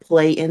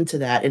 play into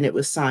that. And it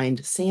was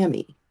signed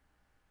Sammy.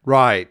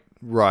 Right.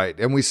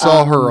 And we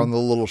saw her on the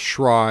little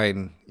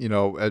shrine, you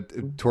know,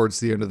 towards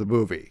the end of the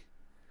movie.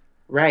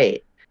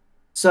 Right.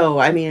 So,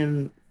 I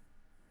mean,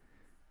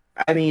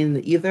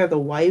 either the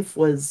wife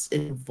was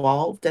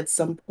involved at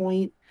some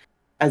point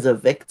as a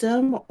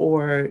victim,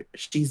 or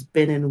she's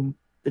been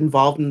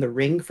involved in the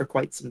ring for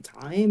quite some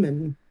time.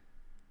 And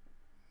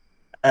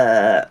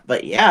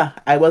but yeah,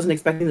 I wasn't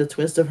expecting the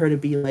twist of her to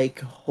be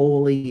like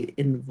wholly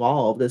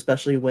involved,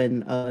 especially when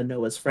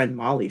Noah's friend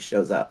Molly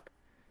shows up.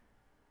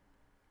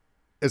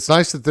 It's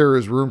nice that there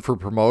is room for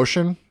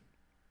promotion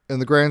in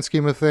the grand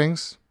scheme of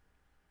things.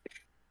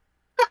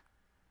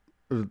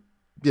 You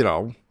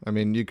know, I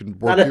mean, you can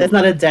work. It's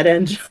not a dead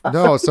end job.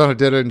 No, it's not a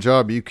dead end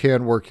job. You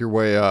can work your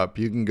way up.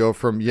 You can go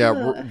from,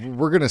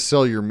 we're going to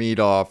sell your meat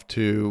off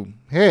to,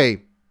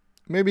 hey,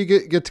 maybe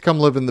get to come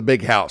live in the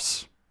big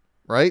house,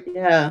 right?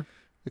 Yeah.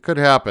 It could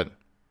happen.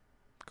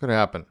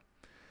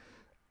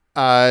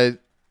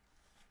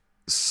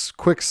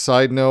 Quick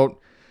side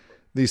note.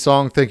 The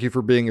song Thank You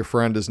for Being a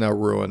Friend is now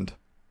ruined.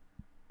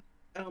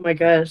 Oh my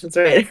gosh, that's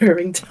right.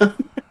 Irvington.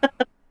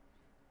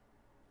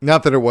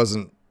 Not that it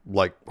wasn't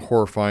like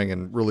horrifying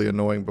and really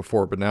annoying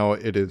before, but now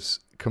it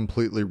is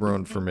completely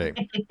ruined for me.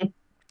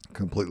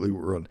 Completely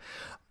ruined.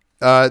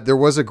 There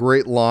was a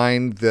great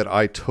line that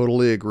I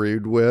totally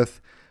agreed with.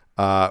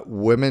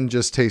 Women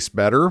just taste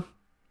better.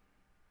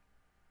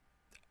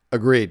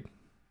 Agreed.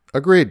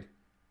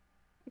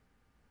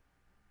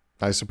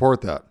 I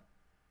support that.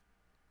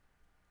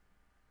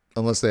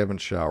 Unless they haven't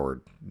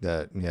showered.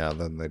 Then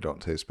they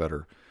don't taste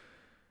better.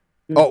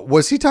 Oh,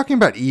 was he talking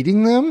about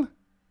eating them?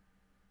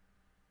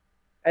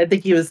 I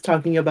think he was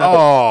talking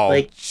about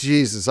like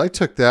Jesus. I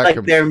took that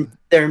like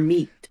their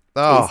meat.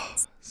 Oh,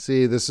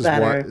 see, this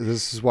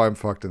is why I'm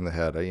fucked in the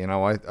head. You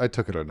know, I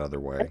took it another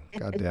way.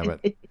 God damn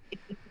it.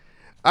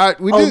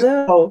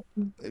 Although,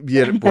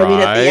 yeah, right,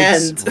 at the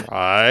end.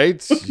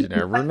 Right. You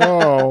never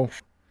know.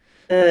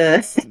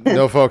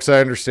 No, folks, I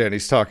understand.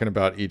 He's talking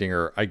about eating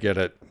her. I get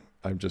it.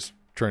 I'm just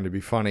trying to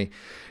be funny.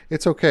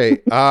 It's okay.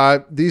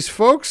 These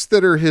folks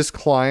that are his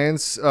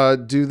clients,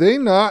 do they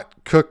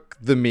not cook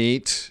the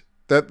meat?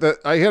 That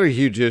I had a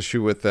huge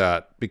issue with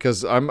that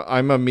because I'm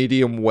a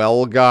medium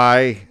well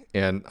guy,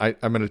 and I'm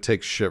going to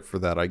take shit for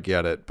that. I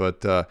get it,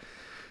 but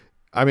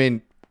I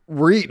mean,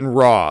 we're eating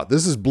raw.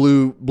 This is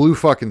blue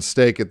fucking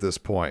steak at this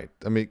point.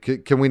 I mean,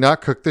 can we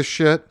not cook this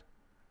shit?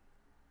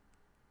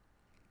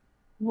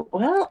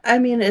 Well, I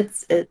mean,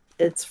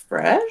 it's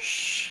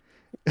fresh.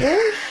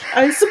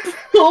 I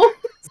suppose.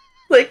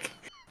 Like,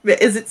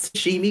 is it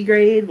sashimi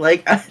grade?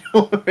 Like, I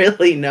don't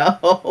really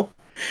know.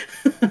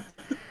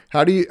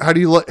 How do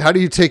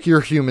you take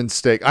your human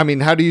steak? I mean,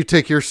 how do you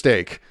take your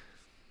steak?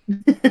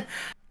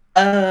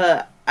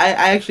 I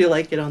actually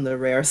like it on the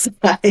rare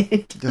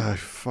side.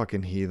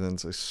 Fucking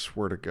heathens! I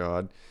swear to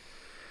God.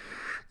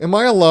 Am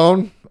I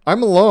alone?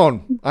 I'm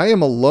alone. I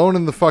am alone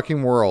in the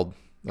fucking world.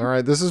 All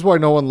right, this is why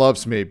no one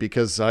loves me,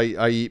 because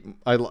I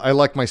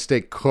like my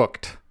steak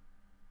cooked.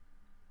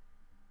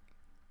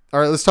 All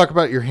right, let's talk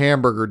about your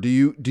hamburger. Do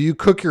you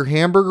cook your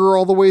hamburger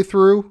all the way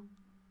through?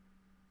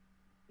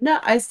 No,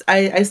 I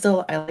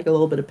still like a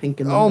little bit of pink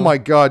in the Oh middle. my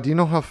God! Do you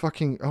know how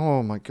fucking?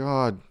 Oh my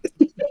God!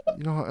 You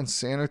know how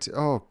insanity?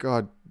 Oh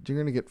God! You're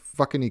gonna get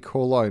fucking E.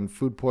 coli and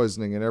food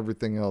poisoning and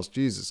everything else.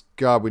 Jesus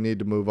God, we need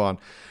to move on.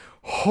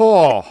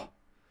 Oh,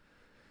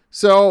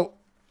 so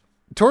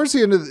towards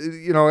the end of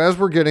as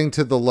we're getting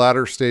to the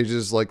latter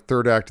stages, like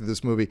third act of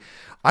this movie,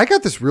 I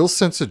got this real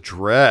sense of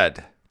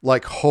dread,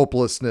 like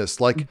hopelessness,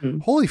 like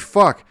holy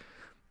fuck,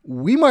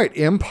 we might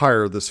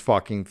empire this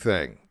fucking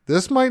thing.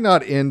 This might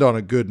not end on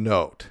a good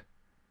note,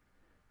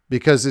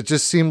 because it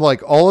just seemed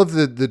like all of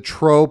the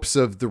tropes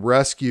of the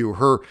rescue,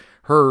 her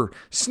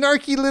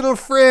snarky little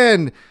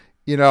friend,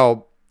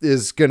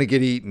 is going to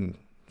get eaten.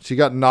 She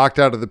got knocked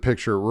out of the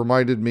picture. It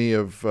reminded me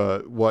of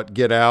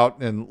Get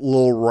Out and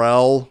Lil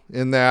Rel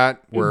in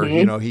that, where,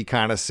 he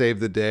kind of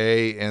saved the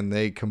day and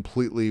they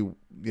completely,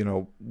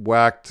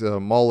 whacked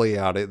Molly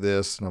out of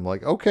this. And I'm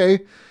like,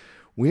 okay,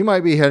 we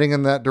might be heading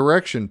in that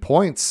direction.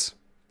 Points.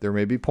 There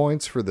may be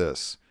points for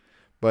this.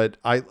 But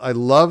I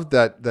loved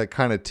that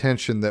kind of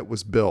tension that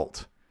was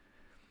built.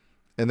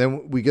 And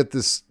then we get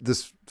this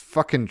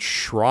fucking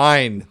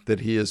shrine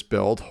that he has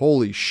built.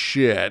 Holy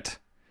shit.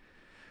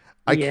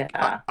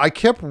 I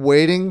kept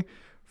waiting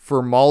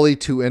for Molly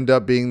to end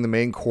up being the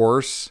main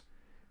course,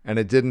 and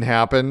it didn't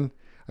happen.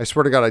 I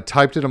swear to God, I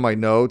typed it in my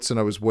notes and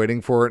I was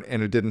waiting for it,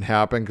 and it didn't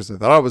happen because I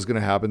thought it was going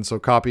to happen. So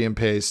copy and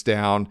paste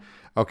down.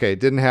 Okay,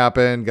 it didn't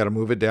happen. Got to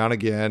move it down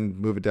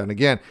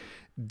again.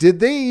 Did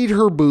they eat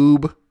her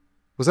boob?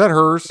 Was that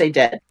hers? They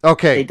did.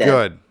 Okay, they did.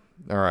 Good.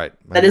 All right.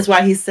 That is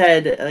why he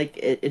said,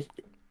 like,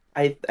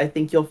 I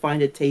think you'll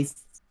find it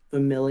tastes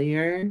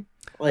familiar.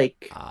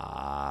 Like,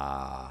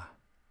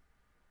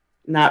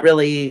 not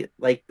really,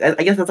 like,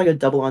 I guess that's like a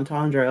double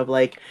entendre of,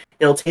 like,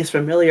 it'll taste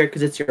familiar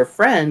because it's your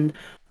friend,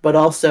 but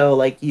also,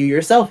 like, you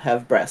yourself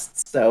have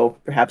breasts, so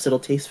perhaps it'll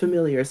taste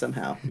familiar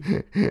somehow.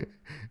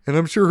 And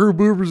I'm sure her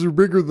boobers are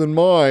bigger than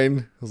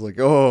mine. I was like,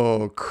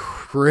 oh,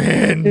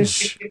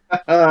 cringe.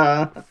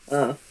 Fuck,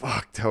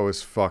 that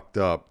was fucked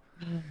up.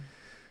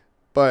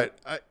 But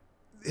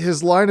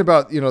his line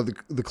about,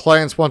 the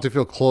clients want to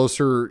feel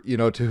closer,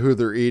 to who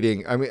they're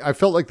eating. I mean, I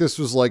felt like this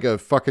was like a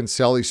fucking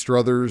Sally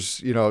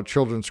Struthers,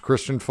 children's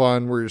Christian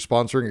fund where you're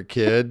sponsoring a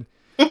kid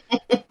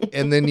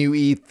and then you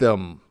eat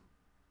them.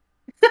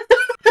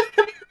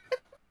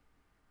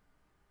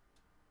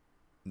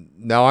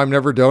 Now I'm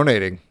never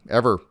donating,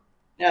 ever.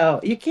 No,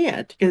 you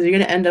can't, because you're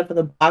going to end up with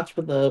a box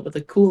with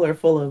a cooler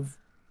full of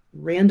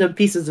random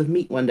pieces of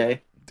meat one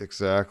day.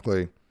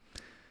 Exactly.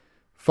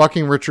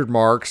 Fucking Richard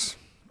Marx.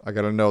 I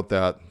got to note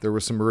that. There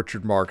was some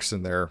Richard Marx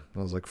in there. I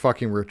was like,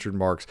 fucking Richard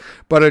Marx.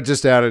 But it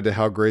just added to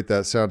how great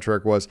that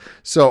soundtrack was.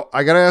 So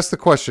I got to ask the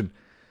question,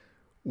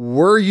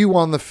 were you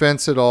on the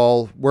fence at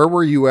all? Where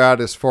were you at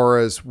as far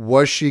as,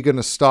 was she going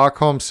to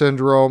Stockholm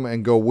Syndrome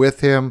and go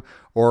with him,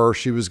 or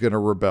she was going to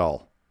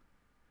rebel?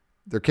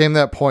 There came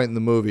that point in the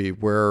movie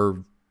where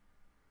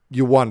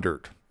you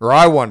wondered, or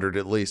I wondered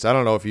at least. I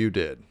don't know if you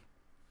did.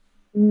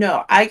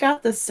 No, I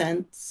got the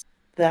sense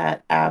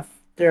that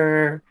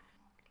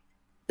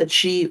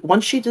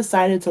once she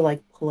decided to,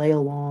 like, play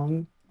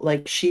along,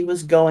 like, she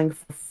was going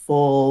for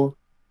full,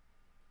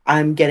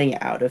 I'm getting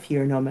out of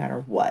here no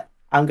matter what.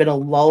 I'm going to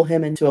lull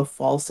him into a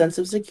false sense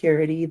of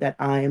security that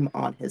I'm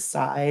on his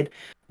side,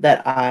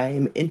 that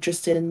I'm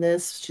interested in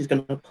this. She's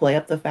going to play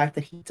up the fact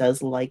that he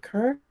does like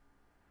her,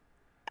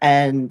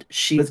 and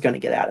she was going to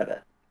get out of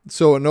it.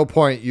 So at no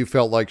point you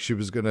felt like she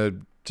was going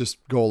to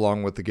just go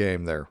along with the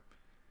game there?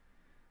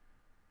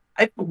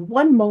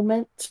 One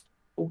moment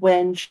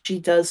when she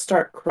does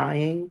start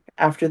crying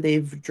after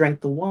they've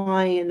drank the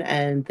wine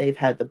and they've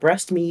had the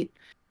breast meat,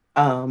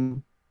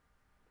 you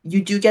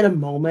do get a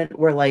moment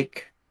where,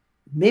 like,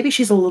 maybe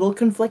she's a little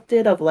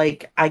conflicted of,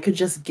 like, I could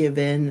just give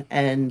in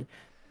and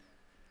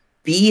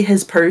be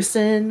his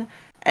person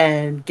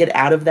and get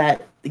out of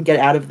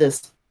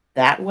this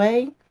that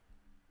way.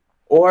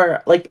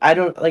 Or, like, I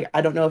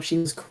don't know if she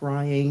was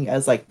crying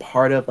as, like,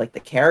 part of, like, the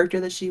character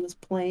that she was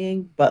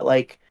playing, but,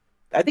 like,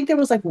 I think there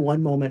was like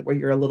one moment where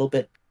you're a little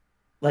bit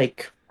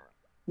like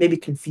maybe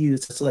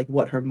confused as to like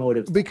what her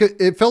motives are. Because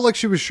it felt like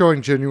she was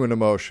showing genuine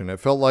emotion. It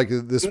felt like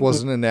this Mm-hmm.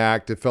 wasn't an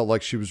act. It felt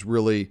like she was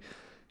really,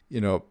 you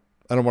know,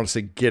 I don't want to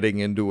say getting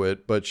into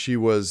it, but she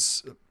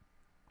was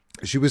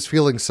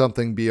feeling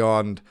something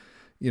beyond,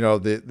 you know,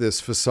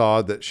 this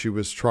facade that she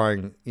was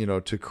trying, you know,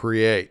 to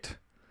create.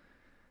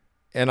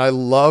 And I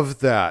love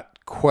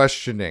that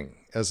questioning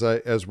as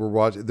we're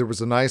watching. There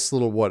was a nice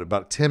little,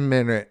 about 10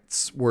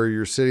 minutes where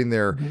you're sitting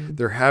there,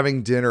 they're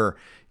having dinner.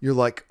 You're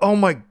like, oh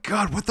my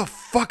God, what the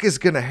fuck is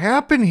going to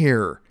happen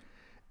here?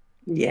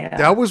 Yeah.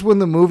 That was when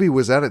the movie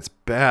was at its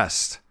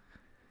best.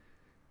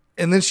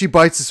 And then she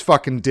bites his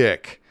fucking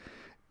dick.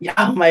 Yeah.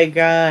 Oh my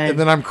God. And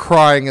then I'm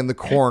crying in the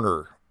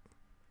corner.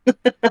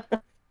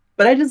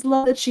 But I just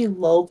love that she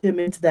lulled him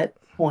into that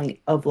point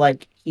of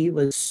like, he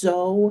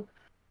believed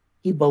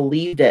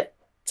it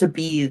to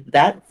be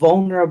that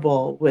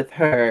vulnerable with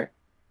her.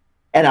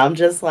 And I'm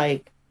just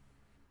like,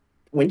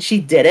 when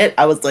she did it,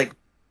 I was like,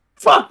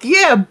 fuck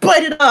yeah,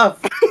 bite it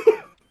off.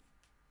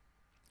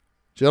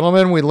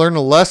 Gentlemen, we learned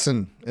a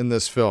lesson in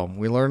this film.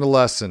 We learned a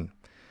lesson.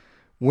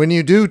 When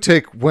you do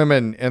take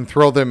women and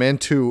throw them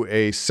into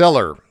a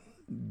cellar,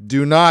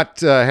 do not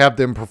have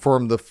them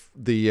perform the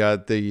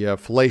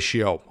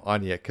fellatio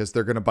on you, because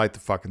they're going to bite the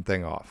fucking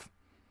thing off.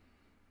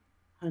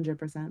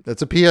 100%.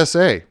 That's a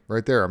PSA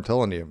right there. I'm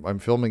telling you. I'm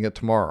filming it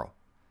tomorrow.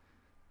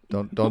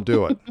 Don't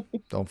do it.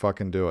 Don't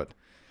fucking do it.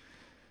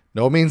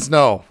 No means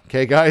no.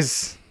 Okay,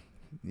 guys?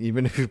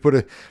 Even if you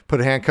put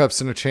handcuffs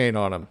and a chain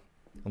on them.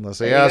 Unless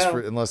they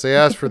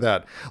ask for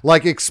that.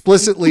 Like,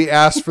 explicitly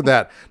ask for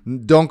that.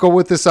 Don't go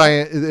with this.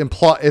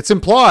 It's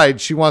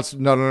implied she wants.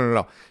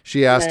 No.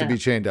 She asked to be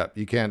chained up.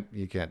 You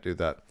can't do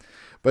that.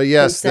 But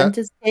yes, consent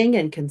is king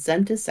and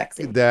consent is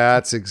sexy.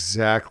 That's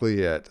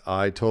exactly it.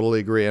 I totally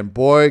agree. And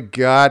boy,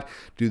 God,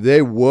 do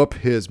they whoop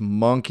his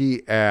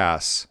monkey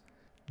ass.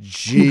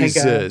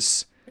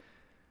 Jesus.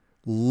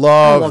 I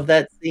love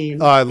that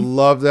scene. I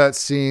love that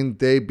scene.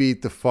 They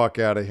beat the fuck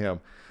out of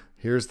him.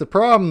 Here's the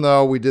problem,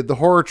 though. We did the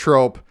horror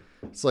trope.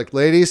 It's like,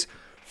 ladies,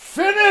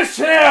 finish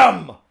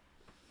him.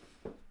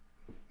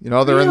 You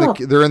know, they're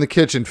in the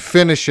kitchen.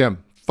 Finish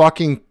him.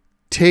 Fucking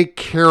take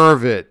care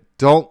of it.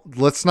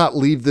 Let's not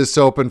leave this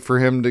open for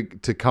him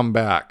to come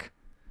back.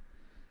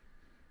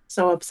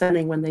 So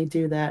upsetting when they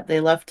do that. They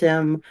left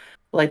him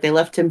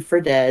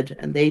for dead,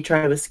 and they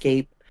try to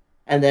escape.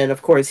 And then,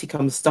 of course, he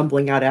comes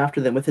stumbling out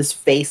after them with his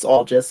face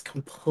all just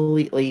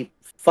completely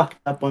fucked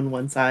up on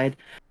one side.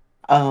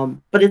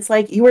 But it's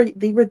like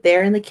they were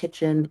there in the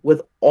kitchen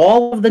with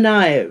all of the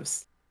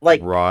knives.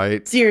 Like,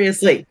 right.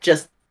 Seriously,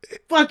 just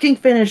fucking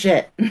finish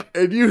it.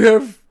 And you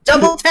have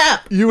double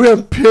tap. You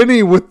have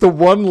Penny with the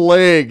one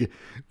leg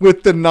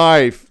with the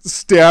knife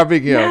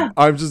stabbing him. Yeah.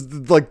 I'm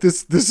just like,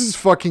 this is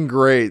fucking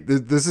great.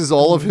 This is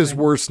all of his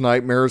worst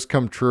nightmares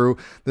come true.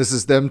 This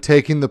is them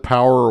taking the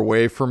power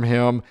away from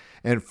him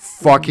and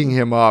fucking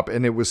him up.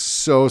 And it was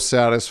so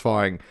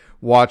satisfying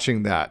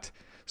watching that.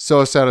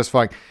 So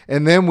satisfying.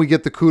 And then we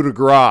get the coup de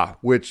grace,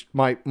 which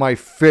my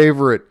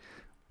favorite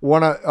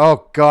one.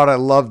 Oh God, I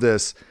love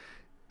this.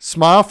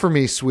 Smile for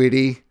me,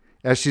 sweetie,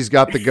 as she's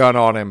got the gun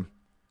on him.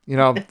 You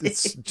know,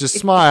 it's just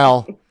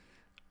smile.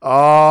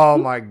 Oh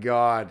my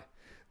God.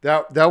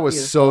 That was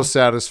beautiful. So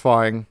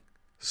satisfying.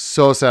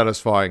 So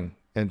satisfying.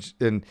 And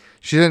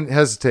she didn't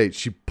hesitate.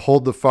 She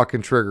pulled the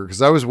fucking trigger,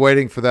 because I was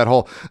waiting for that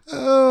whole,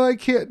 oh, I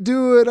can't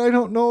do it. I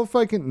don't know if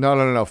I can.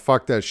 No.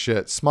 Fuck that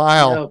shit.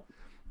 Smile. Nope.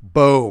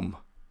 Boom.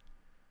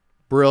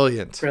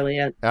 Brilliant.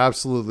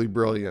 Absolutely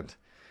brilliant.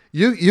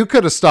 You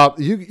could have stopped.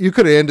 You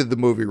could have ended the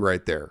movie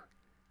right there,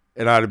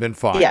 and I'd have been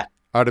fine. Yeah.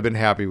 I'd have been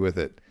happy with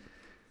it.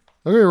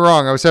 Don't get me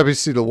wrong. I was happy to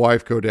see the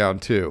wife go down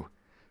too,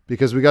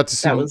 because we got to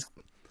see.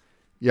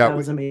 That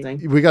was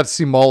amazing. We got to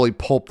see Molly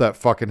pulp that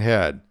fucking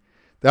head.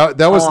 That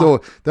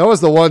was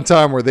the one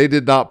time where they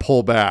did not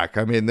pull back.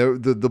 I mean,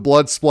 the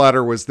blood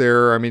splatter was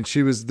there. I mean,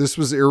 this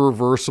was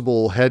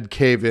irreversible head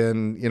cave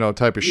in,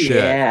 type of shit.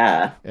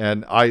 Yeah.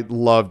 And I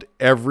loved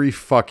every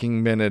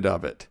fucking minute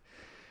of it.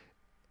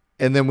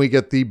 And then we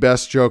get the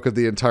best joke of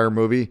the entire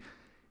movie.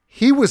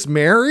 He was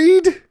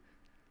married?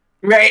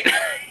 Right.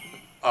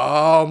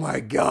 Oh my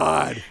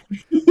God.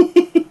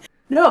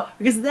 No,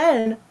 because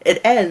then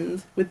it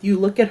ends with you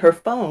look at her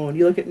phone,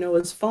 you look at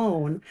Noah's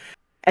phone,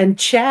 and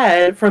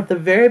Chad from the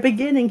very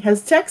beginning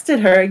has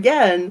texted her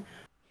again.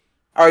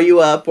 Are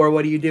you up, or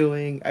what are you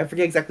doing? I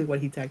forget exactly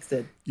what he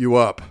texted. You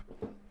up.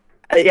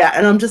 Yeah,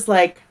 and I'm just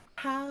like,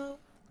 how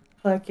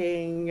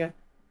fucking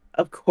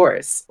of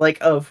course.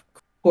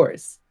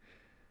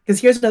 Because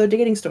here's another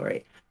dating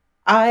story.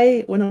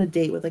 I went on a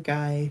date with a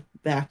guy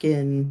back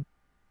in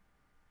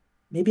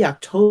maybe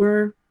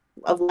October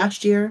of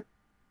last year.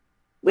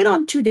 Went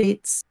on 2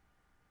 dates.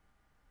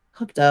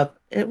 Hooked up.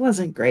 It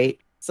wasn't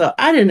great. So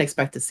I didn't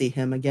expect to see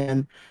him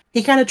again.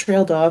 He kind of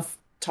trailed off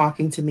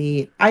talking to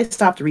me. I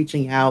stopped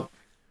reaching out.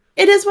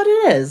 It is what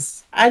it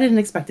is. I didn't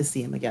expect to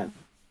see him again.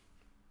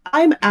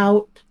 I'm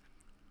out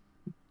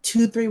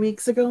 2-3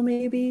 weeks ago,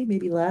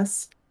 maybe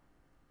less.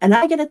 And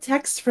I get a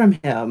text from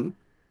him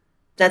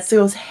that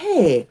goes,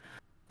 hey,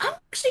 I'm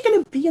actually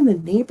going to be in the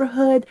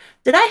neighborhood.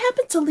 Did I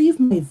happen to leave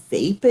my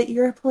vape at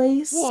your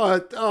place?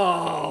 What?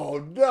 Oh,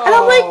 And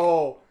I'm like,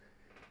 no.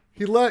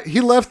 He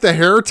left the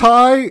hair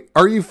tie?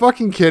 Are you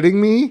fucking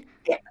kidding me?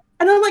 yeah.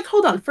 And I'm like,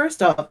 hold on.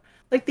 First off,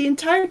 like the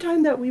entire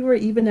time that we were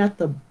even at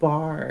the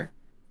bar,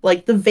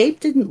 like the vape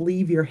didn't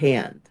leave your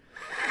hand.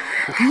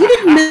 You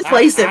didn't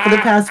misplace it for the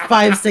past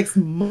 5-6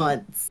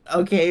 months.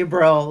 Okay,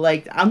 bro.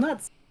 Like, I'm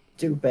not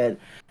stupid.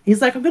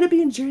 He's like, I'm going to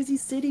be in Jersey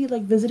City,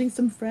 like visiting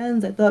some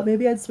friends. I thought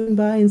maybe I'd swing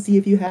by and see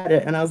if you had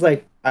it. And I was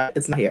like,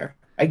 it's not here.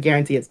 I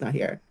guarantee it's not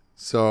here.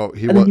 So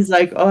and then he's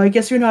like, oh, I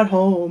guess you're not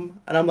home.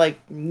 And I'm like,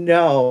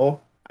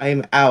 no,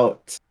 I'm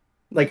out.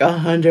 Like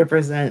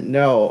 100%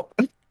 no.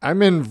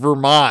 I'm in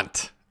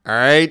Vermont. All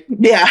right.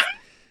 Yeah.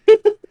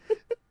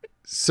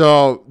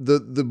 So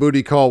the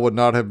booty call would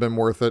not have been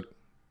worth it.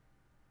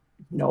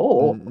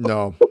 No.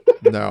 No.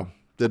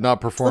 Did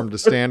not perform to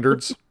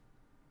standards.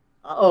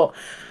 Oh,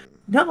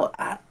 no.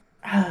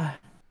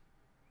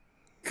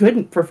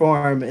 Couldn't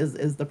perform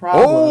is the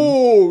problem.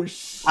 Oh,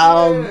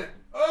 shit.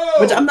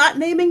 Which I'm not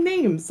naming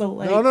names, so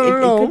like no.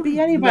 It could be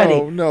anybody.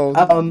 No.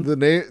 The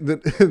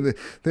name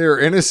they are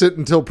innocent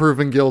until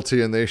proven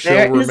guilty, and they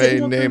shall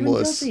remain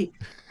nameless.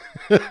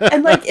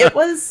 And like it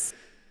was,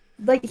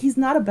 like he's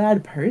not a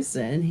bad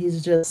person.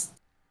 He's just,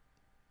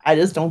 I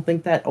just don't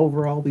think that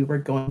overall we were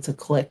going to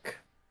click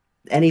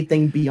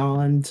anything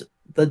beyond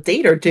the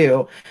date or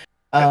two.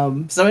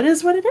 So it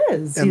is what it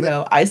is. And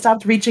I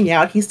stopped reaching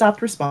out. He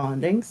stopped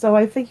responding. So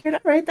I figured,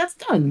 all right, that's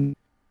done.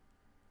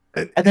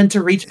 And then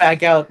to reach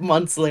back out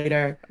months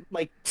later, I'm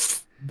like,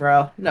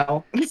 bro,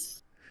 no.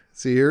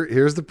 See,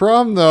 here's the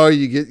problem though.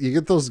 You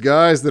get those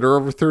guys that are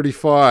over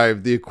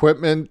 35. The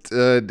equipment,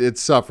 it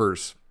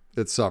suffers.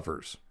 It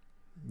suffers.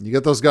 You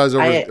get those guys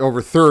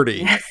over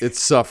 30. It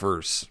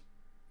suffers.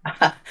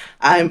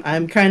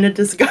 I'm kind of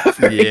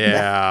discovering.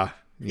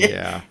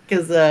 Yeah.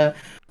 Because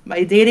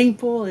my dating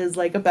pool is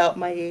like about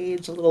my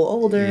age, a little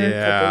older, a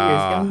couple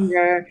years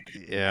younger.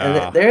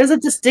 Yeah. And there is a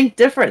distinct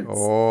difference.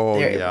 Oh,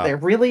 there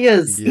really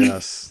is.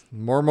 Yes.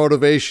 More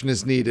motivation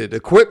is needed.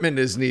 Equipment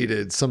is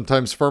needed.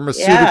 Sometimes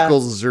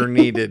pharmaceuticals are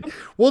needed.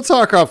 We'll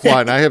talk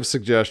offline. I have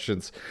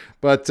suggestions.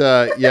 But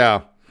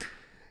yeah.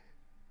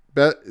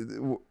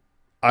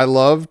 I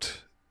loved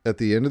at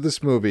the end of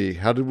this movie,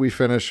 how did we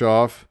finish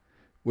off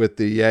with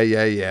the yeah,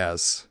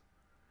 yes?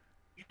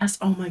 Yes.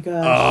 Oh my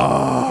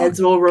gosh.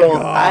 Heads will roll.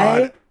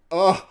 God.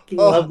 I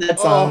love that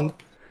song.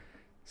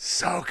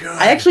 So good.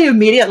 I actually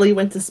immediately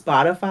went to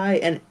Spotify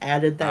and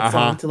added that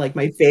song to like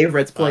my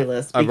favorites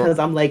playlist because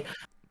I'm like,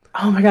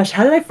 oh my gosh,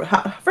 how did I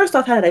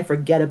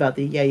forget about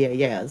the yeah,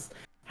 yes?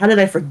 How did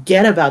I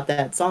forget about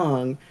that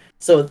song?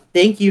 So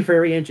thank you for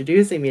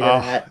reintroducing me to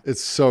that. It's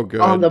so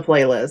good. On the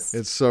playlist.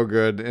 It's so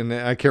good. And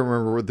I can't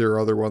remember what their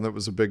other one that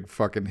was a big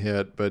fucking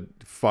hit, but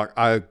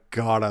I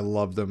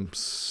love them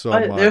so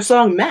much. Their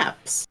song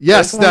Maps.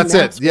 Yes, that's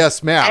it.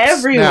 Yes, Maps.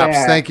 Everywhere.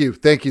 Maps. Thank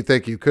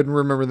you. Couldn't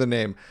remember the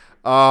name.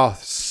 Oh,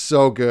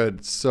 so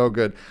good. So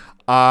good.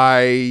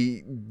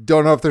 I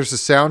don't know if there's a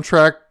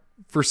soundtrack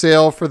for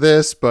sale for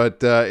this,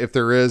 but if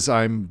there is,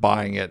 I'm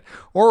buying it.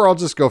 Or I'll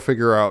just go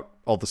figure out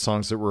all the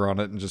songs that were on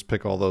it and just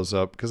pick all those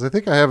up because I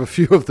think I have a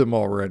few of them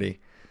already.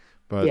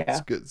 But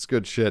it's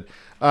good shit.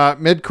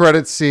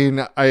 Mid-credits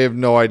scene, I have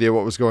no idea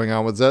what was going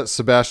on. Was that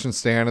Sebastian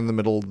Stan in the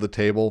middle of the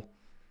table?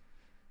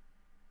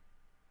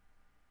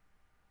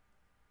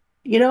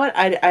 You know what?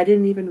 I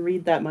didn't even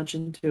read that much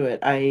into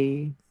it.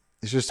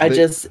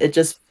 It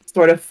just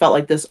sort of felt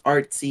like this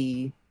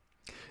artsy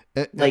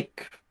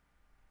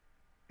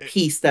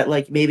piece that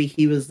like maybe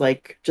he was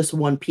like just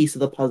one piece of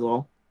the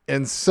puzzle.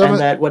 And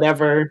that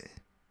whatever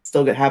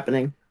still good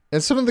happening.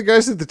 And some of the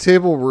guys at the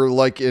table were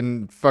like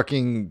in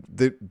fucking,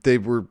 they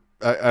were,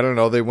 I don't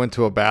know, they went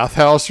to a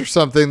bathhouse or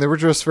something. They were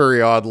dressed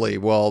very oddly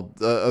while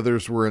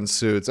others were in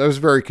suits. I was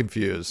very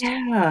confused.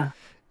 Yeah.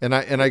 And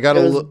I got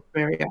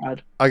very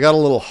odd. I got a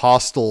little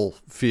hostile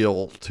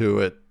feel to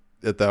it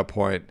at that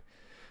point.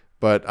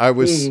 But I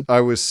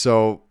was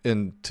so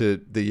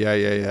into the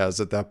yes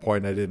at that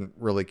point. I didn't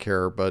really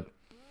care, but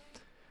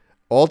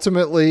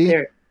ultimately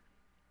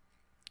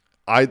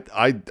I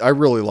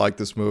really like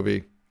this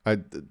movie. I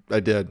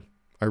did.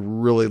 I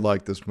really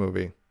like this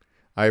movie.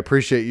 I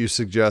appreciate you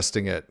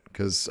suggesting it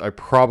because I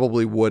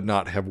probably would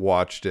not have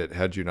watched it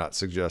had you not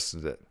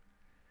suggested it.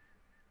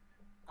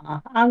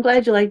 I'm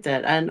glad you liked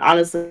it. And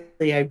honestly,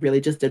 I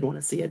really just didn't want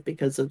to see it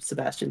because of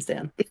Sebastian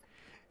Stan.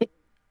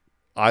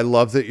 I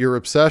love that your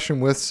obsession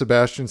with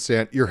Sebastian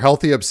Stan, your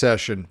healthy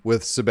obsession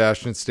with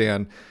Sebastian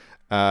Stan,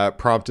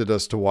 prompted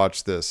us to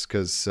watch this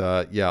because,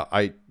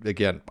 I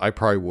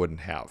probably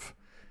wouldn't have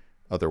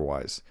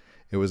otherwise.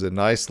 It was a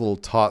nice little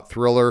taut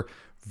thriller,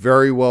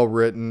 very well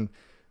written,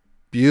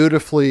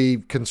 beautifully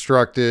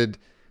constructed,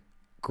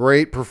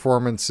 great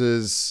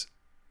performances.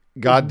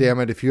 God damn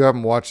it. If you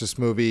haven't watched this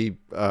movie,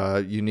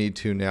 you need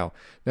to now.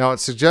 Now, it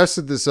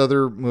suggested this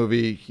other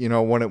movie,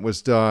 when it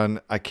was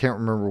done. I can't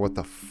remember what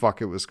the fuck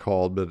it was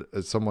called,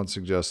 but someone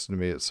suggested to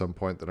me at some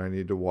point that I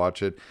need to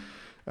watch it.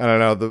 I don't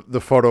know.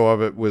 The photo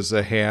of it was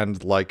a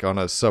hand like on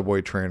a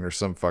subway train or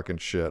some fucking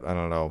shit. I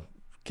don't know.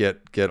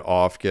 get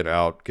off, get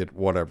out, get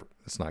whatever.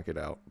 It's not get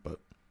out, but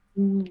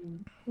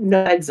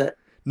No exit.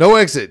 No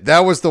Exit. That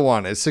was the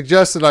one. It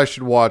suggested I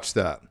should watch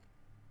that.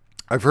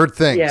 I've heard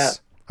things. Yeah.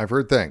 I've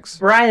heard things.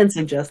 Brian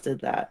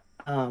suggested that.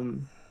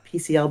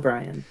 PCL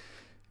Brian.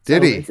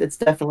 Did he? It's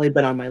definitely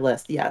been on my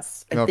list.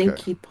 Yes. I think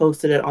he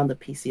posted it on the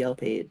PCL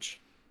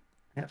page.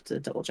 I have to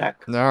double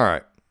check. All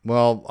right.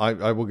 Well,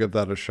 I will give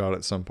that a shot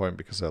at some point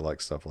because I like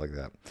stuff like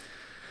that.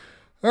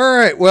 All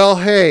right. Well,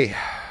 hey,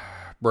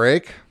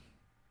 break.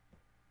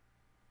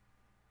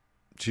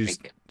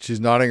 She's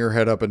nodding her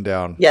head up and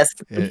down. Yes.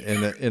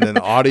 In an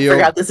audio. I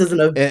forgot this isn't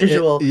a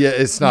visual. Yeah,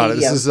 it's not. Medium.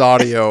 This is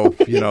audio,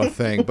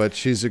 thing, but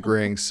she's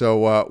agreeing.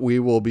 So we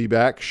will be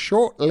back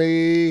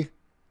shortly.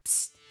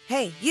 Psst.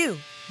 Hey, you.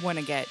 Want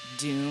to get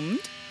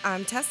doomed?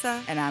 I'm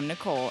Tessa. And I'm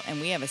Nicole, and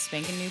we have a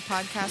spanking new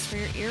podcast for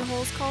your ear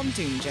holes called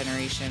Doom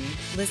Generation.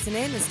 Listen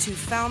in as two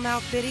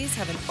foul-mouthed biddies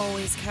have an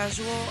always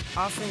casual,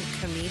 often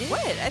comedic...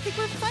 What? I think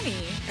we're funny.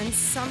 ...and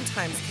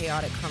sometimes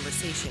chaotic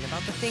conversation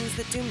about the things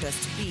that doomed us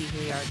to be who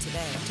we are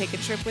today. Take a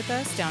trip with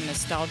us down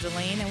nostalgia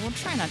lane, and we'll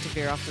try not to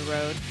veer off the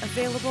road.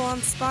 Available on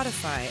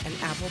Spotify and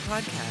Apple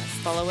Podcasts.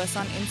 Follow us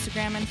on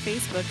Instagram and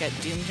Facebook at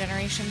Doom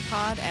Generation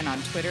Pod, and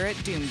on Twitter at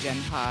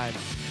DoomGen Pod.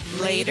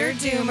 Later,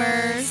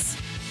 Doomers!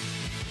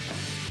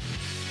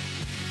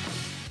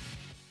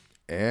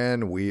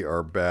 And we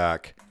are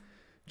back.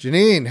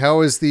 Janine, how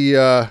is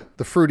the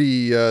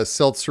fruity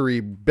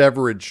seltzery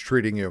beverage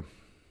treating you?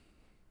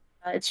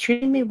 It's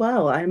treating me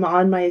well. I'm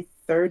on my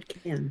third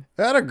can.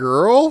 Atta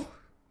girl.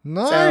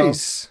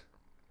 Nice. So,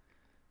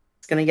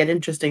 it's going to get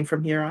interesting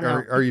from here on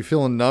out. Are you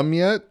feeling numb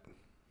yet?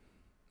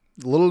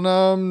 A little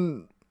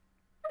numb?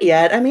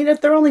 Yet. I mean, if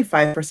they're only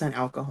 5%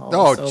 alcohol.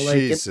 Oh, so,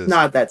 Jesus. It's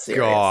not that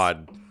serious.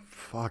 God.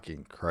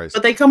 Fucking Christ.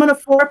 But they come in a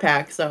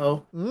 4-pack,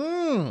 so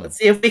let's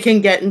see if we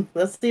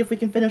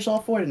can finish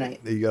all 4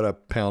 tonight. You gotta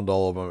pound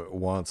all of them at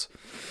once.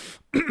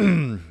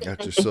 That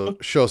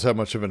just shows how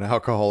much of an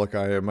alcoholic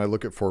I am. I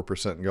look at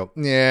 4% and go,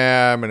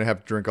 yeah, I'm gonna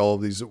have to drink all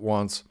of these at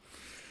once.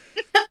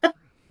 I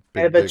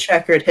have a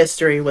checkered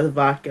history with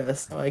vodka,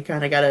 so I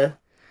kind of gotta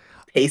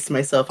pace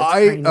myself.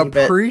 I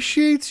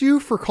appreciate you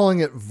for calling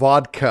it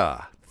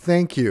vodka.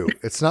 Thank you.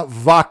 It's not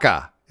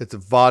vodka. It's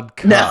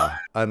vodka. No.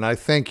 And I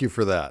thank you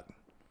for that.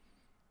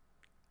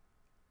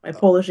 My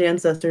Polish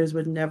ancestors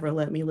would never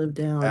let me live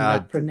down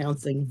not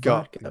pronouncing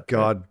vodka.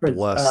 God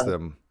bless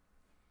them.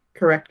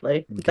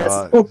 Correctly.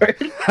 God.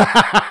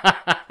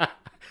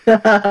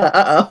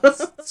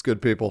 It's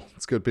good people.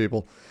 It's good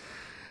people.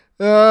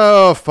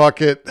 Oh,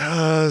 fuck it.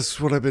 This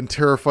is what I've been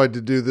terrified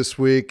to do this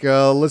week.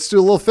 Let's do a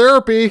little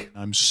therapy.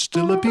 I'm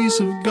still a piece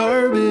of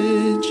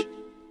garbage.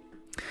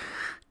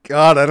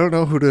 God, I don't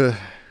know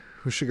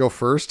who should go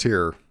first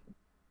here.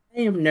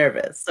 I am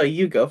nervous, so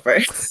you go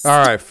first.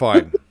 All right,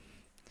 fine.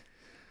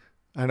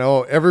 I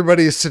know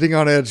everybody is sitting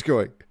on edge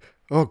going,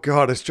 oh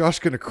God, is Josh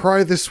going to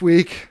cry this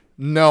week?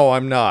 No,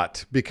 I'm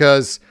not,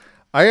 because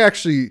I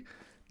actually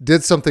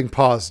did something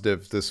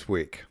positive this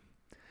week.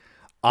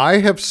 I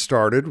have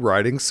started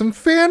writing some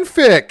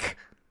fanfic.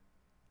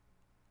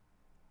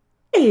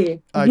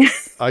 Hey.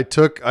 I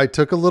took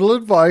a little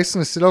advice and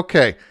I said,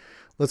 okay,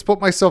 let's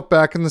put myself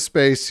back in the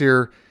space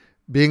here,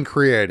 being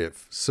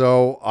creative.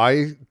 So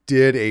I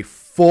did a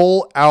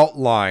full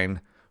outline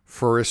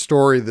for a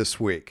story this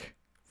week.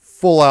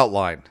 Full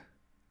outline.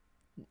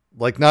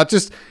 Like, not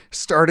just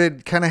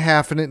started kind of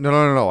half in it.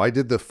 No. I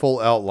did the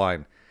full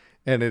outline.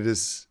 And it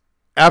is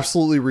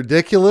absolutely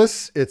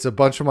ridiculous. It's a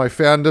bunch of my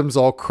fandoms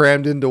all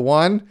crammed into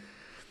one.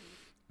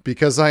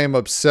 Because I am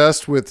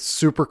obsessed with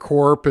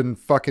Supercorp and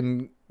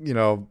fucking,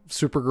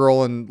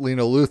 Supergirl and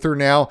Lena Luthor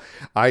now.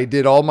 I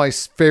did all my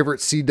favorite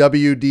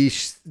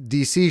CW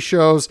DC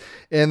shows.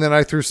 And then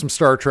I threw some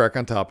Star Trek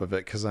on top of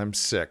it because I'm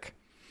sick.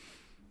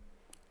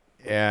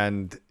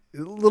 And a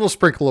little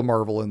sprinkle of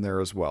Marvel in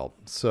there as well.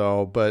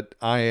 So, but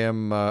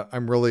I'm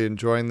really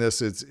enjoying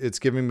this. It's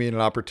giving me an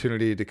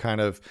opportunity to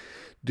kind of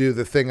do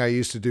the thing I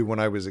used to do when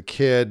I was a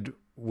kid,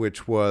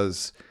 which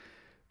was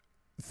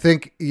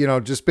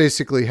just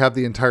basically have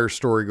the entire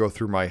story go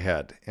through my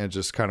head and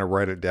just kind of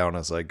write it down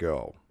as I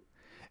go.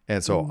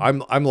 And so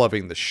I'm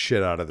loving the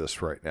shit out of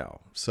this right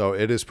now. So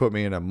it has put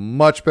me in a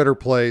much better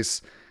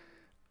place.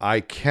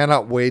 I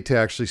cannot wait to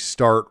actually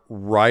start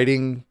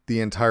writing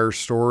the entire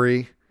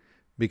story,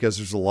 because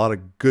there's a lot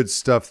of good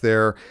stuff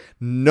there.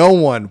 No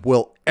one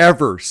will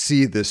ever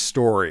see this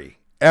story,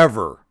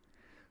 ever.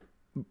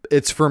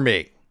 It's for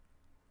me.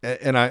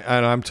 And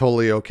I'm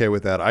totally okay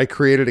with that. I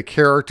created a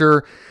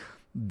character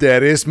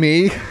that is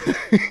me,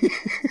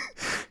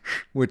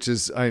 which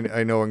is,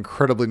 I know,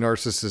 incredibly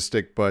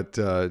narcissistic, but,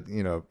 I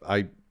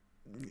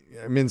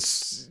mean,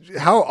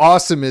 how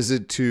awesome is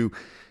it to,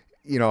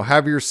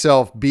 have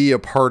yourself be a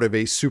part of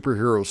a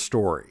superhero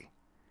story?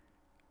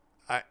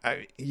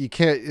 You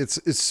can't,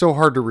 it's so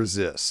hard to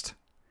resist.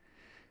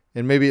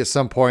 And maybe at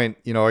some point,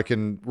 I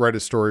can write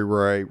a story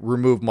where I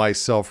remove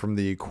myself from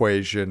the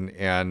equation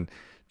and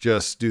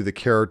just do the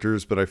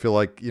characters. But I feel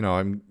like,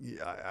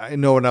 I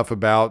know enough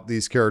about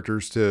these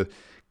characters to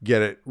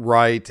get it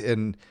right.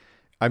 And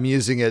I'm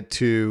using it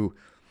to,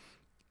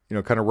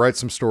 kind of write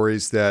some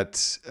stories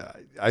that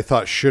I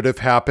thought should have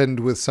happened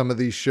with some of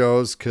these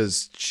shows,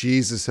 because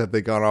Jesus, have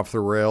they gone off the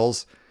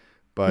rails.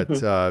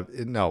 But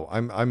no,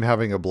 I'm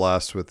having a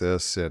blast with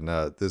this, and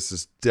this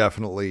has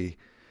definitely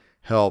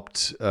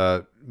helped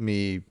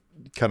me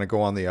kind of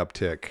go on the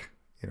uptick,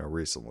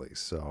 recently.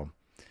 So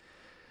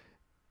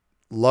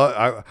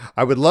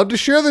I would love to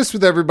share this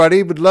with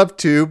everybody, would love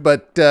to,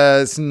 but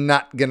it's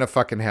not gonna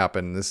fucking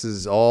happen. This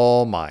is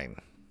all mine.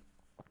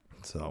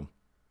 So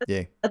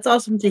yeah, That's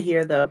awesome to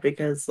hear, though,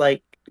 because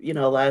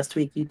last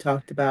week you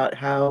talked about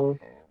how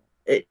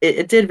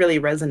it did really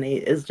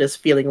resonate, is just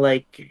feeling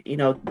like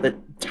the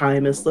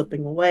time is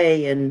slipping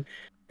away, and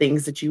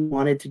things that you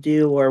wanted to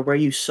do, or where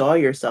you saw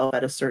yourself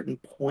at a certain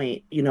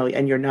point,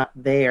 and you're not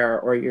there,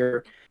 or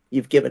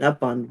you've given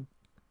up on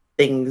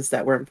things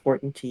that were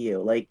important to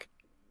you. Like,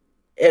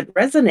 it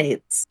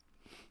resonates.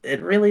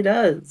 It really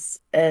does.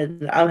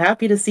 And I'm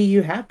happy to see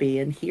you happy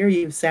and hear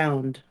you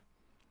sound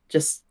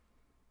just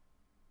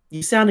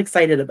you sound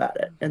excited about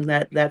it, and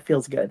that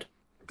feels good.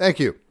 Thank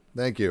you.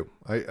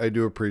 I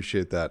do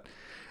appreciate that.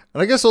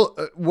 And I guess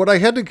what I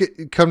had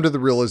to come to the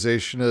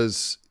realization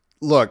is,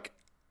 look,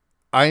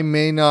 I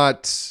may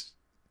not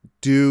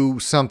do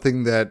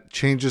something that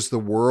changes the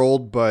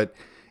world, but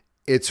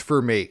it's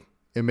for me.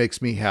 It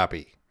makes me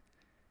happy.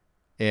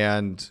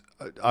 And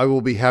I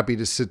will be happy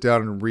to sit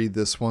down and read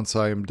this once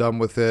I am done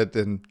with it.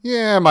 And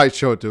yeah, I might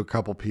show it to a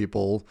couple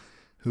people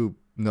who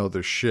know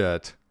their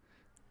shit.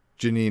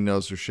 Janine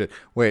knows her shit.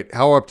 Wait,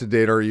 how up to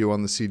date are you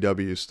on the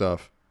CW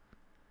stuff?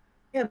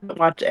 I haven't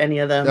watched any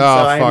of them, Oh,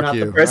 so I'm fuck not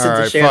you. the person All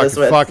to right, share this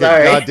with. Fuck it.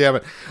 Sorry. God damn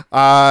it.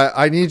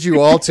 I need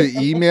you all to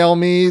email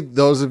me.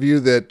 Those of you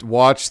that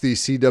watch the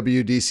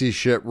CWDC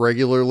shit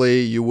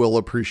regularly, you will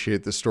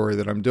appreciate the story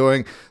that I'm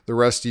doing. The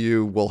rest of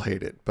you will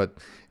hate it. But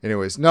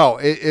anyways, no,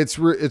 it's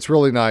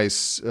really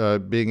nice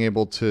being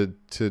able to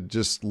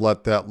just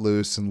let that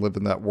loose and live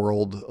in that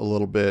world a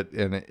little bit.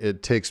 And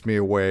it takes me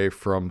away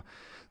from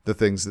the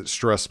things that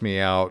stress me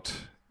out,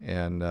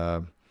 and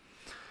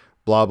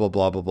blah, blah,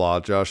 blah, blah,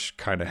 blah. Josh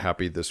kind of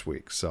happy this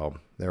week. So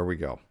there we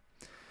go.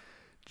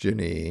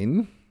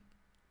 Janine,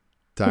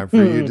 time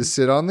for you to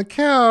sit on the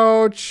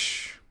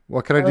couch.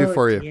 What can I do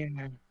for you?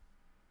 Dear.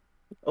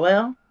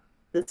 Well,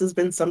 this has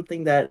been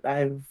something that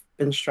I've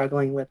been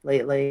struggling with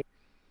lately,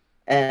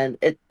 and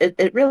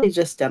it really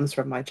just stems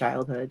from my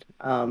childhood.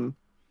 But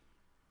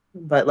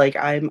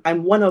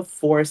I'm one of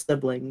 4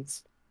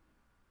 siblings,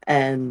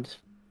 and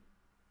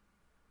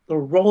the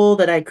role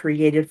that I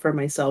created for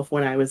myself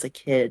when I was a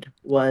kid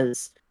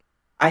was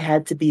I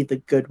had to be the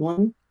good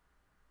one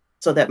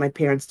so that my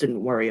parents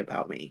didn't worry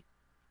about me.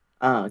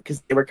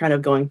 Because they were kind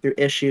of going through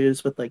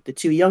issues with the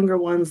 2 younger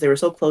ones. They were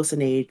so close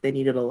in age, they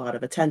needed a lot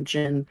of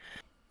attention.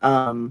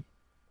 There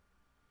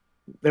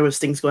was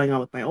things going on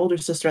with my older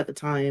sister at the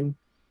time.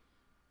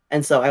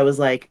 And so I was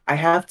like, I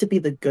have to be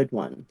the good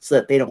one so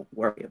that they don't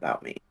worry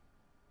about me.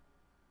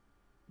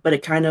 But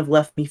it kind of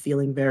left me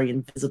feeling very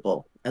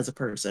invisible as a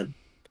person.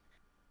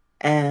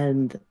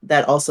 And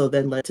that also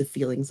then led to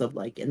feelings of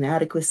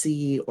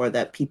inadequacy, or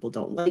that people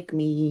don't like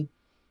me.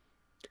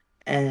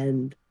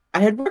 And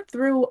I had worked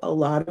through a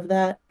lot of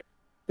that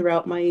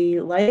throughout my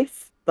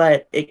life,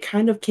 but it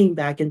kind of came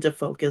back into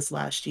focus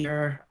last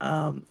year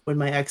when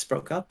my ex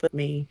broke up with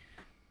me.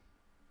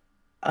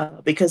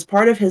 Because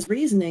part of his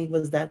reasoning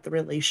was that the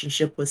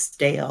relationship was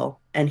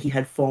stale, and he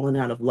had fallen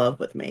out of love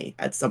with me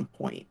at some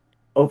point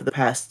over the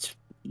past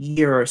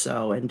year or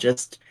so, and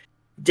just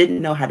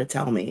didn't know how to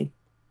tell me.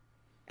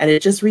 And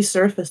it just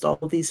resurfaced all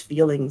of these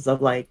feelings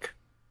of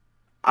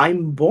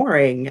I'm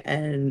boring,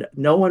 and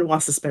no one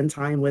wants to spend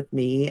time with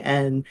me,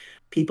 and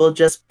people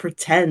just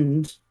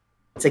pretend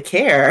to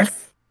care.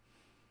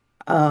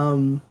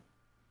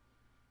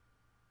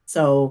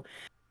 So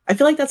I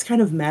feel like that's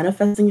kind of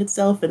manifesting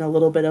itself in a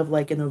little bit of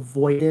an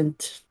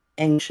avoidant,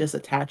 anxious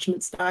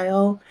attachment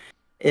style.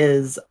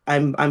 Is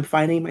I'm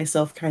finding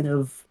myself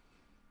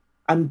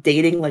I'm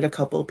dating a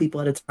couple of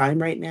people at a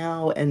time right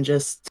now, and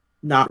just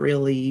not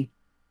really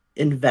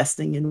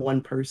investing in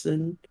one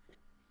person,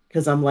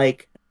 because I'm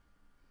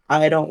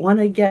I don't want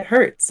to get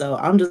hurt, so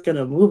I'm just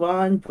gonna move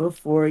on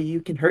before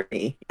you can hurt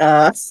me.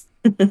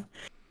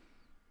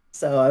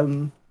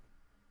 So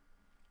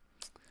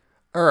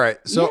all right.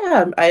 So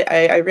yeah,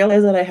 I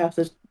realize that I have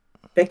to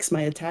fix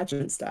my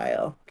attachment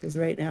style, because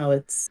right now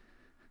it's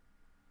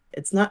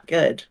not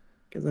good,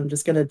 because I'm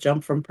just gonna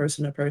jump from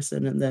person to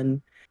person, and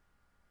then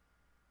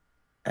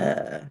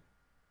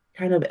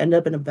kind of end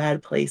up in a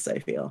bad place, I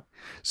feel.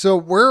 So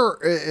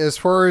where, as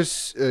far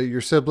as your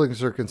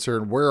siblings are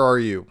concerned, where are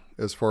you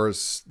as far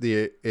as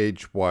the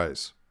age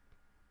wise?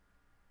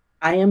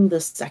 I am the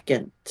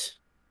second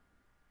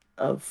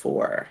of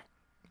 4.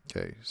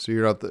 Okay, so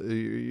you're not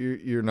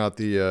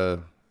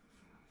the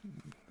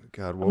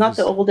God. I'm not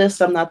the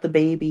oldest. I'm not the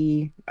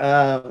baby.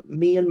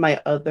 Me and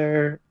my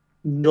other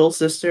middle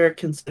sister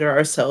consider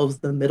ourselves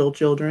the middle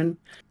children.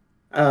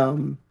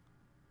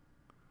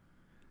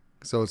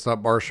 So it's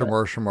not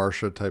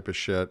Marsha type of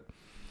shit.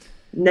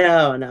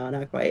 No,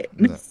 not quite.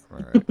 No,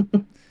 all right.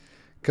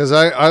 Because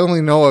I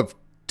only know of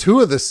two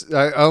of this,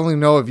 I only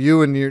know of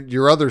you and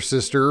your other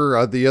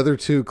sister. The other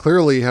two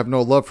clearly have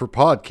no love for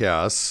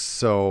podcasts.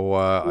 So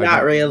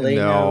Not really.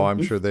 No,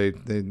 I'm sure they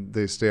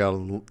stay out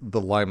of the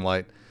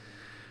limelight.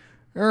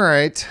 All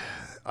right.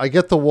 I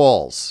get the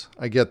walls.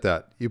 I get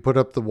that. You put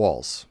up the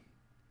walls.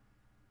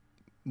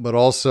 But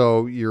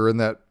also you're in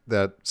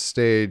that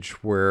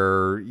stage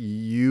where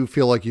you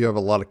feel like you have a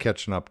lot of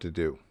catching up to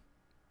do.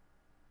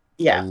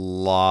 Yeah. A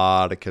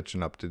lot of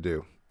catching up to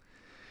do.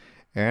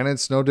 And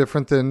it's no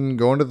different than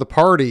going to the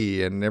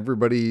party and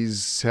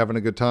everybody's having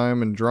a good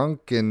time and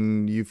drunk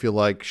and you feel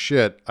like,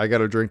 shit, I got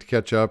a drink to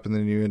catch up, and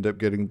then you end up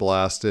getting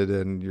blasted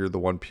and you're the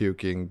one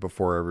puking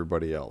before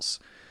everybody else.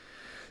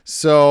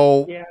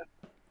 So, yeah.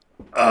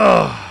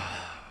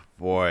 Oh,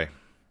 boy.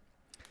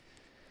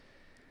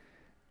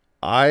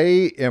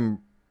 I am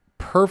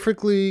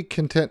perfectly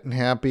content and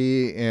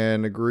happy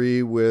and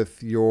agree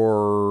with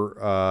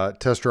your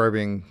test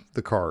driving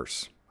the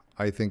cars.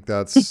 I think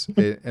that's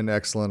an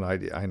excellent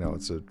idea. I know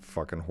it's a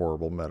fucking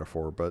horrible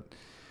metaphor, but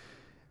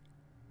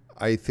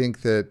I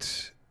think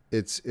that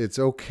it's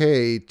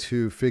okay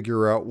to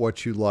figure out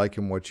what you like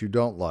and what you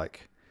don't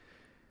like.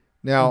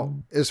 Now,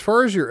 as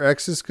far as your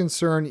ex is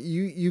concerned,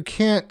 you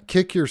can't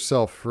kick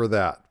yourself for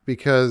that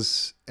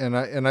because, and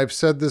I've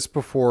said this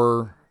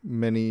before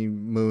many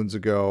moons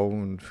ago,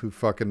 and who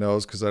fucking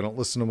knows because I don't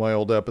listen to my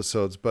old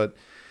episodes, but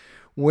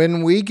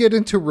when we get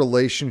into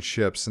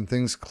relationships and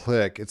things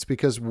click, it's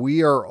because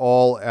we are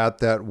all at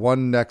that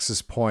one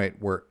nexus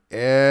point where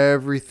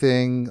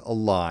everything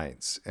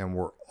aligns and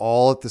we're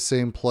all at the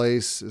same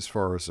place as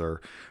far as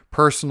our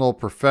personal,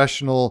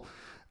 professional,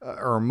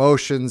 our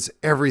emotions,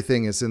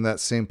 everything is in that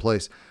same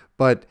place.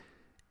 But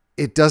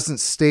it doesn't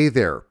stay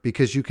there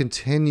because you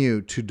continue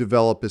to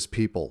develop as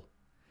people.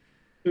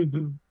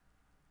 Mm-hmm.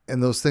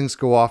 And those things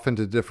go off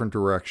into different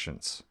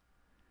directions.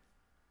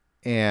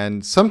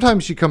 And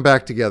sometimes you come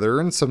back together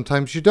and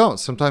sometimes you don't.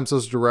 Sometimes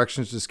those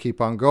directions just keep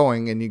on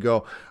going and you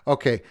go,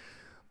 okay,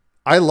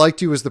 I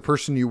liked you as the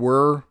person you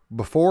were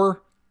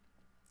before.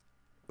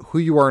 Who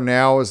you are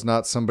now is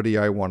not somebody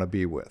I want to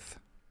be with.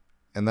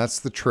 And that's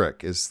the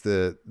trick, is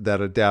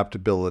that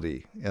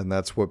adaptability. And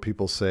that's what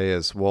people say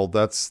is, well,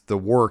 that's the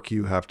work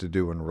you have to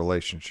do in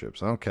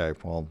relationships. Okay,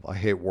 well, I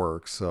hate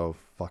work, so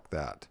fuck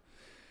that.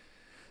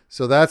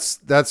 So that's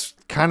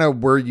kind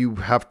of where you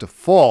have to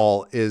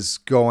fall, is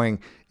going,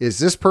 is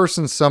this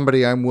person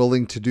somebody I'm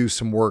willing to do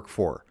some work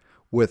for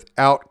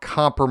without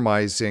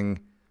compromising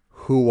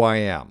who I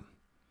am?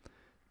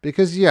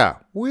 Because yeah,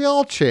 we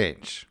all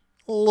change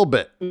a little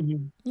bit,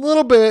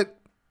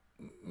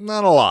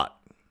 not a lot.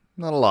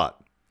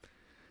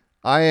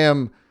 I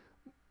am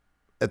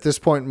at this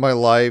point in my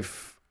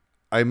life,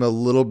 I'm a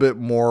little bit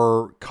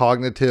more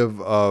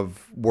cognitive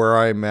of where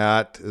I'm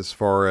at as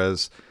far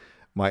as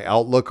my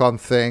outlook on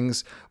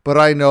things, but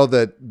I know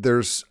that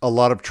there's a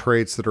lot of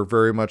traits that are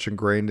very much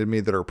ingrained in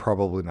me that are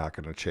probably not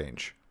going to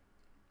change.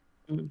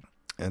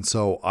 And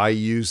so I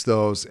use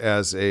those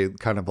as a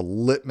kind of a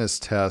litmus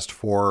test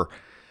for,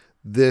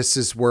 this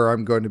is where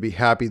I'm going to be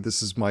happy.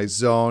 This is my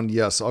zone.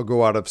 Yes, I'll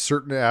go out of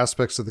certain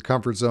aspects of the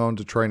comfort zone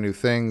to try new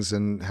things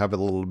and have a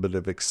little bit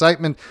of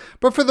excitement.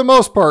 But for the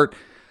most part,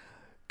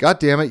 God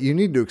damn it, you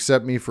need to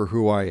accept me for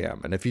who I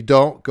am. And if you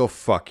don't, go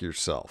fuck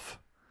yourself.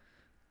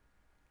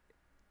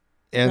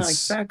 And no,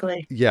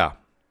 exactly. Yeah.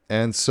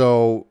 And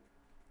so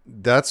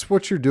that's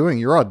what you're doing.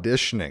 You're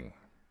auditioning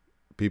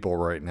people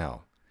right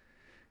now.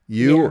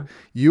 You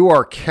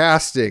are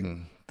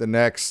casting the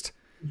next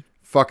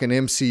fucking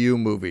MCU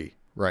movie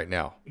right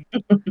now.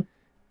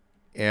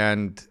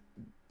 And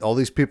all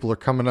these people are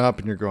coming up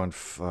and you're going,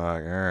 fuck,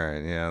 all right,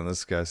 yeah,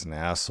 this guy's an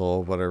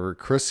asshole, whatever.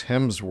 Chris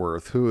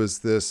Hemsworth, who is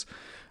this?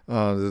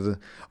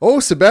 Oh,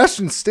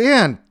 Sebastian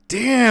Stan.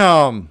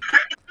 Damn.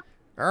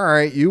 All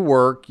right, you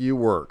work.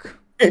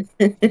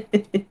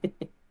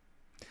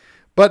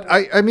 But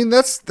I mean,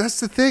 that's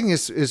the thing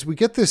is we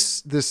get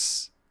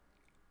this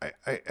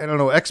I don't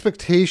know,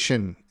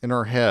 expectation in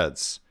our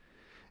heads,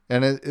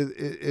 and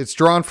it's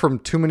drawn from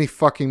too many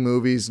fucking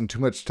movies and too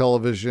much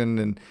television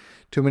and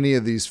too many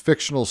of these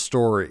fictional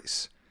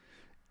stories.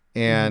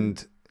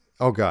 And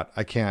oh God,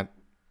 I can't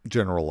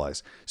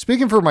generalize.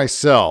 Speaking for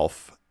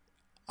myself,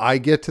 I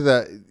get to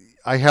that.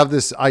 I have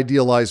this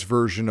idealized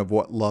version of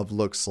what love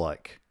looks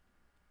like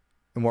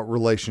and what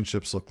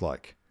relationships look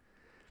like.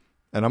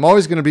 And I'm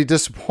always going to be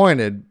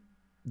disappointed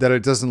that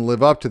it doesn't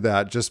live up to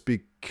that, just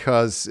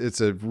because it's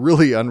a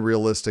really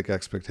unrealistic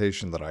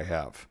expectation that I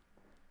have.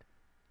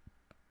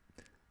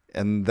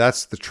 And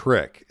that's the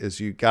trick, is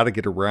you got to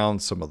get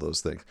around some of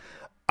those things.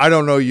 I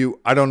don't know you.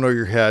 I don't know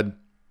your head.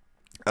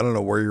 I don't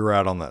know where you're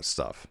at on that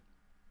stuff.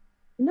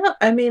 No,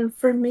 I mean,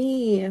 for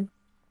me,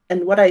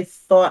 and what I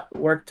thought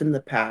worked in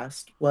the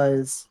past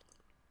was,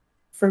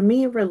 for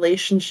me,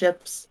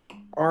 relationships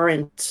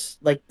aren't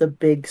like the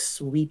big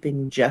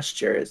sweeping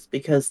gestures,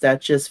 because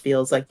that just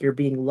feels like you're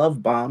being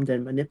love bombed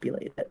and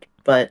manipulated.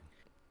 But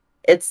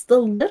it's the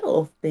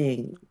little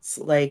things,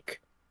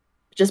 like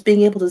just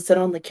being able to sit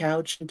on the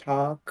couch and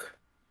talk,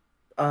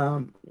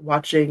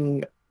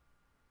 watching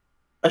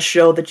a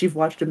show that you've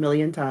watched a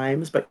million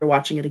times, but you're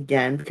watching it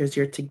again because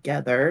you're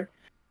together.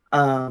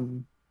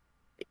 Laying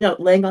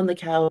on the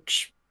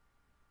couch,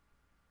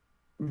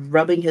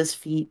 rubbing his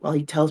feet while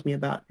he tells me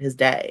about his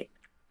day.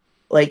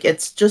 Like,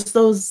 it's just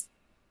those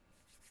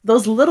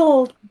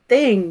little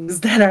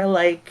things that are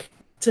like,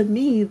 to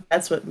me,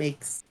 that's what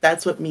means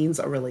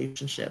a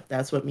relationship.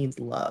 That's what means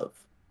love,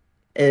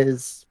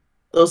 is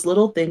those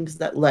little things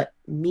that let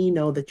me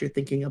know that you're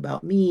thinking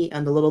about me,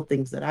 and the little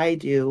things that I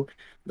do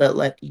that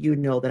let you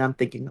know that I'm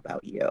thinking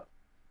about you.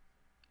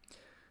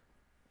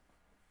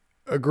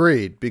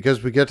 Agreed,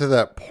 because we get to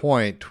that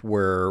point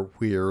where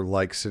we are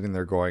like sitting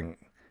there going,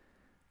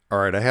 all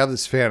right, I have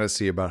this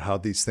fantasy about how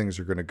these things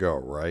are going to go,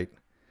 right?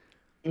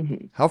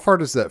 Mm-hmm. How far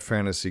does that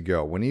fantasy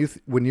go? When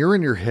you're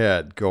in your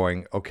head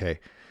going, okay,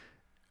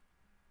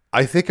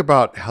 I think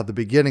about how the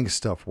beginning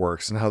stuff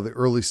works and how the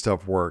early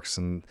stuff works,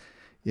 and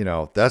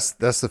that's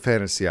the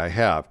fantasy I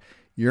have.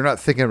 You're not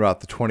thinking about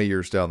the 20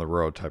 years down the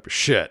road type of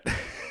shit,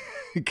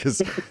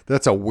 because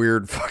that's a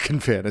weird fucking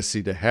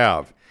fantasy to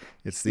have.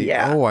 It's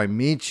oh, I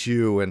meet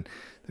you and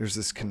there's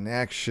this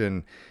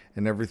connection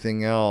and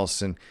everything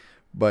else,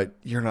 but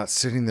you're not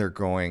sitting there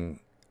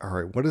going, all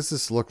right, what does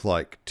this look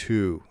like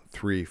 2,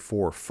 3,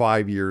 4,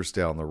 5 years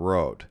down the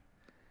road?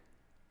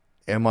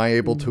 Am I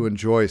able to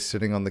enjoy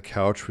sitting on the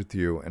couch with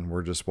you and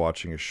we're just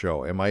watching a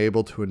show? Am I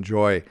able to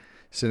enjoy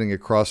sitting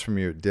across from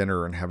you at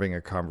dinner and having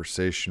a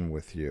conversation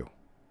with you?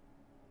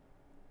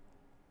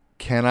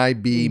 Can I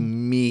be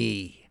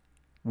me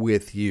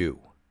with you?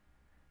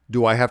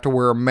 Do I have to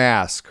wear a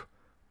mask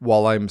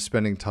while I'm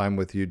spending time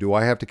with you? Do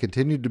I have to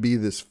continue to be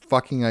this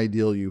fucking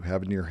ideal you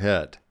have in your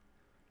head?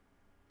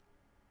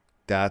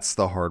 That's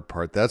the hard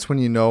part. That's when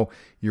you know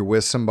you're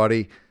with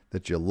somebody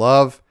that you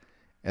love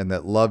and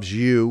that loves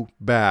you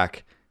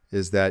back,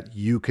 is that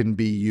you can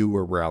be you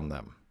around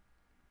them.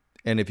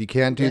 And if you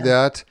can't do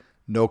that,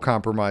 no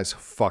compromise.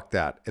 Fuck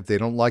that. If they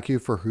don't like you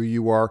for who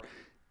you are,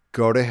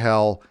 go to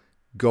hell.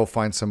 Go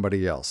find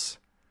somebody else.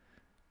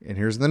 And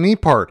here's the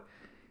neat part.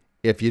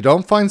 If you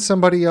don't find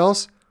somebody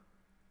else,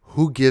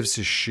 who gives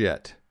a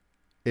shit?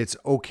 It's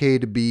okay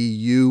to be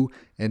you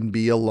and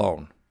be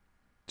alone.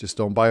 Just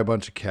don't buy a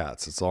bunch of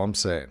cats. That's all I'm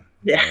saying.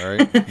 Yeah. All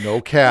right?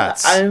 No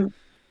cats.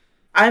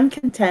 I'm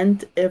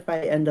content if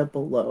I end up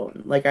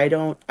alone. Like,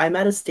 I'm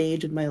at a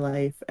stage in my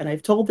life, and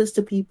I've told this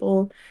to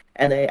people,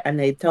 and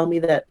they tell me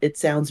that it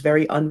sounds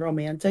very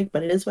unromantic,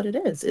 but it is what it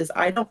is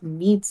I don't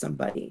need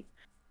somebody.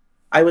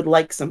 I would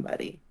like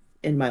somebody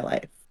in my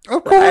life.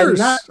 Of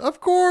course. Of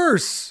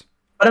course.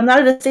 But I'm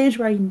not at a stage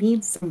where I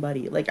need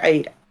somebody. Like,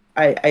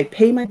 I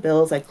pay my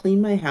bills, I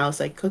clean my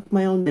house, I cook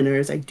my own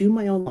dinners, I do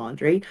my own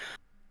laundry.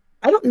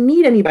 I don't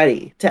need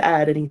anybody to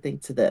add anything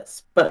to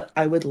this, but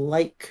I would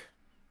like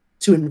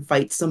to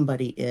invite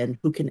somebody in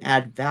who can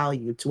add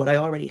value to what I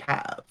already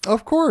have.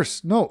 Of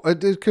course. No, I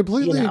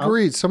completely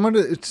agree. Someone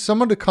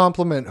to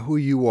compliment who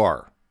you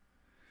are.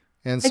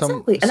 And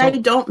exactly. And I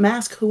don't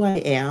mask who I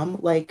am.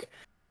 Like,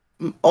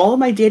 all of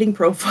my dating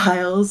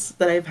profiles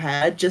that I've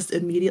had just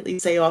immediately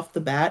say off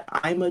the bat,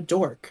 I'm a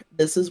dork.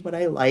 This is what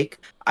I like.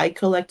 I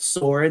collect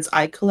swords.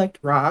 I collect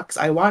rocks.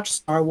 I watch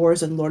Star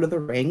Wars and Lord of the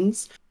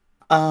Rings.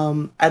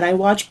 And I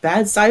watch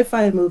bad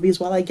sci-fi movies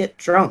while I get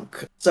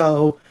drunk.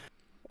 So,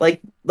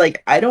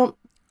 like I don't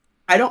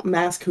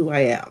mask who I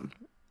am,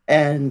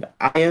 and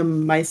I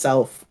am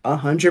myself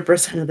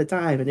 100% of the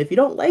time. And if you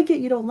don't like it,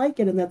 you don't like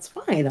it, and that's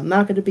fine. I'm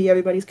not going to be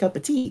everybody's cup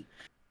of tea.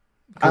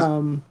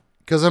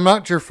 Because I'm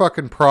not your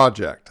fucking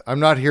project. I'm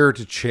not here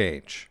to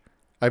change.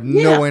 I have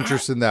no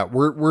interest in that.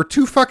 We're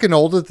too fucking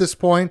old at this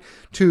point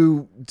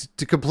to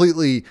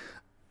completely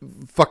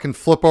fucking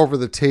flip over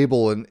the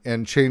table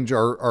and change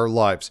our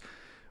lives.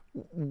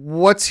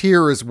 What's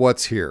here is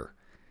what's here.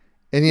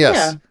 And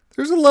yes,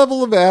 there's a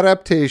level of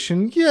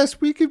adaptation.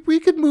 Yes, we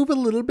could move a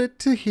little bit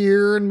to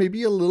here and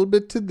maybe a little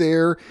bit to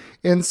there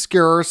and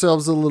scare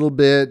ourselves a little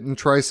bit and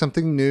try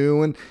something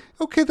new. And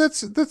okay,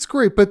 that's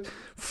great. But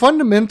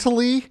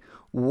fundamentally,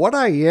 what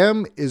I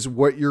am is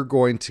what you're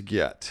going to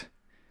get.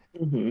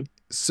 Mm-hmm.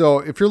 So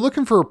if you're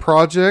looking for a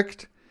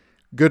project,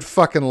 good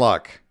fucking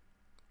luck.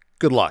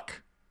 Good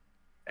luck.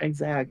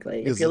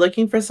 Exactly. If you're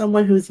looking for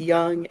someone who's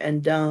young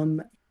and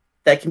dumb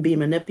that can be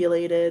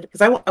manipulated,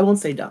 because I won't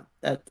say dumb.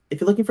 That if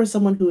you're looking for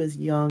someone who is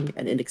young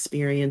and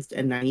inexperienced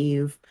and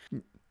naive,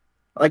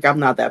 like, I'm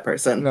not that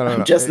person. No.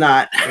 I'm just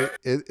not.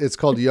 It's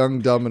called young,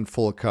 dumb, and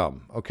full of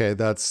cum. Okay,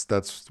 that's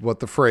what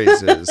the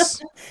phrase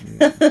is.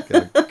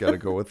 Gotta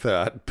go with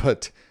that.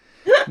 But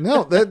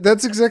no,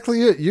 that's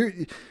exactly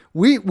it.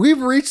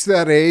 We've reached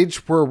that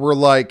age where we're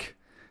like,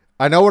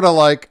 I know what I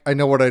like. I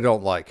know what I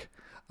don't like.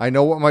 I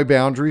know what my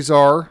boundaries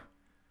are.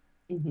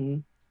 Mm-hmm.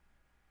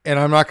 And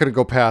I'm not going to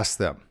go past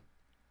them.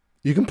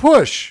 You can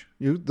push.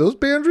 Those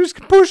boundaries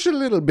can push a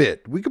little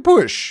bit. We can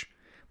push,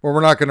 but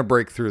we're not going to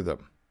break through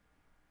them.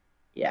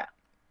 Yeah.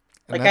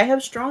 Like, I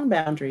have strong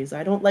boundaries.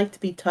 I don't like to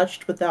be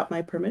touched without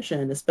my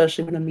permission,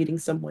 especially when I'm meeting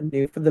someone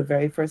new for the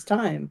very first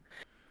time.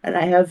 And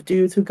I have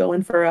dudes who go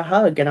in for a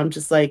hug, and I'm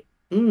just like,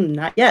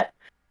 not yet.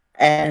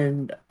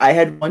 And I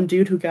had one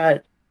dude who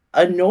got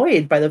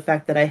annoyed by the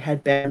fact that I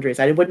had boundaries.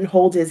 I wouldn't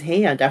hold his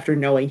hand after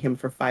knowing him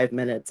for 5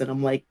 minutes. And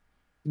I'm like,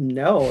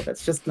 no,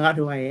 that's just not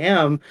who I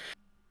am.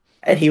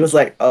 And he was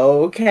like,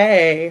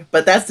 okay.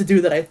 But that's the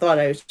dude that I thought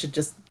I should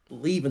just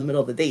leave in the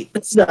middle of the date.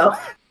 So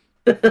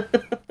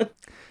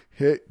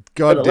Hey,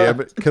 God damn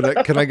it.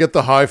 Can I get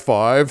the high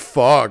five?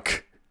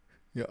 Fuck.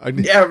 Yeah, I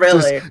need, yeah,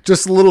 really.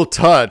 Just a little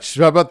touch.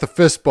 How about the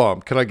fist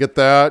bump? Can I get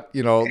that?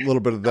 You know, a little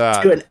bit of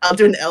that. I'll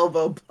do an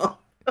elbow bump.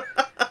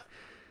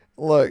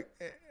 Look,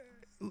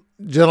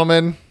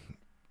 gentlemen,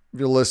 if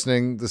you're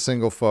listening, the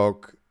single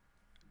folk,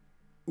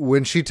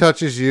 when she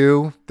touches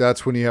you,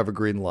 that's when you have a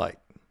green light.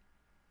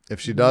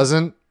 If she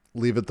doesn't,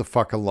 leave it the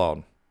fuck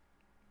alone.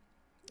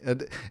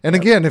 And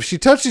again, if she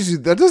touches you,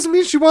 that doesn't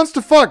mean she wants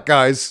to fuck,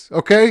 guys.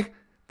 Okay?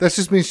 That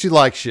just means she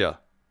likes you.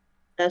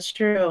 That's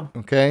true.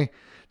 Okay?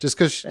 Just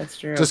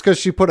because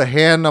she put a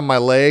hand on my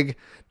leg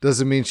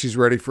doesn't mean she's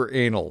ready for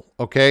anal.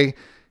 Okay?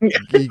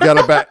 You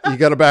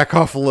gotta back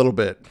off a little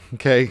bit.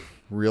 Okay?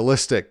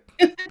 Realistic.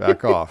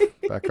 Back off.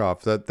 Back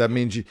off. That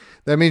means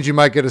you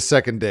might get a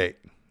second date.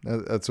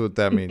 That's what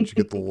that means. You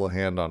get the little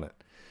hand on it.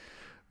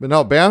 But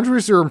no,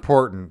 boundaries are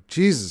important.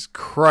 Jesus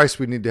Christ,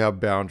 we need to have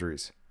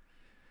boundaries.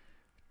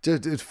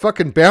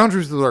 Fucking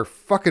boundaries with our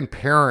fucking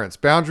parents,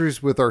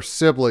 boundaries with our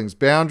siblings,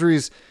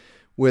 boundaries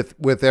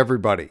with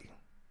everybody.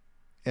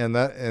 And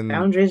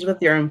boundaries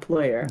with your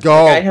employer.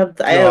 Oh,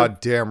 like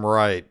damn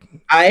right.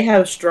 I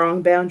have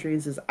strong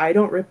boundaries as I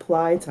don't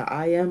reply to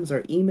IMs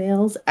or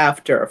emails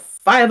after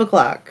 5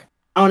 o'clock.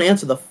 I don't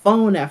answer the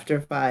phone after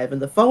 5,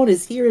 and the phone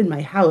is here in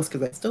my house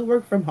because I still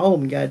work from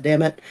home, god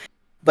damn it.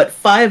 But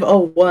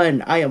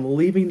 5:01, I am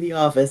leaving the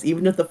office.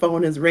 Even if the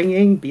phone is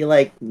ringing, be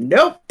like,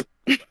 nope.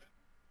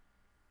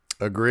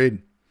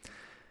 Agreed.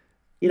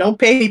 You don't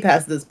pay me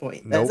past this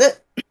point. That's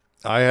it.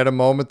 I had a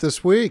moment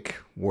this week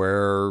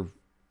where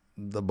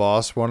the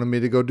boss wanted me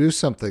to go do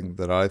something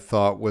that I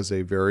thought was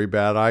a very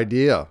bad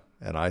idea.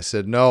 And I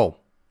said no.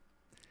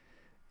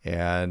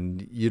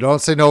 And you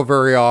don't say no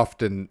very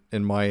often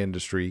in my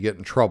industry. You get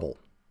in trouble.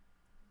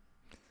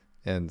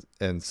 And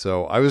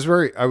so I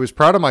was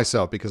proud of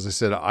myself because I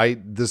said,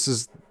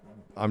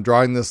 I'm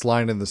drawing this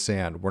line in the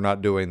sand. We're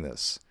not doing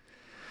this.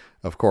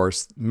 Of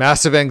course,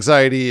 massive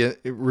anxiety it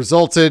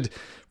resulted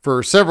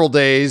for several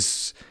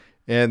days.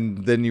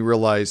 And then you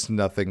realize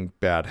nothing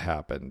bad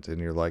happened. And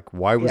you're like,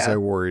 why was I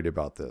worried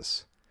about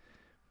this?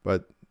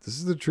 But this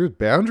is the truth.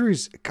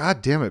 Boundaries,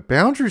 God damn it.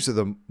 Boundaries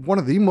are one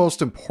of the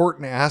most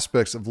important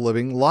aspects of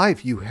living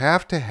life. You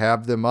have to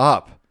have them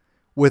up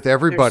with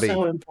everybody. They're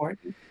so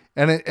important.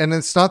 And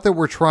it's not that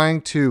we're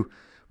trying to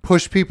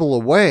push people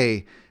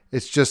away.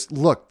 It's just,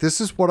 look,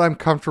 this is what I'm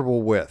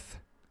comfortable with.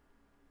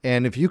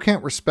 And if you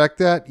can't respect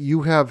that,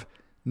 you have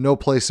no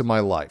place in my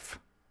life.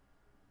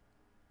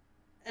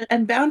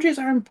 And boundaries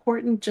are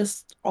important.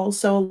 Just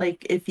also,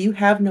 like, if you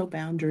have no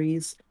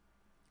boundaries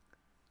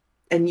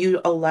and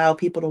you allow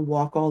people to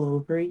walk all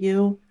over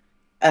you,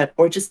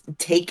 or just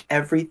take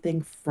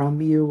everything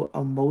from you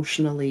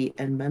emotionally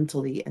and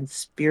mentally and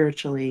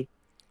spiritually,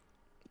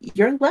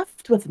 you're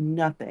left with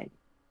nothing.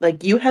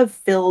 Like, you have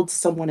filled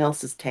someone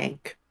else's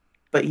tank,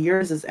 but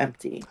yours is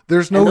empty.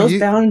 There's no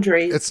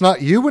boundaries. It's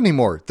not you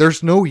anymore.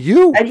 There's no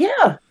you.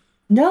 And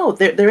no,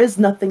 there is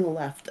nothing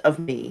left of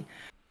me.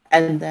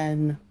 And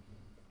then,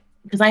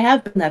 because I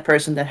have been that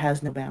person that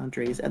has no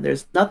boundaries, and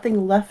there's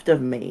nothing left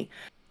of me,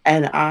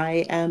 and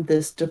I am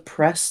this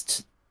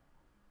depressed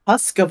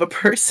husk of a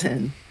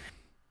person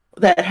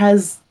that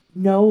has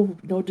no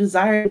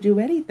desire to do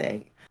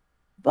anything.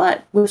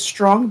 But with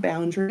strong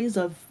boundaries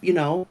of,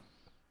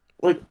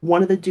 like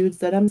one of the dudes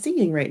that I'm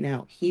seeing right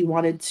now, he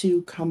wanted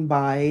to come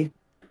by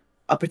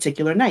a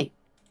particular night.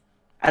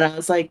 And I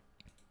was like,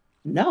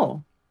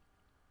 no.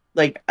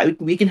 Like,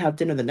 we can have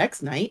dinner the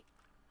next night.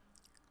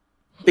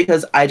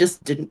 Because I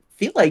just didn't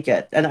feel like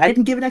it. And I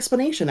didn't give an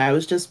explanation. I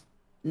was just,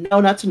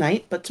 no, not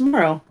tonight, but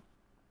tomorrow.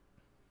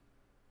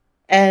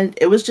 And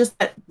it was just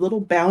that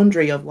little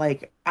boundary of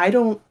like, I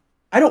don't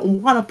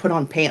want to put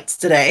on pants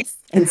today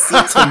and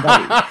see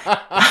somebody.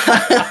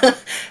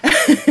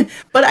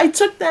 But I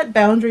took that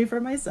boundary for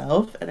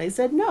myself and I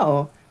said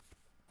no.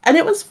 And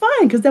it was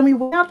fine because then we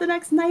went out the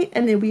next night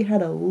and then we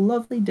had a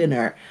lovely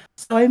dinner.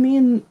 So, I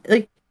mean,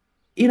 like,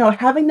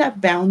 having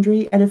that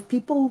boundary, and if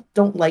people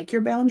don't like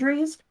your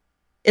boundaries,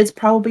 it's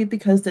probably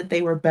because that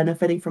they were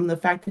benefiting from the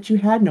fact that you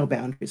had no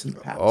boundaries in the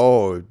past.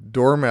 Oh,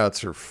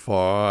 doormats are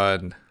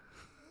fun.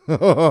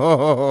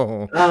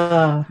 Doormats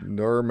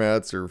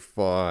are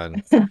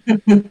fun.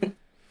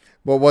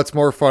 But what's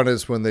more fun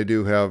is when they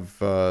do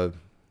have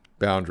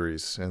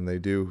boundaries and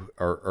they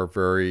are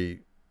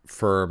very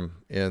firm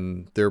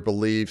in their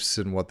beliefs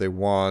and what they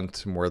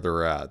want and where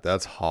they're at.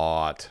 That's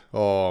hot.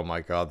 Oh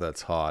my God,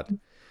 that's hot.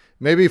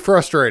 Maybe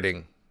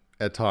frustrating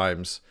at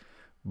times,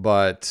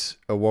 but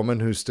a woman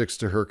who sticks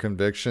to her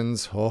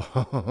convictions,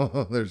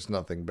 there's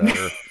nothing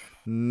better.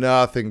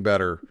 Nothing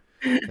better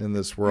in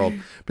this world.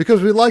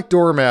 Because we like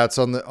doormats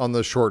on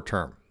the short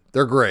term.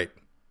 They're great.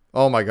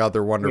 Oh my God,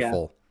 they're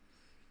wonderful. Yeah.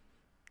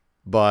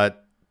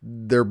 But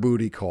they're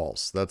booty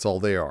calls. That's all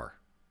they are.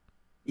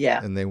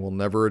 Yeah. And they will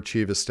never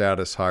achieve a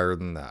status higher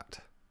than that.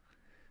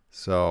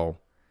 So.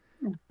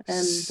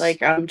 And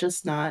like, I'm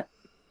just not,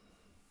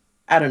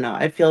 I don't know.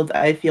 I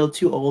feel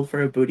too old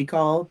for a booty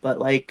call, but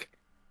like,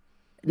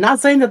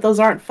 not saying that those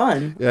aren't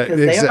fun. Yeah,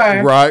 They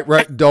are.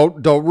 right.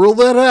 Don't rule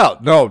that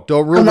out. No,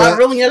 don't rule I'm that. not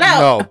ruling it out.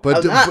 No,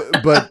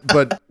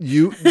 but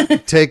you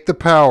take the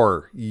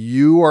power.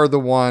 You are the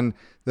one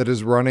that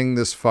is running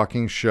this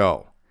fucking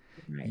show.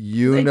 Right.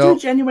 I do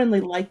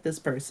genuinely like this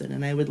person,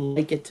 and I would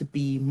like it to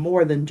be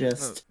more than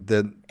just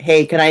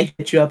hey, can I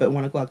hit you up at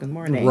 1:00 in the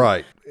morning?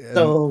 Right.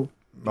 So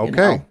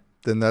okay,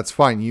 then that's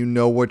fine. You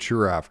know what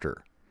you're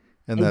after,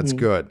 and that's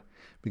good.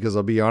 Because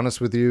I'll be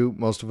honest with you,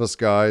 most of us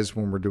guys,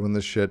 when we're doing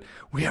this shit,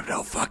 we have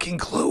no fucking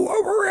clue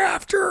what we're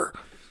after.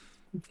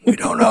 We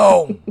don't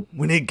know.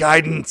 We need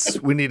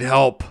guidance. We need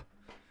help.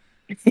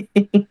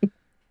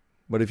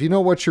 But if you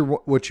know what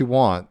you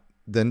want,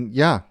 then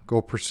yeah,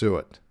 go pursue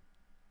it.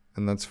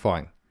 And that's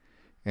fine.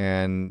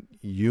 And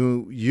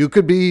you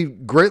could be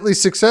greatly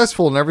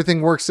successful and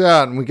everything works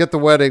out and we get the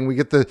wedding, we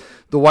get the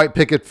white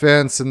picket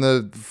fence and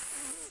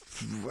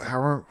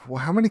how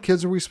many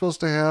kids are we supposed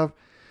to have?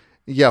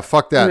 Yeah,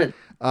 fuck that.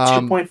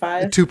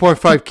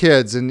 2.5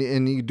 kids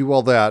and you do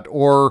all that,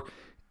 or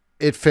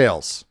it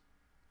fails.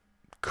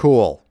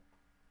 Cool.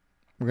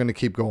 We're going to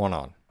keep going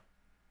on.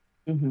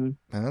 And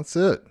that's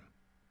it.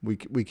 We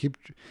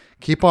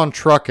keep on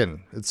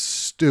trucking. It's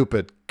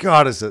stupid.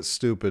 God, is it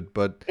stupid,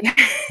 but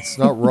it's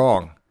not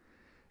wrong.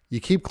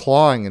 You keep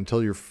clawing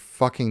until you're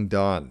fucking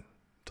done,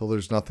 until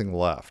there's nothing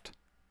left.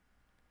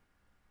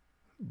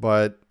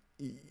 But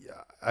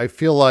I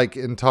feel like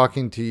in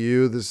talking to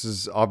you, this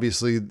is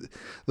obviously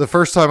the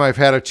first time I've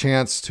had a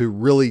chance to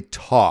really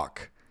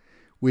talk.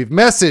 We've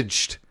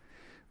messaged,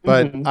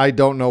 but I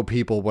don't know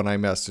people when I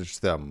message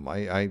them.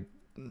 I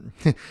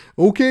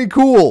okay,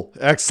 cool,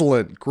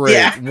 excellent,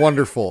 great,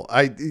 wonderful.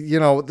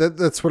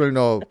 That's what I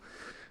know.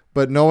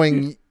 But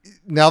knowing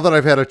now that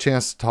I've had a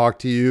chance to talk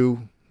to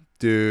you,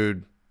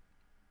 dude,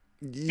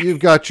 you've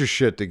got your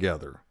shit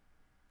together.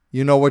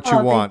 You know what you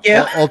want.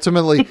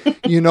 Ultimately,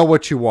 you know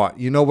what you want.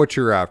 You know what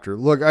you're after.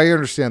 Look, I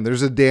understand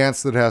there's a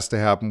dance that has to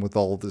happen with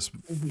all of this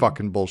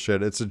fucking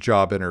bullshit. It's a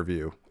job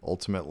interview,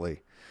 ultimately.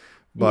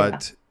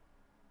 But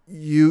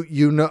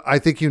you know, I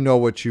think you know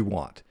what you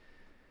want.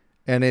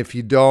 And if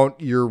you don't,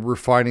 you're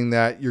refining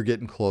that. You're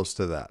getting close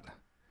to that.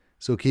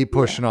 So keep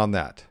pushing on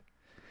that.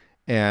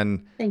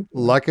 And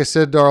like I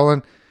said,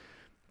 darling,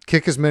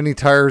 kick as many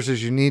tires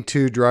as you need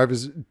to,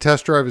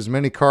 test drive as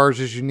many cars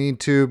as you need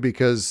to,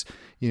 because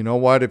you know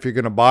what? If you're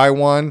going to buy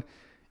one,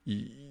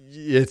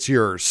 it's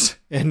yours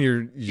and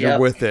you're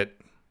with it.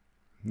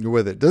 You're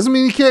with it. Doesn't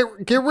mean you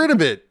can't get rid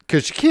of it,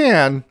 because you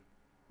can,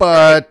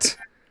 but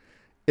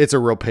it's a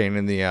real pain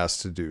in the ass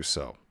to do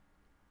so.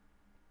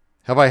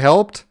 Have I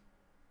helped?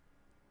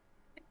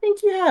 I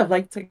think you have,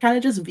 like, to kind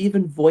of just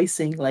even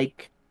voicing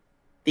like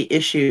the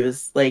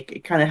issues, like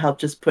it kind of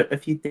helped just put a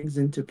few things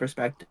into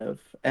perspective.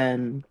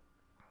 And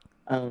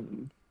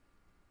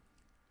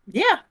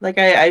like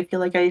I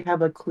feel like I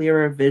have a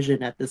clearer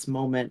vision at this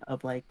moment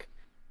of like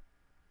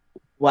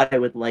what I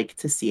would like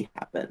to see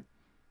happen.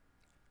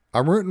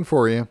 I'm rooting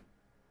for you.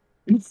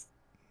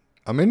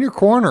 I'm in your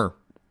corner.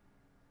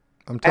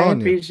 I'm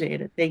telling you. I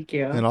appreciate it. Thank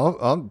you. And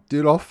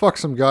I'll fuck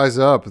some guys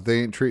up if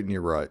they ain't treating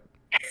you right.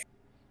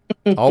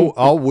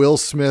 I'll Will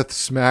Smith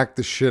smack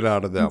the shit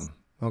out of them.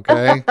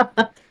 Okay.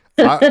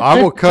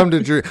 I will come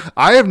to Jersey.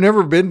 I have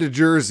never been to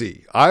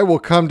Jersey. I will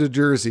come to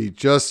Jersey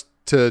just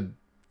to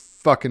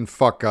fucking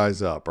fuck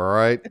guys up. All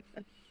right.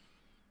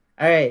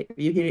 All right.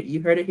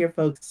 You heard it here,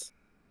 folks.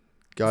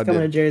 Coming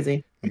to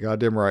Jersey.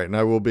 Goddamn right. And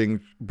I will bring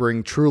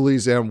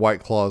Trulies and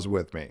White Claws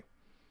with me.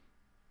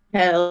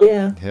 Hell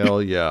yeah.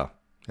 Hell yeah.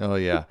 Hell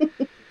yeah.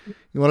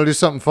 You want to do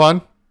something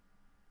fun?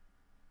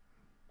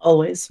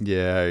 Always.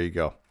 Yeah, there you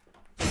go.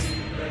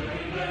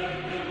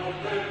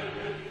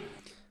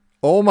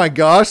 Oh my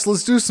gosh,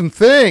 let's do some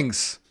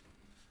things.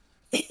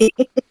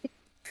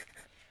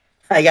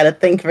 I gotta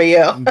think for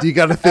you. You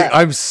gotta think.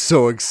 I'm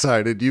so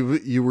excited.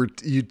 You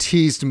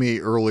teased me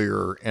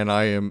earlier, and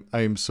I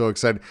am so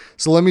excited.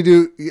 So let me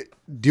do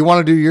you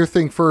want to do your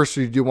thing first,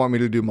 or do you want me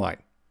to do mine?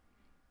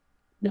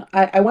 No,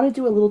 I want to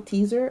do a little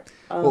teaser.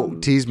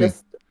 Tease me.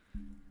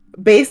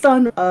 Based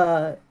on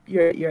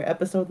your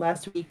episode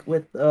last week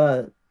with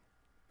that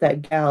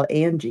gal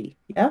Angie.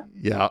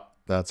 Yeah,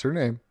 that's her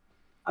name.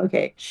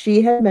 Okay,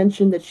 she had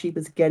mentioned that she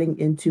was getting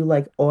into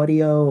like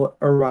audio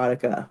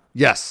erotica.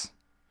 Yes.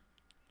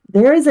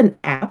 There is an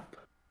app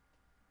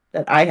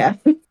that I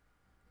have.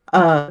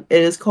 It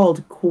is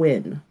called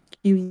Quinn.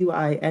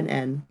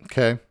 Quinn.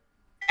 Okay.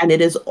 And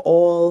it is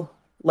all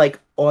like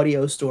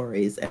audio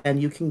stories,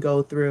 and you can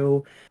go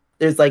through.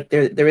 There's like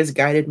there is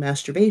guided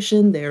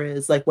masturbation. There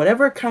is like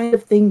whatever kind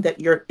of thing that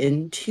you're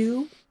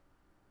into.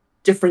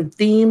 Different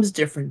themes,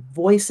 different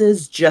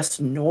voices, just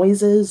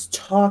noises,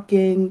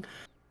 talking.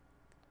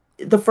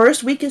 The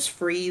first week is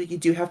free. You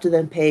do have to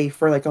then pay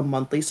for like a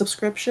monthly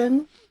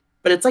subscription,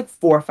 but it's like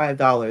 $4 or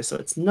 $5, so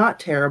it's not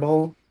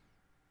terrible.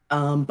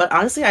 But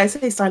honestly, I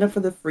say sign up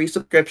for the free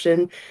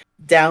subscription,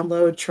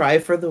 download, try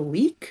for the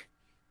week,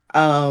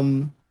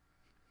 Um,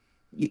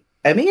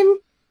 I mean,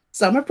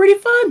 some are pretty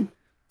fun.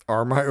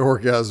 Are my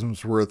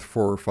orgasms worth $4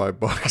 or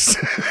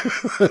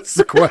 $5? That's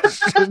the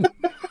question.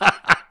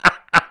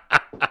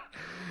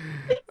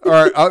 All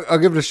right, I'll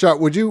give it a shot.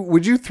 Would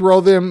you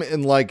throw them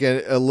in like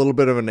a little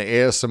bit of an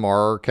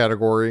ASMR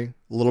category?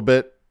 A little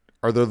bit?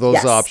 Are there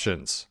those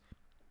options?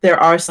 There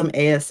are some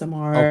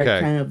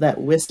ASMR, kind of that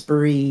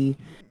whispery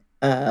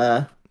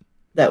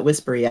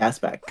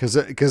aspect.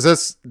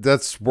 Because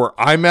that's where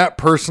I'm at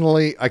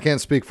personally. I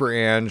can't speak for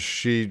Anne.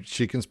 She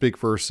can speak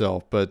for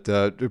herself, but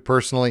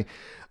personally,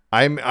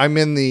 I'm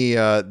in the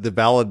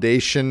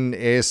validation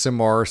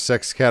ASMR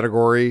sex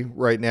category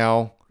right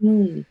now,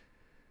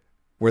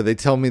 where they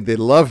tell me they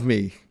love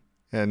me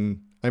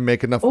and I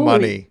make enough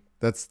money.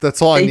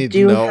 That's all I need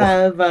to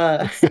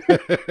know.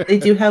 They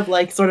do have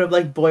like sort of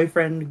like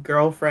boyfriend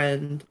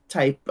girlfriend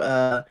type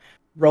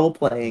role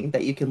playing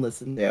that you can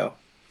listen to.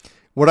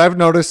 What I've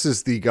noticed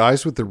is the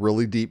guys with the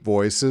really deep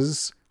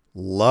voices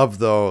love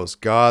those.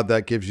 God,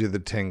 that gives you the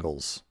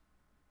tingles.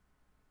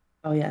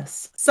 Oh,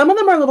 yes. Some of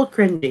them are a little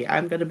cringy,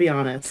 I'm going to be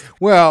honest.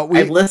 Well,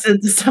 I've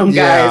listened to some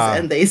guys,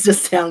 and they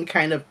just sound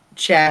kind of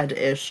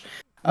Chad-ish.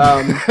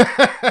 Oh,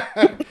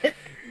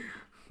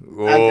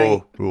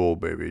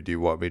 baby, do you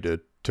want me to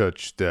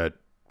touch that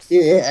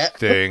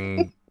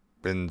thing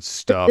and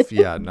stuff?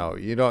 Yeah, no,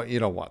 you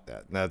don't want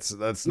that.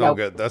 That's no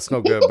good. That's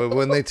no good. But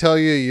when they tell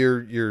you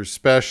you're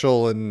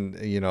special and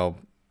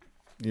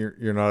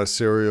you're not a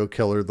serial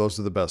killer, those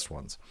are the best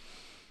ones.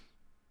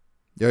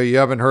 Yeah, you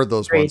haven't heard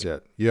those ones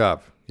yet. You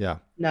have. Yeah.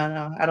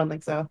 No, I don't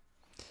think so.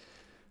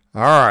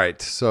 All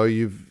right. So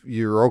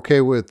you're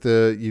okay with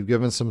you've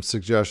given some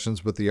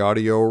suggestions with the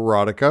audio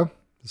erotica.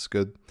 That's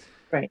good.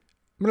 Right.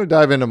 I'm going to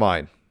dive into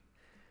mine.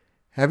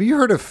 Have you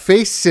heard of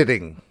face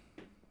sitting?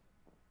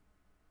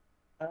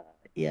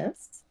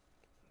 Yes.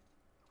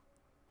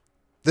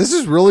 This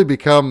has really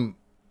become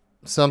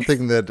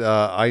something that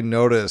I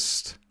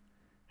noticed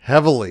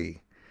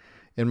heavily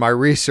in my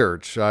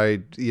research.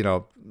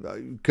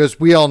 Because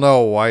we all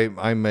know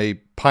I'm a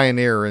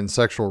pioneer in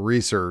sexual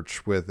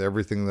research with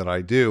everything that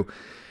I do.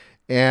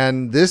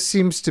 And this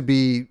seems to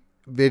be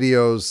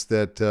videos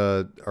that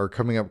are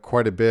coming up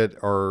quite a bit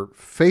are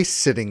face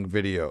sitting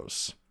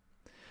videos.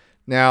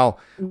 Now,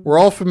 we're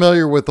all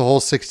familiar with the whole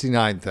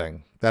 69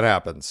 thing. That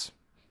happens.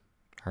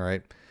 All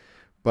right.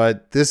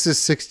 But this is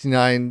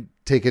 69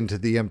 taken to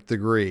the nth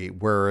degree,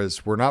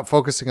 whereas we're not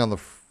focusing on the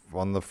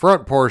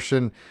front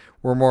portion.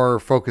 We're more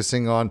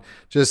focusing on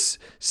just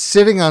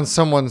sitting on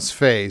someone's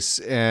face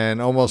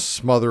and almost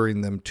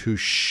smothering them to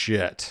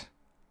shit.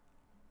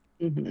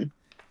 Mm-hmm.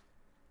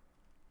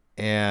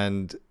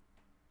 And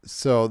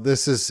so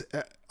this is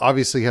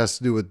obviously has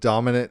to do with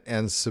dominant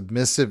and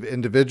submissive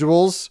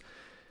individuals.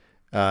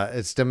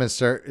 It's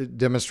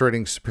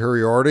demonstrating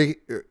superiority.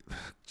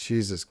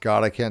 Jesus,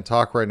 God, I can't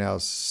talk right now.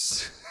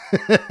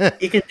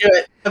 You can do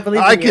it.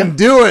 I can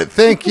do it.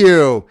 Thank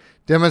you.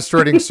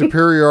 Demonstrating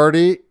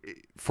superiority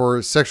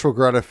for sexual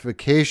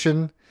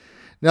gratification.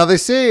 Now they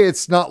say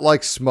it's not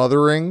like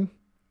smothering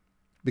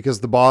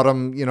because the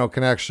bottom,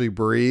 can actually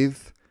breathe,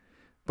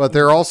 but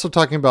they're also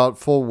talking about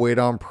full weight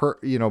on,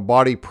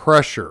 body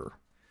pressure.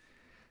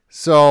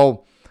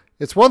 So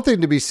it's one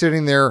thing to be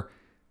sitting there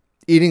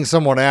eating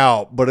someone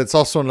out, but it's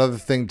also another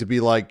thing to be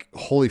like,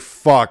 holy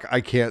fuck,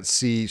 I can't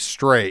see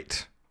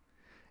straight.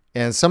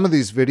 And some of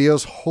these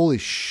videos, holy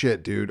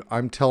shit, dude,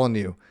 I'm telling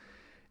you,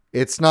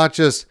 it's not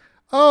just,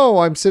 oh,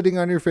 I'm sitting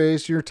on your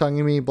face, you're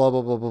tonguing me, blah,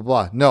 blah, blah, blah,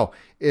 blah. No,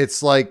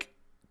 it's like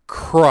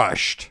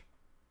crushed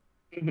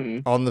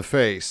on the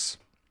face,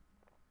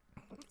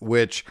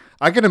 which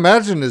I can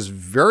imagine is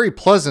very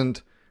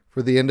pleasant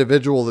for the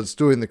individual that's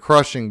doing the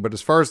crushing. But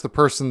as far as the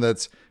person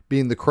that's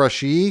being the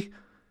crushee,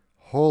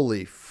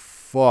 holy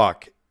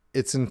fuck,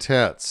 it's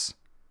intense.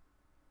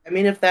 I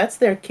mean, if that's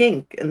their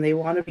kink and they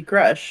want to be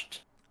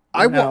crushed,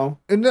 and I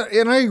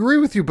agree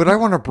with you, but I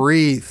want to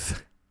breathe.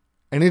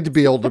 I need to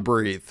be able to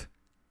breathe.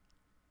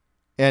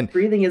 And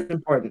breathing is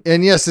important.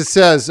 And yes, it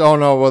says, oh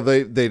no, well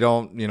they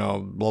don't,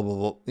 blah,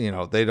 blah,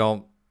 blah, they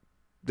don't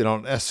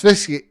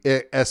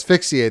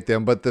asphyxiate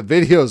them. But the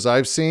videos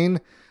I've seen,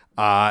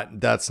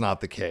 that's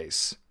not the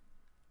case.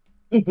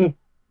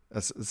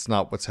 It's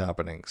not what's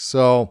happening.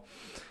 So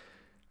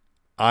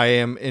I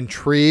am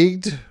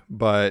intrigued,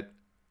 but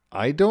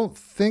I don't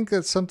think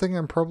that's something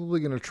I'm probably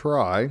going to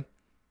try.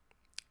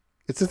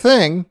 It's a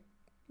thing,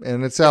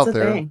 and it's out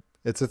there.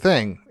 It's a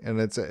thing, and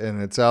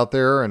it's out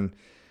there, and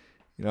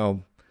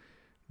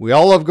we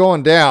all love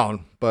going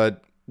down,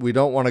 but we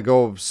don't want to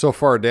go so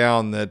far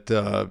down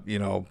that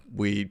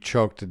we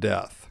choke to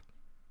death.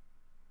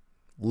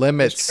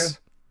 Limits,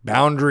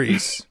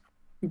 boundaries.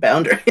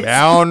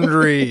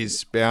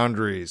 Boundaries.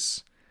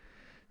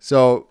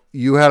 So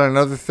you had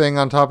another thing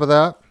on top of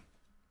that?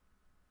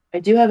 I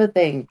do have a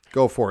thing.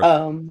 Go for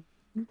it.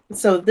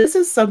 So this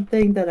is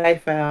something that I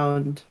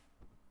found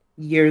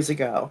years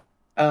ago.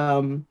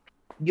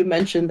 You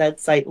mentioned that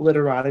site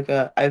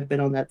Literotica. I've been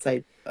on that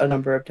site a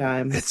number of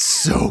times. It's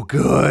so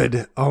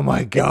good. Oh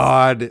my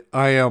God.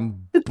 I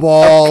am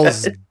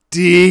balls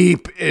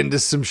deep into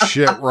some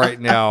shit right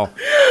now.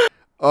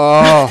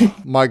 Oh,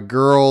 my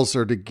girls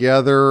are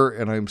together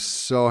and I'm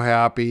so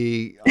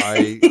happy.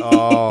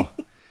 Cara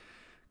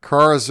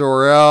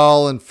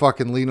Zor-El and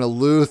fucking Lena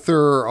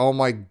Luthor. Oh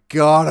my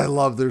God, I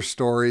love their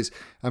stories.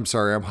 I'm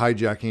sorry, I'm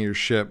hijacking your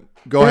ship.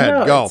 Go ahead,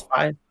 No, go. it's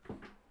fine.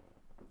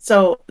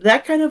 So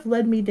that kind of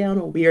led me down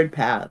a weird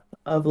path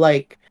of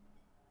like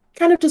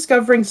kind of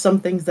discovering some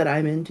things that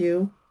I'm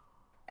into.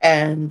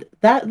 And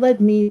that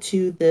led me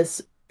to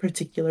this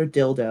particular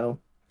dildo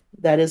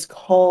that is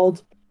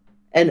called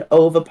an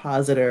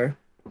ovipositor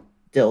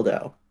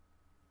dildo.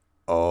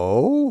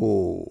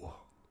 Oh.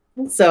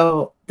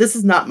 So this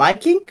is not my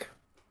kink.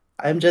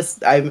 I'm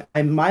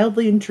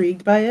mildly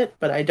intrigued by it,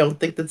 but I don't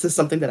think this is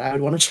something that I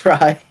would want to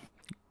try.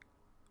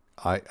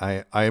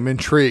 I am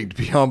intrigued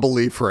beyond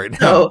belief right now.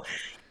 So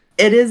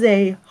it is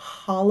a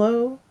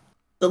hollow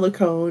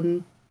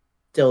silicone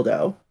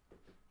dildo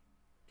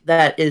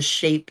that is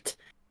shaped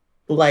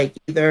like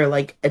either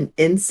like an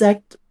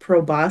insect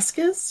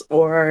proboscis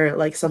or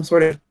like some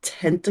sort of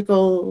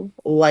tentacle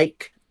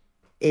like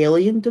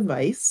alien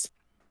device.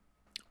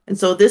 And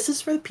so this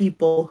is for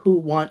people who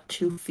want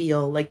to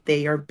feel like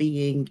they are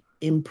being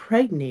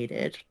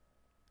impregnated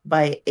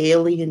by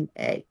alien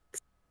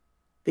eggs,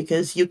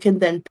 because you can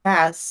then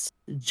pass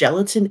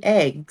gelatin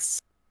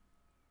eggs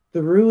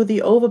through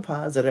the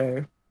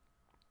ovipositor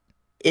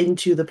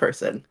into the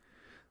person.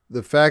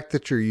 The fact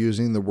that you're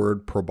using the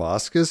word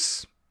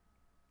proboscis,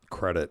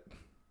 credit,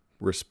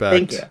 respect,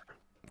 Thank you.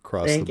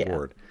 across Thank the you.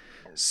 board.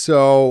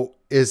 So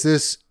is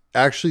this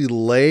actually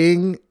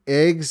laying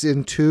eggs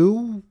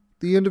into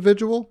the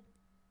individual?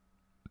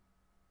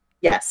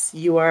 Yes,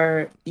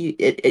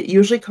 it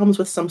usually comes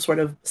with some sort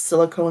of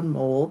silicone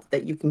mold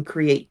that you can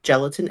create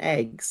gelatin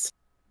eggs.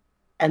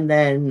 And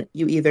then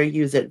you either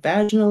use it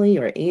vaginally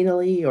or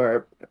anally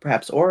or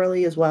perhaps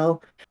orally as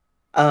well.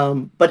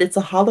 But it's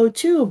a hollow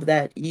tube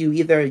that you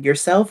either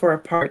yourself or a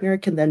partner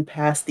can then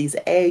pass these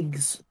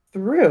eggs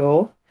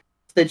through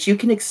so that you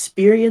can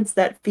experience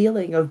that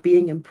feeling of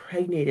being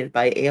impregnated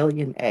by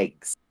alien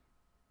eggs.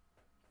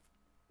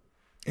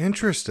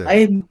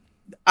 Interesting.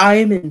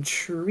 I'm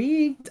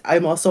intrigued.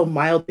 I'm also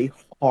mildly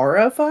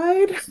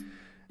horrified.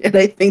 And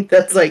I think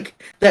that's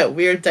like that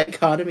weird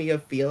dichotomy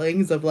of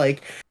feelings of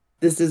like,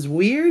 this is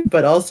weird,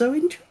 but also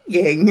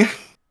intriguing.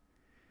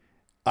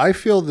 I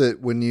feel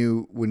that when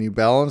you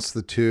balance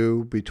the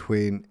two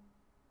between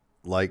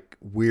like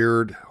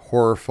weird,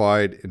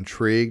 horrified,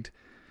 intrigued,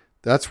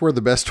 that's where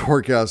the best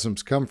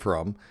orgasms come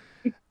from.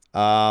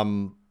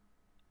 I've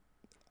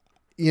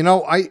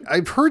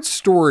heard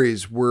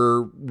stories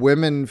where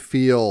women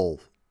feel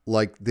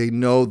like they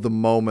know the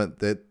moment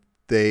that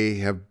they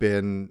have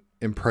been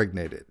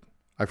impregnated.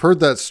 I've heard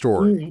that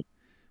story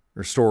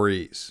or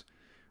stories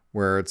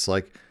where it's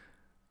like,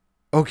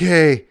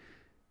 okay,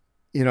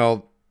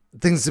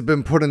 things have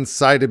been put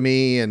inside of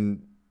me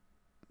and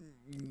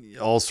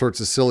all sorts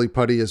of silly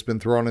putty has been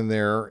thrown in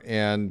there.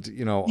 And,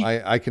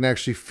 I can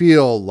actually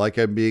feel like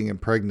I'm being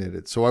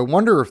impregnated. So I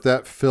wonder if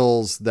that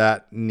fills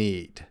that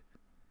need.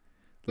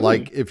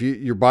 Like if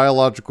your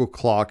biological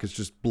clock is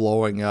just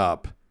blowing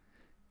up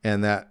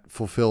and that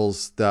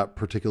fulfills that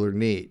particular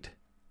need.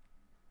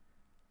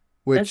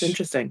 That's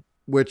interesting.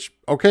 Which,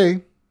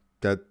 okay,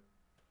 that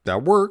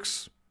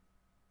works.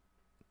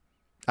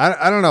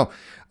 I don't know.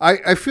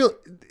 I feel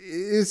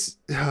it's,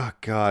 oh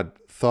God,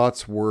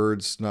 thoughts,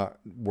 words not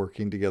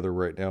working together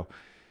right now.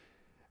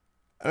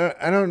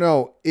 I don't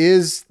know.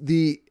 Is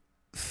the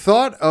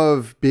thought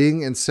of being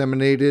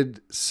inseminated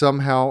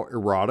somehow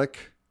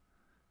erotic?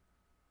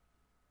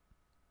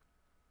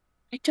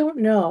 I don't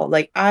know.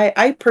 Like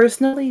I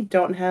personally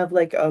don't have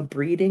like a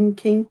breeding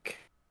kink.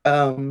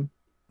 That's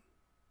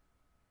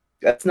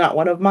not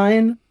one of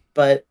mine,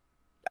 but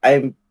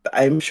I'm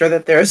sure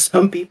that there are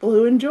some people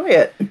who enjoy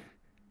it.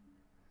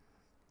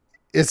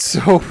 It's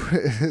so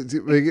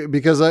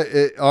because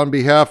on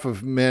behalf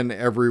of men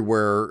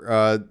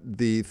everywhere,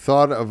 the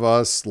thought of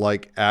us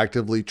like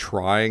actively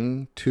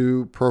trying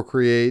to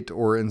procreate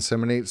or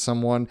inseminate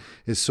someone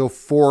is so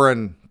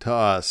foreign to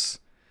us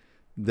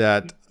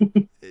that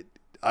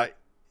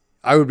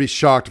I would be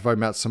shocked if I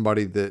met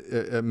somebody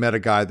that met a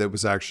guy that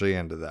was actually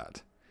into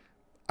that.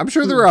 I'm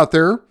sure they're out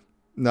there,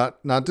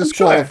 not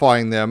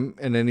disqualifying them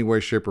in any way,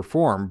 shape, or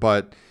form,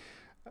 but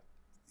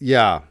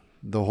yeah,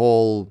 the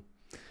whole.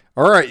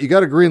 All right, you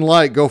got a green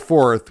light, go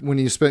forth, when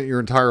you spent your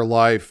entire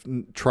life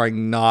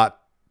trying not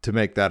to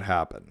make that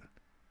happen.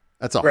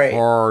 That's a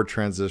hard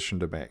transition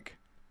to make.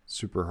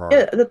 Super hard.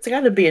 Yeah, that's got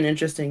to be an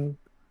interesting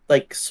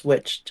like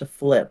switch to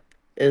flip,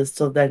 is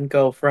to then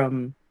go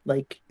from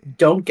like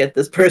don't get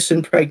this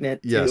person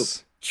pregnant to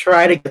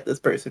try to get this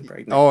person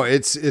pregnant. Oh,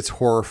 it's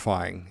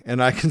horrifying.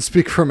 And I can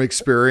speak from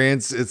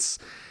experience. It's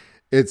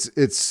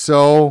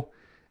so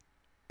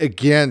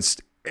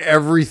against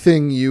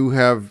everything you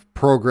have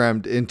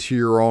programmed into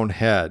your own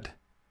head.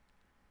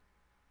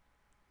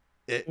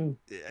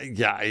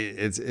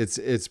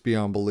 It's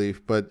beyond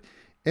belief, but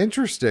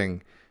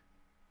interesting.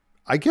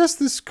 I guess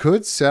this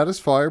could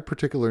satisfy a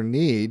particular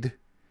need,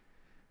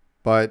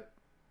 but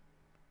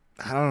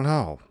I don't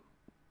know.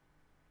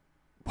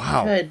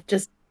 Wow.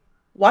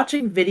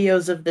 watching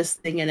videos of this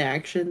thing in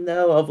action,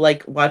 though, of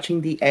like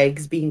watching the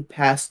eggs being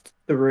passed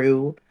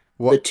through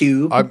the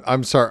tube.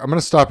 I'm sorry. I'm going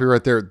to stop you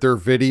right there. They're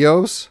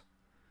videos.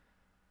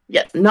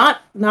 Yeah,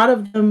 not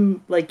of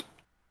them like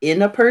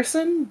in a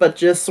person, but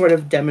just sort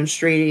of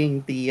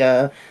demonstrating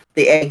the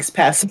eggs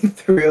passing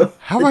through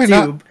the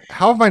tube.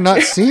 How have I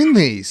not seen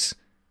these?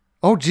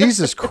 Oh,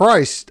 Jesus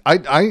Christ.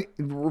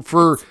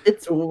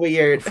 It's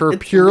weird. For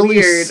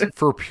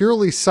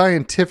purely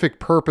scientific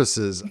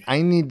purposes,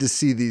 I need to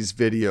see these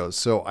videos.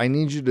 So I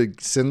need you to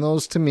send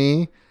those to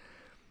me.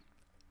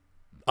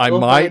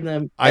 We'll find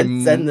them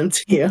and send them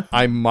to you.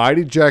 I might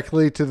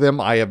ejaculate to them.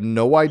 I have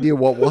no idea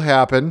what will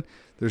happen.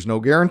 There's no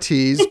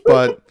guarantees,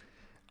 but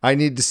I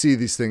need to see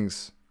these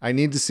things. I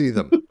need to see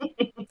them.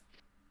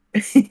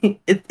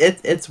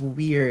 It's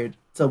weird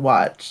to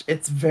watch.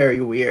 It's very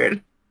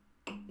weird.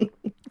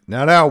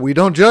 Now, we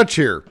don't judge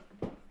here.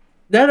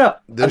 No,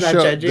 I'm not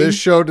judging. This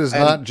show does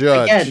not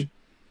judge. Again,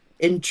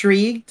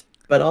 intrigued,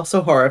 but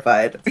also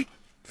horrified.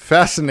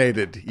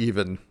 Fascinated,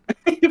 even.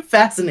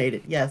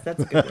 Fascinated. Yes,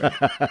 that's a good word.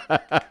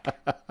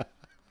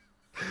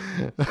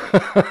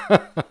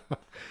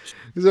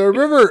 Because I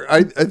remember,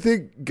 I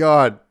think,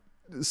 God,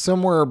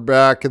 somewhere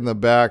back in the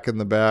back,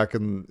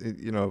 and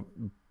you know,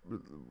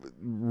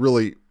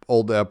 really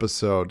old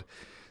episode,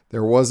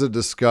 there was a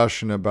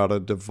discussion about a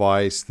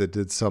device that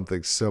did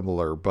something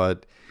similar,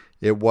 but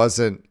it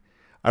wasn't,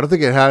 I don't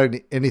think it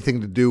had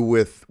anything to do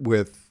with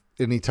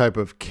any type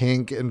of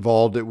kink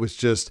involved. It was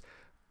just,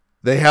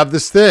 they have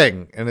this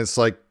thing, and it's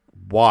like,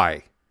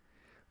 why?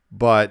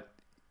 But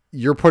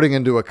you're putting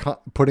it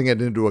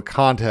into a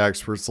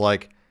context where it's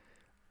like,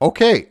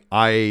 okay,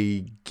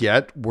 I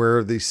get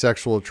where the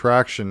sexual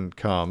attraction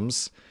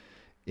comes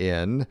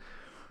in.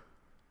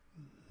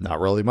 Not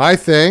really my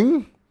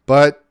thing,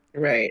 but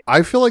right.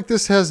 I feel like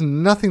this has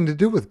nothing to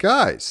do with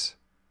guys.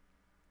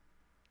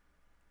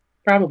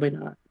 Probably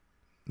not.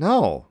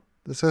 No,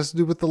 this has to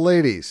do with the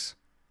ladies.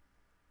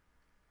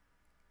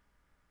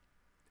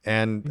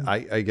 And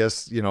I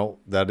guess, you know,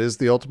 that is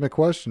the ultimate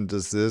question.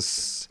 Does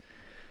this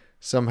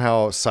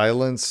somehow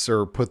silence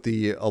or put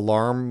the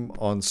alarm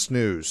on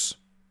snooze?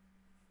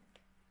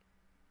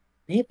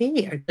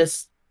 Maybe, or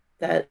just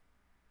that,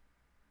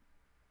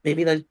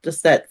 maybe like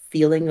just that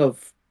feeling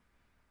of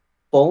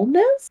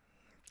fullness.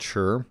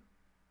 Sure.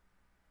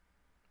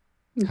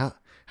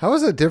 How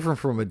is it different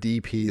from a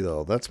DP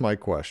though? That's my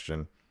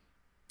question.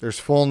 There's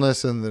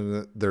fullness, and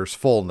then there's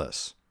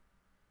fullness,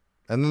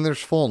 and then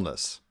there's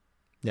fullness.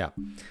 Yeah.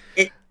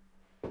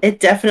 It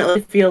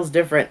definitely feels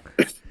different.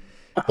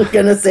 I'm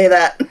gonna say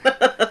that.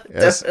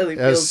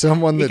 As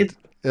someone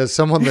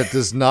that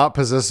does not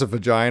possess a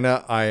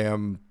vagina, I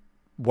am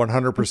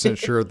 100%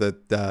 sure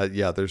that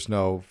yeah, there's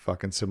no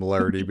fucking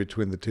similarity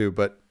between the two.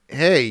 But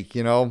hey,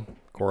 you know,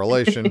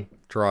 correlation.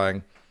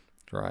 trying.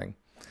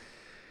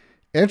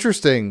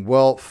 Interesting.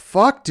 Well,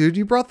 fuck, dude,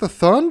 you brought the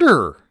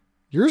thunder.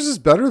 Yours is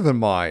better than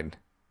mine.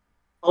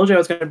 I told you I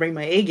was gonna bring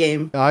my A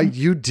game.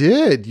 You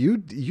did.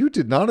 You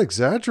did not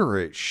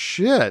exaggerate.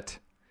 Shit.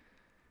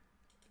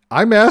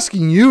 I'm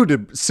asking you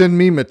to send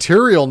me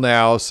material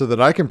now so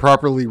that I can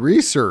properly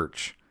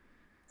research.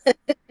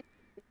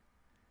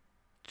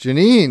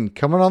 Janine,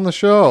 coming on the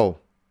show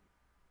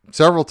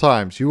several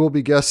times. You will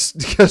be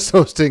guest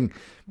hosting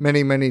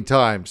many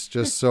times,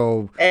 just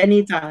so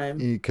anytime,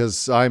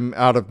 because I'm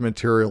out of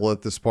material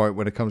at this point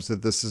when it comes to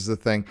This Is the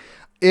Thing.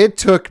 It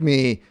took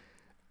me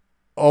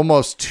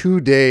almost 2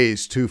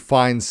 days to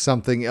find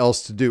something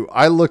else to do.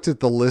 I looked at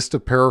the list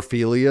of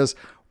paraphilias.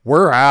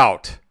 We're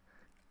out.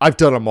 I've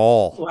done them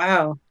all.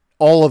 Wow.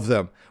 All of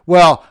them.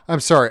 Well, I'm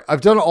sorry. I've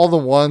done all the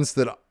ones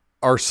that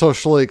are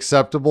socially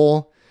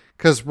acceptable,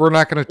 because we're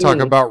not going to talk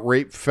about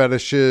rape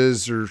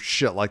fetishes or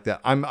shit like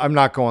that. I'm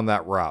not going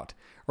that route.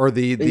 Or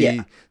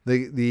the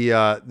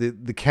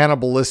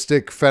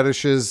cannibalistic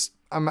fetishes.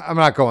 I'm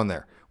not going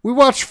there. We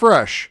watch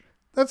Fresh.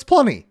 That's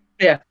plenty.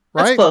 Yeah.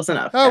 Right? That's close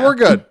enough. Oh, yeah. We're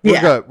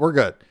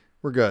good.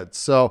 We're good.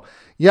 So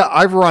yeah,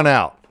 I've run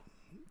out.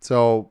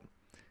 So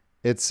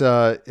it's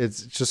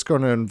just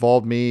going to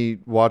involve me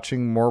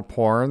watching more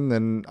porn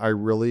than I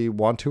really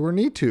want to or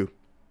need to.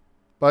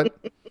 But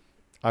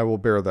I will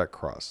bear that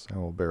cross.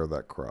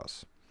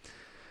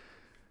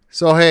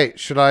 So hey,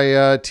 should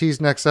I tease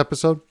next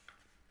episode?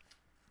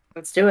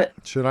 Let's do it.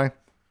 Should I?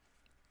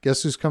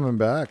 Guess who's coming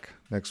back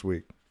next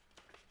week?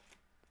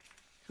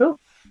 Who?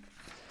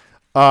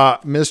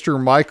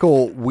 Mr.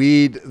 Michael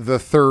Weed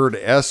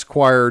III,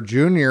 Esquire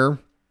Jr.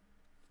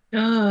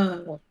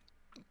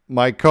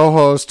 My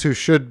co-host, who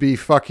should be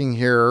fucking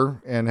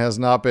here and has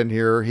not been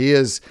here. He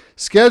is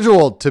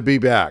scheduled to be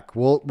back.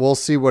 We'll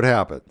see what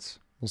happens.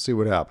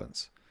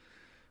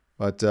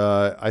 But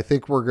I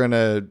think we're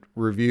gonna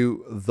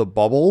review The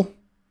Bubble.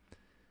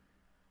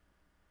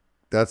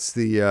 That's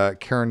the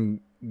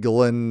Karen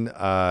Gillan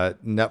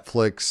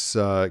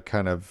Netflix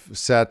kind of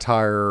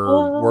satire.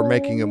 We're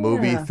making a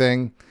movie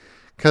thing,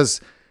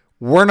 because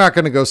we're not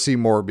going to go see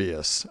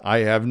Morbius. I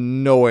have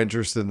no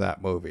interest in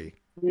that movie.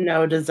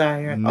 No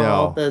desire. No.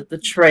 All the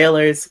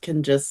trailers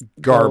can just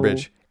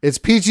garbage. It's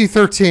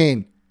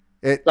PG-13.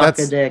 Suck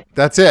a dick.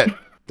 That's it.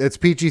 It's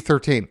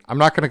PG-13. I'm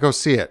not going to go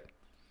see it.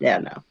 Yeah,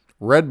 no.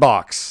 Red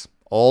box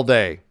all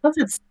day.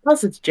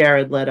 Plus it's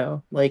Jared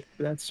Leto. Like,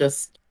 that's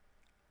just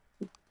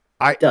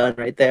done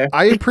right there.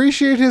 I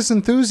appreciate his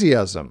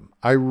enthusiasm.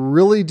 I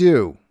really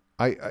do.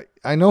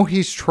 I know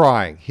he's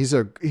trying. He's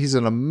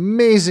an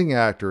amazing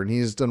actor, and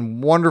he's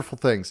done wonderful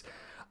things.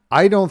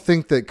 I don't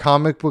think that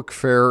comic book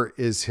fare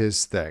is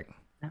his thing.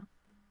 No.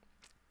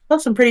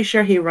 Plus, I'm pretty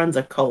sure he runs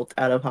a cult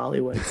out of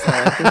Hollywood, so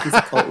I think he's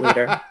a cult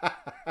leader.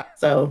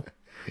 So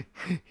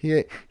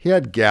he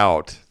had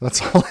gout.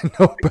 That's all I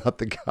know about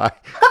the guy.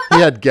 He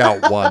had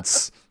gout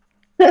once.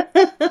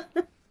 It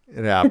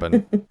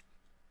happened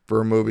for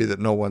a movie that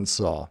no one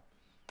saw.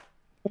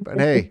 But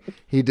hey,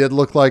 he did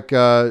look like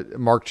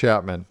Mark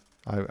Chapman.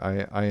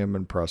 I am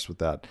impressed with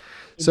that.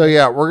 So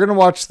yeah, we're gonna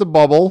watch The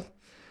Bubble.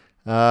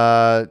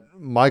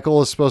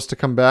 Michael is supposed to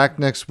come back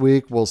next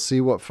week. We'll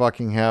see what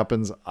fucking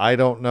happens. I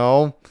don't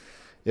know.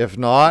 If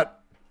not,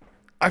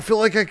 I feel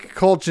like I could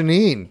call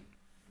Janine.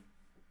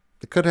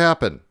 It could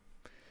happen.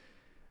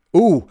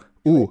 Ooh.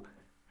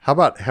 How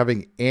about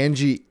having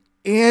Angie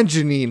and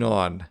Janine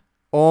on?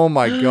 Oh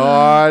my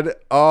God.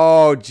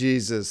 Oh,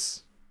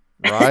 Jesus.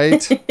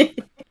 Right?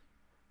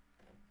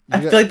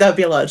 I feel like that'd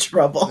be a lot of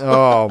trouble.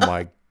 Oh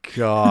my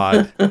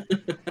God.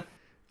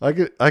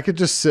 I could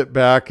just sit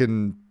back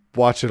and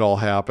watch it all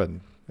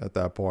happen at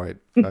that point.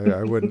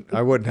 I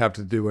wouldn't have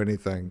to do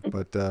anything.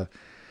 But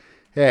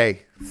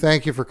hey,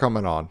 thank you for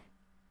coming on.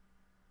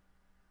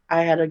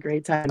 I had a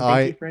great time.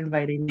 Thank you for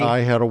inviting me. I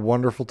had a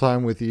wonderful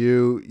time with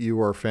you.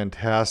 You are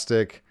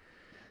fantastic.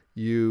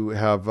 You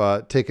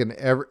have taken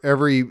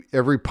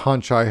every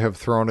punch I have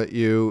thrown at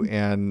you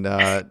and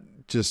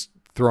just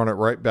thrown it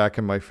right back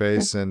in my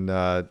face. And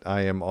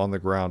I am on the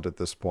ground at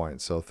this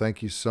point. So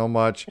thank you so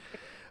much.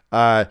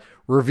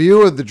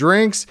 Review of the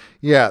drinks.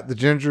 Yeah, the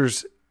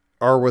gingers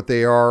are what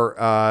they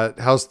are.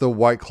 How's the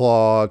White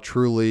Claw?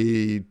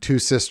 Truly, two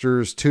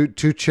sisters, two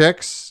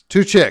chicks,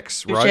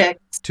 right?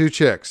 Two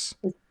chicks.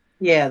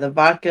 Yeah, the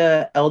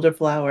vodka,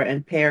 elderflower,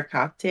 and pear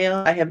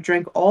cocktail. I have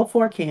drank all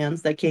 4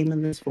 cans that came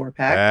in this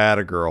 4-pack.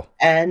 Atta girl.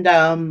 And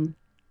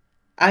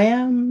I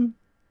am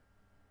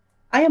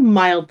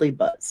mildly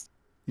buzzed.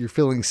 You're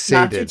feeling sated.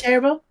 Not too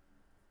terrible.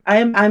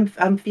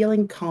 I'm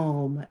feeling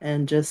calm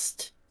and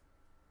just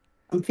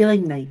I'm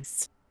feeling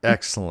nice.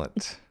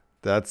 Excellent.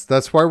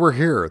 That's why we're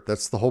here.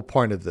 That's the whole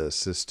point of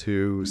this, is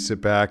to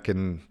sit back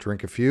and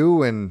drink a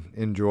few and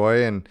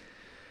enjoy and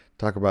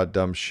talk about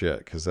dumb shit,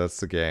 because that's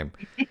the game.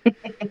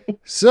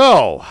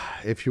 So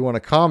if you want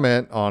to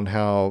comment on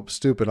how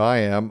stupid I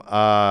am,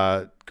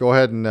 go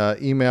ahead and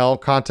email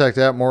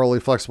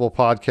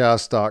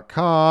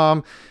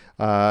contact@morallyflexiblepodcast.com.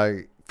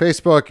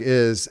 Facebook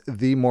is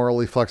The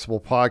Morally Flexible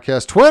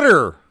Podcast.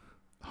 Twitter,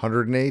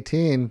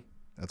 118.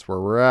 That's where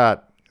we're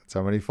at. That's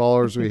how many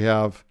followers we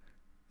have.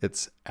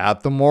 It's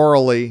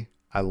 @TheMorally.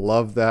 I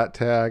love that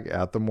tag,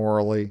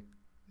 @TheMorally.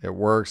 It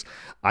works.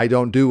 I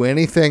don't do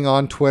anything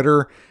on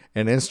Twitter,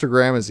 and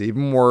Instagram is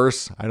even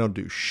worse. I don't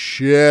do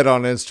shit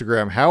on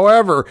Instagram.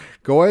 However,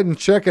 go ahead and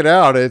check it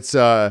out. It's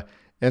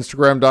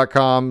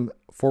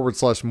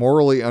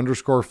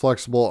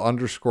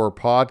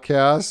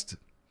Instagram.com/morally_flexible_podcast.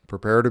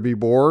 Prepare to be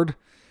bored.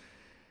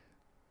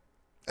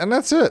 And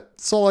that's it.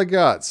 That's all I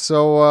got.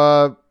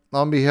 So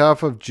on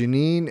behalf of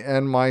Janine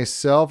and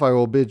myself, I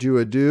will bid you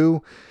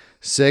adieu.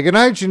 Say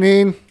goodnight,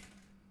 Janine.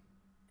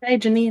 Hey,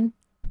 Janine.